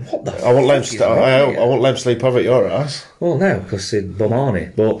 just like, what the I won't let him. fuck is wrong I with you? won't let him sleep over at your ass. Well, no, because he'd bum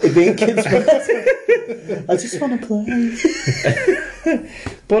Arnie. But Being kids, I just want to play.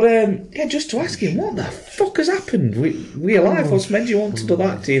 yeah, just to ask him, what the fuck has happened? We alive? What's made you want to do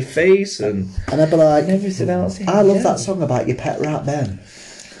that to your face and And I'd be like, everything else? I love Yeah. that song about your pet rat, Ben.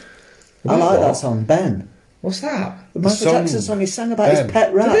 I About like what? that song, Ben. What's that? The Michael song, Jackson song he sang about Ben. his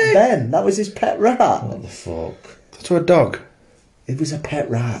pet rat, Ben. That was his pet rat. What the fuck? To a dog. It was a pet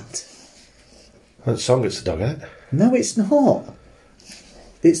rat. That song, it's a dog, isn't it? No, it's not.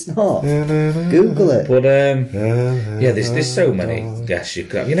 It's not. Google it. But yeah, there's so many guests you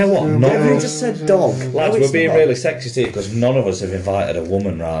could have. You know what? Everyone just said dog. Lads, No, we're it's being not. really sexist here because none of us have invited a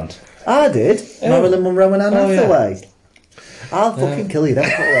woman round. I did. Marilyn Monroe and Anne Oh, yeah. Hathaway. I'll fucking kill you. Don't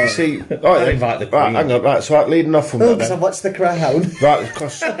put that. See, I'll invite the right, Queen. hang on, right, so like, leading off from Oh, that because then. I've watched The Crown. Right,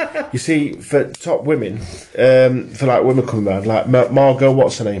 because you see, for top women, for like women coming around, like Margot,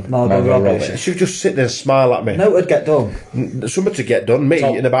 what's her name? Margot Robbie. She'd just sit there and smile at me. No, it'd get done. Something to get done, me,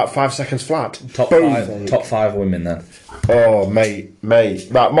 Top- in about 5 seconds flat. Top five women then. Oh, mate.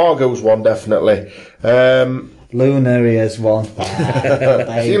 Right, Margot's one, definitely. Luna is one.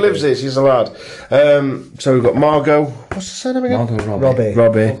 She lives here, she's a lad. So we've got Margot. What's the surname again? Margot Robbie.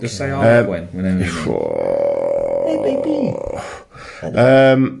 Robbie. Just say I'll win whenever you know.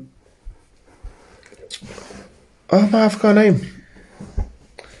 Oh, man, I've got a name.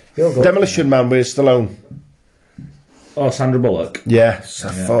 You're good. Demolition Man with Stallone. Oh, Sandra Bullock. Yes,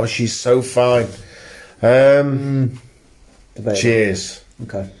 I thought she's so fine. Debatable. Cheers.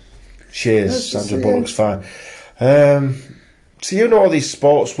 Okay. Cheers. That's Sandra just- Bullock's fine. So you know all these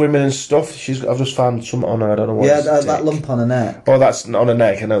sports women and stuff. I've just found something on her. I don't know what. Yeah, it's that tick. lump on her neck. Oh, that's on her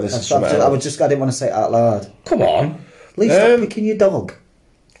neck. I know this is something I else. didn't want to say it out loud. Come on. Please stop picking your dog.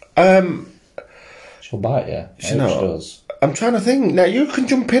 She'll bite you. You know, I'm trying to think. Now you can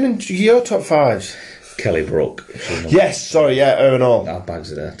jump in and do your top fives. Kelly Brook. Yes, sorry, yeah, her and all. Our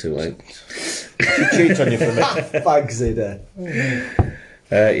bags are there, too late. She cheats on you for me. Bags in there.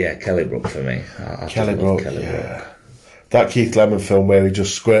 Yeah, Kelly Brook for me. I Kelly just love Brook, Kelly yeah. Brook. That Keith Lemon film where he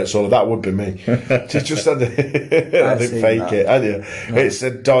just squirts all of that would be me. just had the, I didn't seen fake that. it, had you? No. It's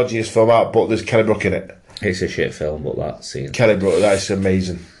the dodgiest film out, but there's Kelly Brook in it. It's a shit film, but that scene. Kelly Brook, that is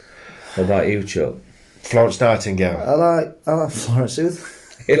amazing. What about you, Chuck? Florence Nightingale. I like Florence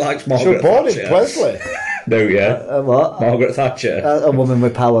Booth. He likes She Margaret was born in Thatcher. Plesley. No, yeah. What? Margaret Thatcher. A woman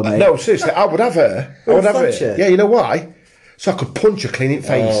with power, mate. No, seriously, I would have her. I would have Thatcher? her. Yeah, you know why? So I could punch her clean in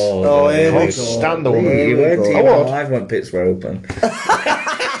face. Oh, there here you we I go. can't go. stand the woman. Here You we weren't go. even I would. alive when pits were open.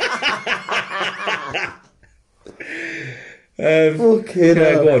 Fucking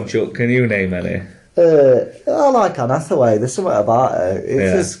hell. Go on, Chuck. Can you name any? I like Anne Hathaway. There's something about her.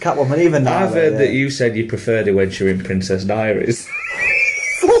 It's just Catwoman, even now. I've heard that you said you preferred her when she was in Princess Diaries.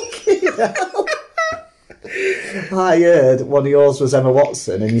 Fucking hell. I heard one of yours was Emma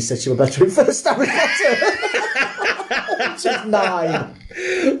Watson, and you said she was better in First Harry Potter. She's 9.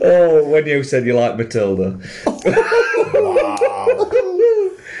 Oh, when you said you liked Matilda.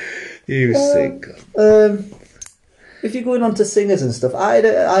 You sick. If you're going on to singers and stuff, I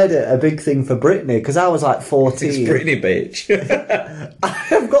had a big thing for Britney because I was like 14. It's Britney, bitch.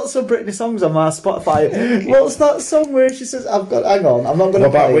 I've got some Britney songs on my Spotify. What's that song where she says, "I've got"? Hang on, I'm not going to What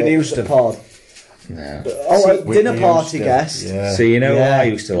about play Whitney it. Houston? Pod. No. Oh, Whitney dinner party Houston. guest. Yeah. So you know Yeah. what I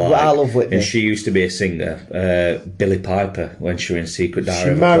used to like? I love Whitney. And she used to be a singer. Billie Piper, when she was in Secret Diary She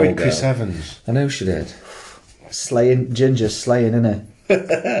of a married Call Chris Girl. Evans. I know she did. Slaying, Ginger slaying, innit?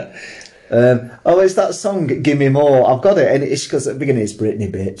 It's that song, Give Me More. I've got it, and it's because at the beginning it's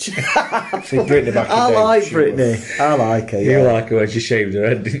Britney, bitch. See, Britney back in I the day, like she Britney. I like her, You yeah. like her when she shaved her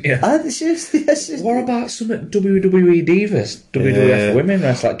head, didn't you? She's What about some WWE divas? WWF Yeah. women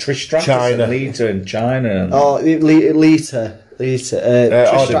wrestling like Trish Stratus China. and Lita and China. And Oh, Lita. Trish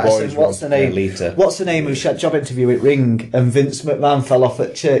Hardy Stratus, Boys what's her one. name? Yeah, Lita. What's her name who she had a job interview at Ring and Vince McMahon fell off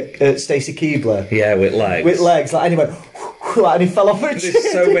at Stacey Keebler yeah, with legs. with legs, like, and he went, and he fell off her chair.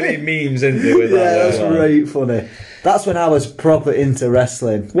 There's so many memes in there with Yeah, that. that's right funny. That's when I was proper into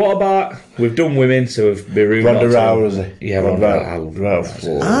wrestling. What about, we've done women, so we've been rude. Ronda not to- Rousey. Yeah, Ronda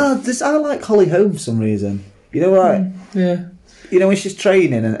Rousey. I like Holly Holm for some reason. You know what? Yeah. You know when she's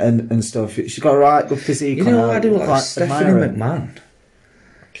training and stuff, she's got a right good physique. You know and what I do like? quite Stephanie admire her.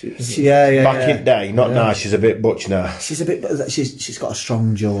 McMahon. Yeah. Back in the day, not now. She's a bit butch now. She's a bit. She's got a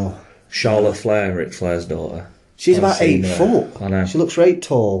strong jaw. Charlotte Flair, Ric Flair's daughter. She's I've about seen 8 her. foot. I know. She looks right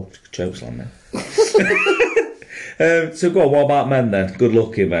tall. Chokeslam me. So go on, what about men then? Good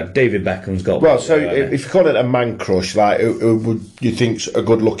looking men. David Beckham's got Well, one so there, hasn't if you call it a man crush, like who would you think's a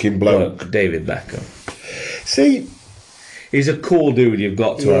good-looking he? bloke? Look, David Beckham. See, He's a cool dude, you've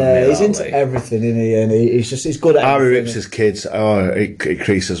got to Yeah, admit. he's that, into Lee. everything, isn't he? And he's good at Harry everything. Rips' kids. Oh, it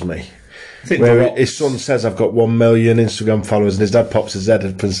creases me. I think Where The Rock's- his son says, "I've got 1 million Instagram followers," and his dad pops his head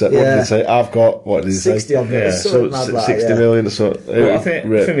up and says, "What did Yeah. he say? I've got what did he say? 60 of them. Yeah. It's So something mad like, 60 yeah. million or so." Well, I think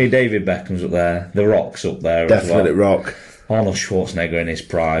Rip. for me, David Beckham's up there. The Rock's up there. Definitely as well. rock. Arnold Schwarzenegger in his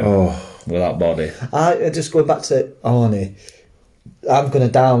prime Oh. with that body. Just going back to Arnie, I'm going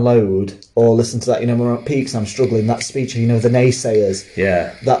to download or listen to that. You know, when we're at peaks and I'm struggling. That speech, you know, the naysayers.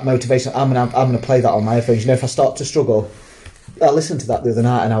 Yeah. That motivation. I'm gonna play that on my headphones. You know, if I start to struggle, I listened to that the other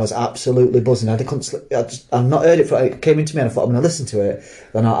night and I was absolutely buzzing. Couldn't sleep. I've not heard it. It came into me and I thought I'm going to listen to it.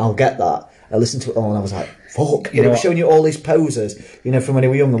 Then I'll get that. I listened to it all and I was like, fuck. You know They were what? showing you all these poses. You know, from when they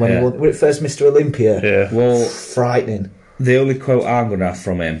were younger, when Yeah. he were at first Mr. Olympia. Yeah. Well, Frightening. the only quote I'm going to have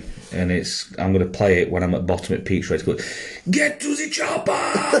from him, and I'm going to play it when I'm at bottom at Pete's Race. Get to the chopper!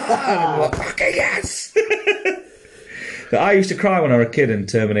 And I'm like, okay, yes! I used to cry when I was a kid and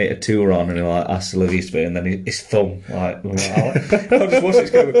Terminator 2 were on, and he like asked to live Eastby, and then his thumb, I just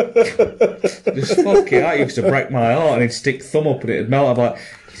watched it go. Just fucking, I used to break my heart, and he'd stick thumb up and it'd melt. I'm like,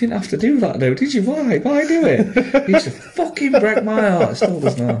 you didn't have to do that, though, did you? Why do it? He used to fucking break my heart. It still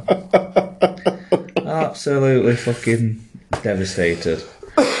does now. Absolutely fucking devastated.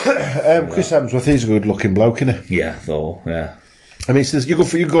 Chris Hemsworth, he's a good-looking bloke, isn't he? Yeah, though. Yeah. I mean, since you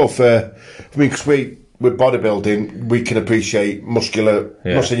go for. I mean, because with bodybuilding, we can appreciate muscular.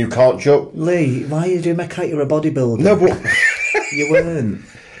 I'm not saying you can't chuck. Lee, why are you doing make out you're a bodybuilder? No, but you weren't.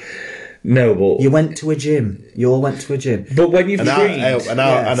 No, but You went to a gym. You all went to a gym. but when you've trained,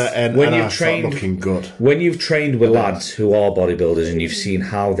 when you've I start looking good. when you've trained with lads who are bodybuilders and you've seen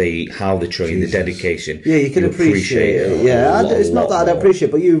how they train, the dedication, Yeah, you can appreciate it. Yeah, it's not that I don't appreciate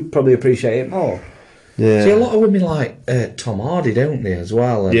it, but you probably appreciate it more. Yeah. See, a lot of women like Tom Hardy, don't they, as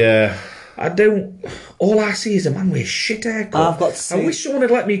well? And Yeah. I don't. All I see is a man with a shit haircut. I've got to see- I wish someone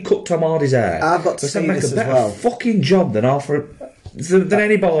had let me cut Tom Hardy's hair. I've got to Because I'd see make this a as better well. fucking job than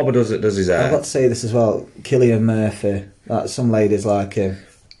any barber does his hair. I've got to say this as well. Cillian Murphy. Some ladies like him.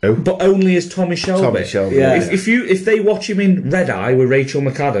 But only as Tommy Shelby. Tommy Shelby, Yeah. If they watch him in Red Eye with Rachel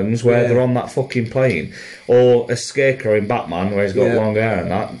McAdams, where they're on that fucking plane, or a Scarecrow in Batman, where he's got long hair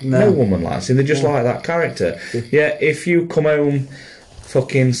and that, no woman likes him. They just like that character. Yeah, if you come home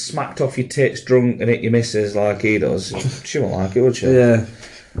fucking smacked off your tits, drunk, and hit your missus like he does, she won't like it, would she? Yeah.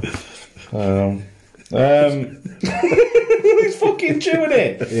 He's fucking chewing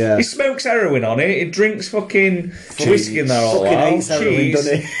it. Yeah. He smokes heroin on it. He drinks fucking whiskey in there all the Fucking while. hates heroin, Cheese.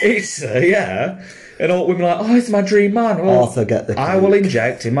 doesn't he? It's yeah. And all women are like, oh, it's my dream man. Well, Arthur, get the I coke. will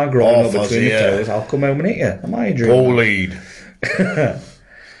inject in my groin or Arthur's, between the yeah. toes. I'll come home and hit you. Am I a dream man? lead.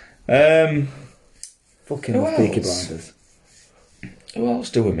 Fucking Who love Peaky else? Blinders. Who else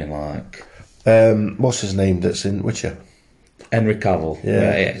do women like? What's his name that's in Witcher? Henry Cavill.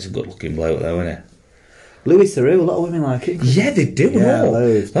 Yeah. Yeah, he's a good looking bloke though, isn't Louis Theroux, a lot of women like it. he? Yeah, they do. Yeah, no.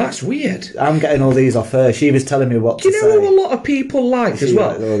 loads. That's weird. I'm getting all these off her. She was telling me what Do to you know say. who a lot of people like as She well?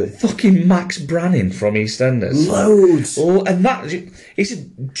 liked all this. Fucking Max Branning from EastEnders. Loads. Oh, and that he's a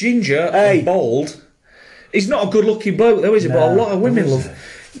ginger Hey. and bald. He's not a good-looking bloke though, is he? But a lot of women love.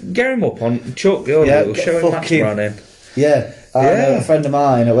 Get him up on Chuck. Yeah, Show him Max fucking- Branning. Yeah. I know Yeah. a friend of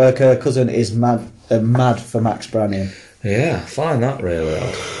mine at work, her cousin is mad for Max Branning. Yeah, I find that really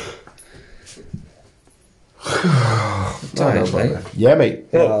odd. Times, mate. Yeah, mate.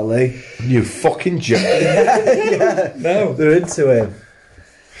 Oh, Lee. You fucking jerk. No. They're into him.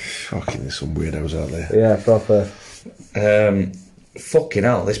 Fucking, there's some weirdos out there. Yeah, proper. Fucking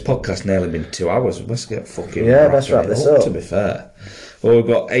hell, this podcast nearly been 2 hours. Let's get fucking Let's wrap this up. To be fair, well, we've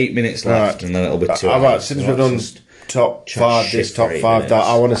got 8 minutes left, Right. and then it'll be 2 All hours. right, since we've done Just top chat five, shit this for top 8 five, that minutes.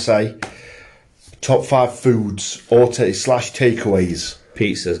 I want to say top 5 foods or slash takeaways.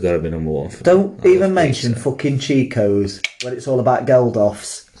 Pizza's got to be number one. For Don't me. I even love mention pizza. fucking Chico's when it's all about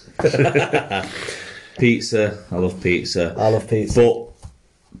Geldoffs. Pizza. I love pizza. I love pizza. But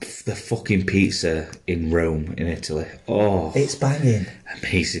the fucking pizza in Rome, in Italy. Oh, It's banging.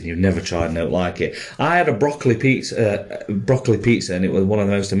 amazing. You've never tried nothing like it. I had a broccoli pizza, and it was one of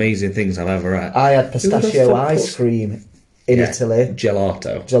the most amazing things I've ever had. I had Who the pistachio fuck ice put- cream in Yeah, Italy.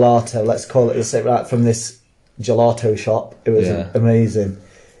 Gelato. Gelato, let's call it. Let's say right from this gelato shop. It was Yeah. amazing.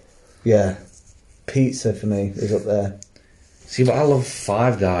 Yeah, pizza for me is up there. See, but I love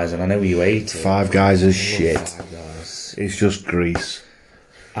Five Guys, and I know you ate it. Five Guys is shit. Five Guys. It's just grease.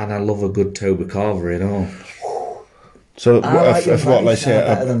 And I love a good Toby Carver, you know. So, I like if the what, let's French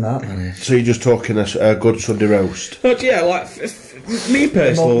say, better than that. so you're just talking a good Sunday roast. But yeah, like me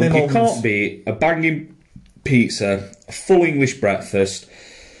personally, My you mum's- can't beat a banging pizza, a full English breakfast,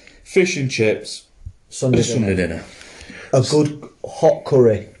 fish and chips, and a Sunday dinner. A good hot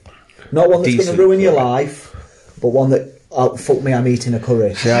curry, not one that's going Decent to ruin your curry. life, but one that fuck me, I'm eating a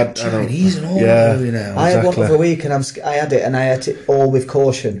curry. Yeah, Chinese and all, Yeah. you know. I had one exactly. the other week and I had it and I ate it all with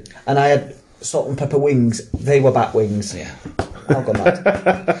caution. And I had salt and pepper wings. They were bat wings. Yeah. I'll go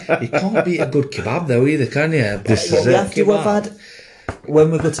mad. You can't beat a good kebab though either, can you? This What is we it. have to have had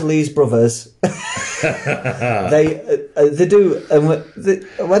when we go to Lee's Brothers. they do. And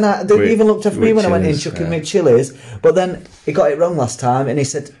they even looked after me when I went in Chili's, chucking me chilies. But then he got it wrong last time and he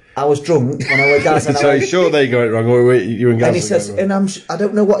said I was drunk when I went guys and I So went, sure they got it wrong, or were you and Gaz and he got says, it wrong? and I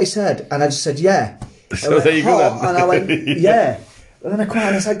don't know what he said, and I just said, yeah. So I went, there you go "Hot?" then. And I went, yeah. And then I cried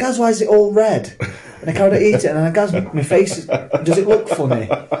and I said, Gaz, why is it all red? And I carried on eating it, and I guess my face, does it look funny?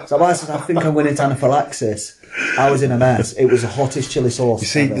 So I said, I think I'm winning anaphylaxis. I was in a mess. It was the hottest chili sauce. You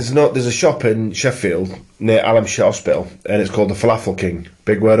see, ever. there's a shop in Sheffield near Alamshire Hospital, and it's called the Falafel King.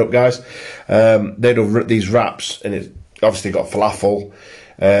 Big word up, guys. They do these wraps, and it's obviously got falafel.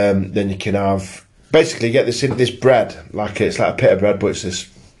 Then you can have basically you get this bread, it's like a pita bread, but it's this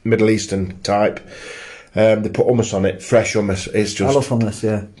Middle Eastern type. They put hummus on it, fresh hummus. It's just I love hummus,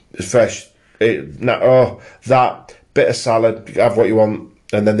 yeah. It's fresh. That bit of salad, have what you want.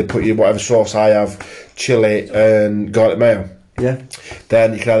 And then they put you whatever sauce I have, chili and garlic mayo. Yeah.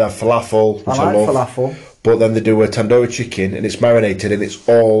 Then you can either have falafel, which I like love. falafel. But then they do a tandoori chicken, and it's marinated, and it's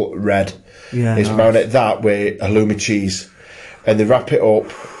all red. Yeah, it's nice. marinated that with halloumi cheese, and they wrap it up,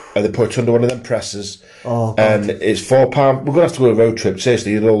 and they put it under one of them presses. Oh, God. And it's £4. We're gonna have to go on a road trip.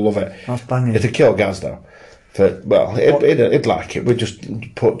 Seriously, you'll all love it. That's banging. It'd kill Gaz though. It'd like it. We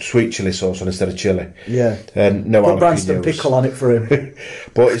just put sweet chili sauce on instead of chili. Yeah. And no Put Branston jalapenos. pickle on it for him.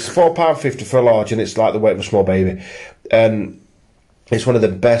 But it's £4.50 for a large, and it's like the weight of a small baby. And it's one of the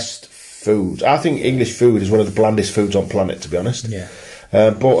best foods. I think English food is one of the blandest foods on planet, to be honest. Yeah.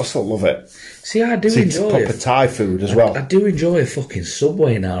 But I still love it. See, I do It's enjoy proper it. Thai food as well. I do enjoy a fucking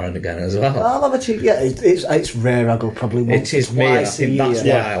Subway now and again as well. I'll have a cheap. Yeah, it's rare. I go probably once It is me. I twice a think that's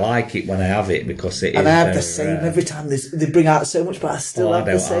year. why I like it when I have it, because it is. And I have the very same rare. every time. They bring out so much, but I still I have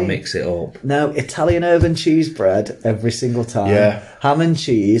the don't. same. I'll mix it up. No, Italian herb and cheese bread every single time. Yeah. Ham and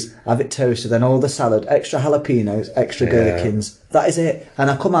cheese, have it toasted, then all the salad, extra jalapenos, extra gherkins. That is it. And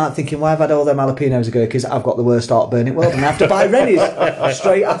I come out thinking, why have I had all them jalapenos and gherkins? I've got the worst heartburn in the world, and I have to buy Rennies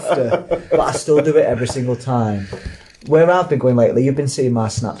straight after. But I still do it every single time. Where I've been going lately, you've been seeing my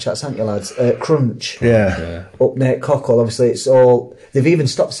Snapchats, haven't you, lads? Crunch. Yeah. Up near Cockle, obviously, it's all. They've even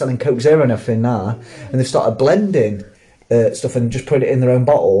stopped selling Coke Zero and everything now, and they've started blending stuff and just putting it in their own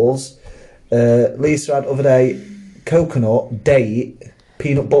bottles. Lisa had other day coconut, date,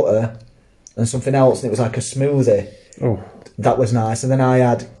 peanut butter, and something else, and it was like a smoothie. Oh. That was nice. And then I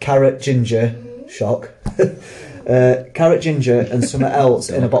had carrot, ginger, shock, carrot, ginger, and something else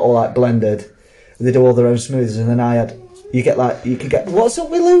in a bottle like blended. They do all their own smoothies, and then I had. You could get. What's up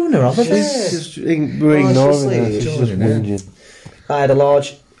with Luna over there? We're ignoring her. She's just whinging. I had a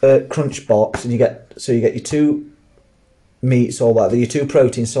large crunch box, and you get your two meats or whatever, your two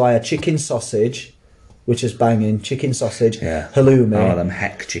proteins. So I had chicken sausage, which is banging, chicken sausage, halloumi. Oh, them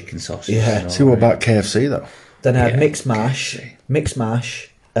heck chicken sausages. Yeah. See what about KFC though? Then I had mixed mash,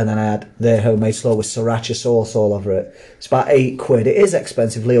 and then I had their homemade slaw with sriracha sauce all over it. It's about £8. It is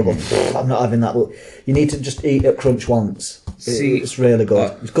expensive, Leo, but I'm not having that. You need to just eat at Crunch once. It's really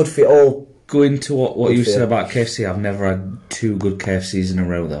good. It's good for you all. Going to what you for said you. about KFC, I've never had two good KFCs in a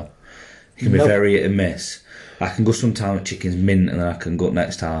row though. It can be very hit and miss. I can go sometime at chicken's mint, and then I can go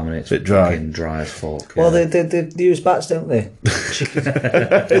next time and it's Bit dry. fucking dry as fuck. Well, yeah. they use bats, don't they? Chickens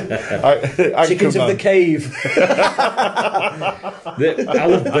Chickens of the cave. I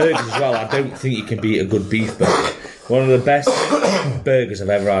love burgers as well. I don't think you can beat a good beef burger. One of the best burgers I've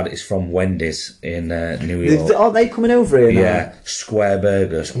ever had is from Wendy's in New York. Aren't they coming over here now? Yeah, square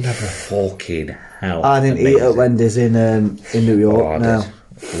burgers. Fucking hell. I didn't eat at Wendy's in New York. Oh, I no.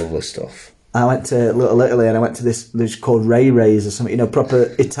 did. Lovely stuff. I went to Little Italy, and I went to this called Ray Ray's or something,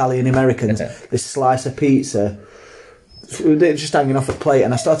 proper Italian Americans. This slice of pizza, just hanging off a plate,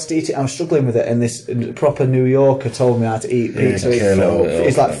 and I started to eat it. I was struggling with it, and this proper New Yorker told me how to eat pizza.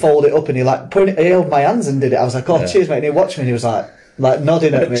 He's like, fold it up, and he held my hands and did it. I was like, oh, cheers, mate. And he watched me, and he was like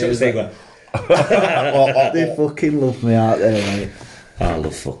nodding at me. He was like, they fucking love me out there, mate. I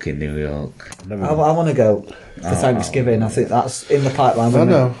love fucking New York. I want to go for Thanksgiving. I think that's in the pipeline. I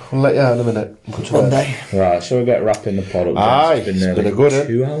know. I'll let you out in a minute. One day. Right, shall we get wrapping the pod up? Aye, It's been it's nearly been a good one.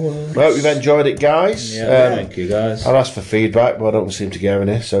 2 hours. Well, we've enjoyed it, guys. Yeah, thank you, guys. I'll ask for feedback, but I don't seem to get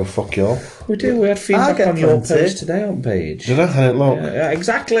any, so fuck you all. We do. We had feedback get on your plenty. post today on page. Did I? I didn't look. Yeah,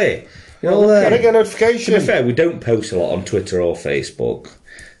 exactly. You know, I didn't get a to notification. be fair, we don't post a lot on Twitter or Facebook.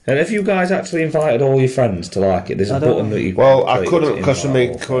 And if you guys actually invited all your friends to like it, there's a button that you Well, can I click couldn't to because of my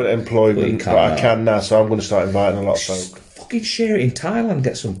invite all. current employment, But but, you can I now. can now, so I'm going to start inviting a lot of Just folk. fucking share it in Thailand,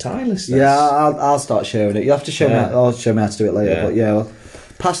 get some Thai listeners. Yeah, I'll start sharing it. You have to show me. I'll show me how to do it later. Yeah. But yeah, well,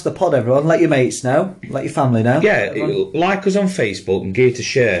 pass the pod, everyone. Let your mates know. Let your family know. Yeah, Everyone. like us on Facebook and gear to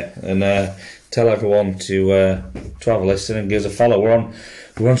share, and tell everyone to have a listen and give us a follow.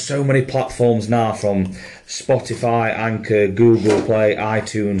 We're on so many platforms now, from Spotify, Anchor, Google Play,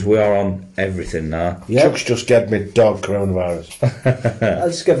 iTunes. We are on everything now. Yeah. Chuck's just gave me dog coronavirus. I'll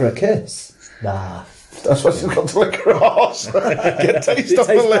just give her a kiss. Nah. That's why she's got to lick her arse. Get taste It off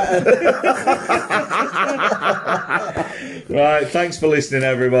tastes the lip. better. Right, thanks for listening,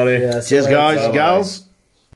 everybody. Yeah, see you Cheers, later. guys, Bye-bye. gals.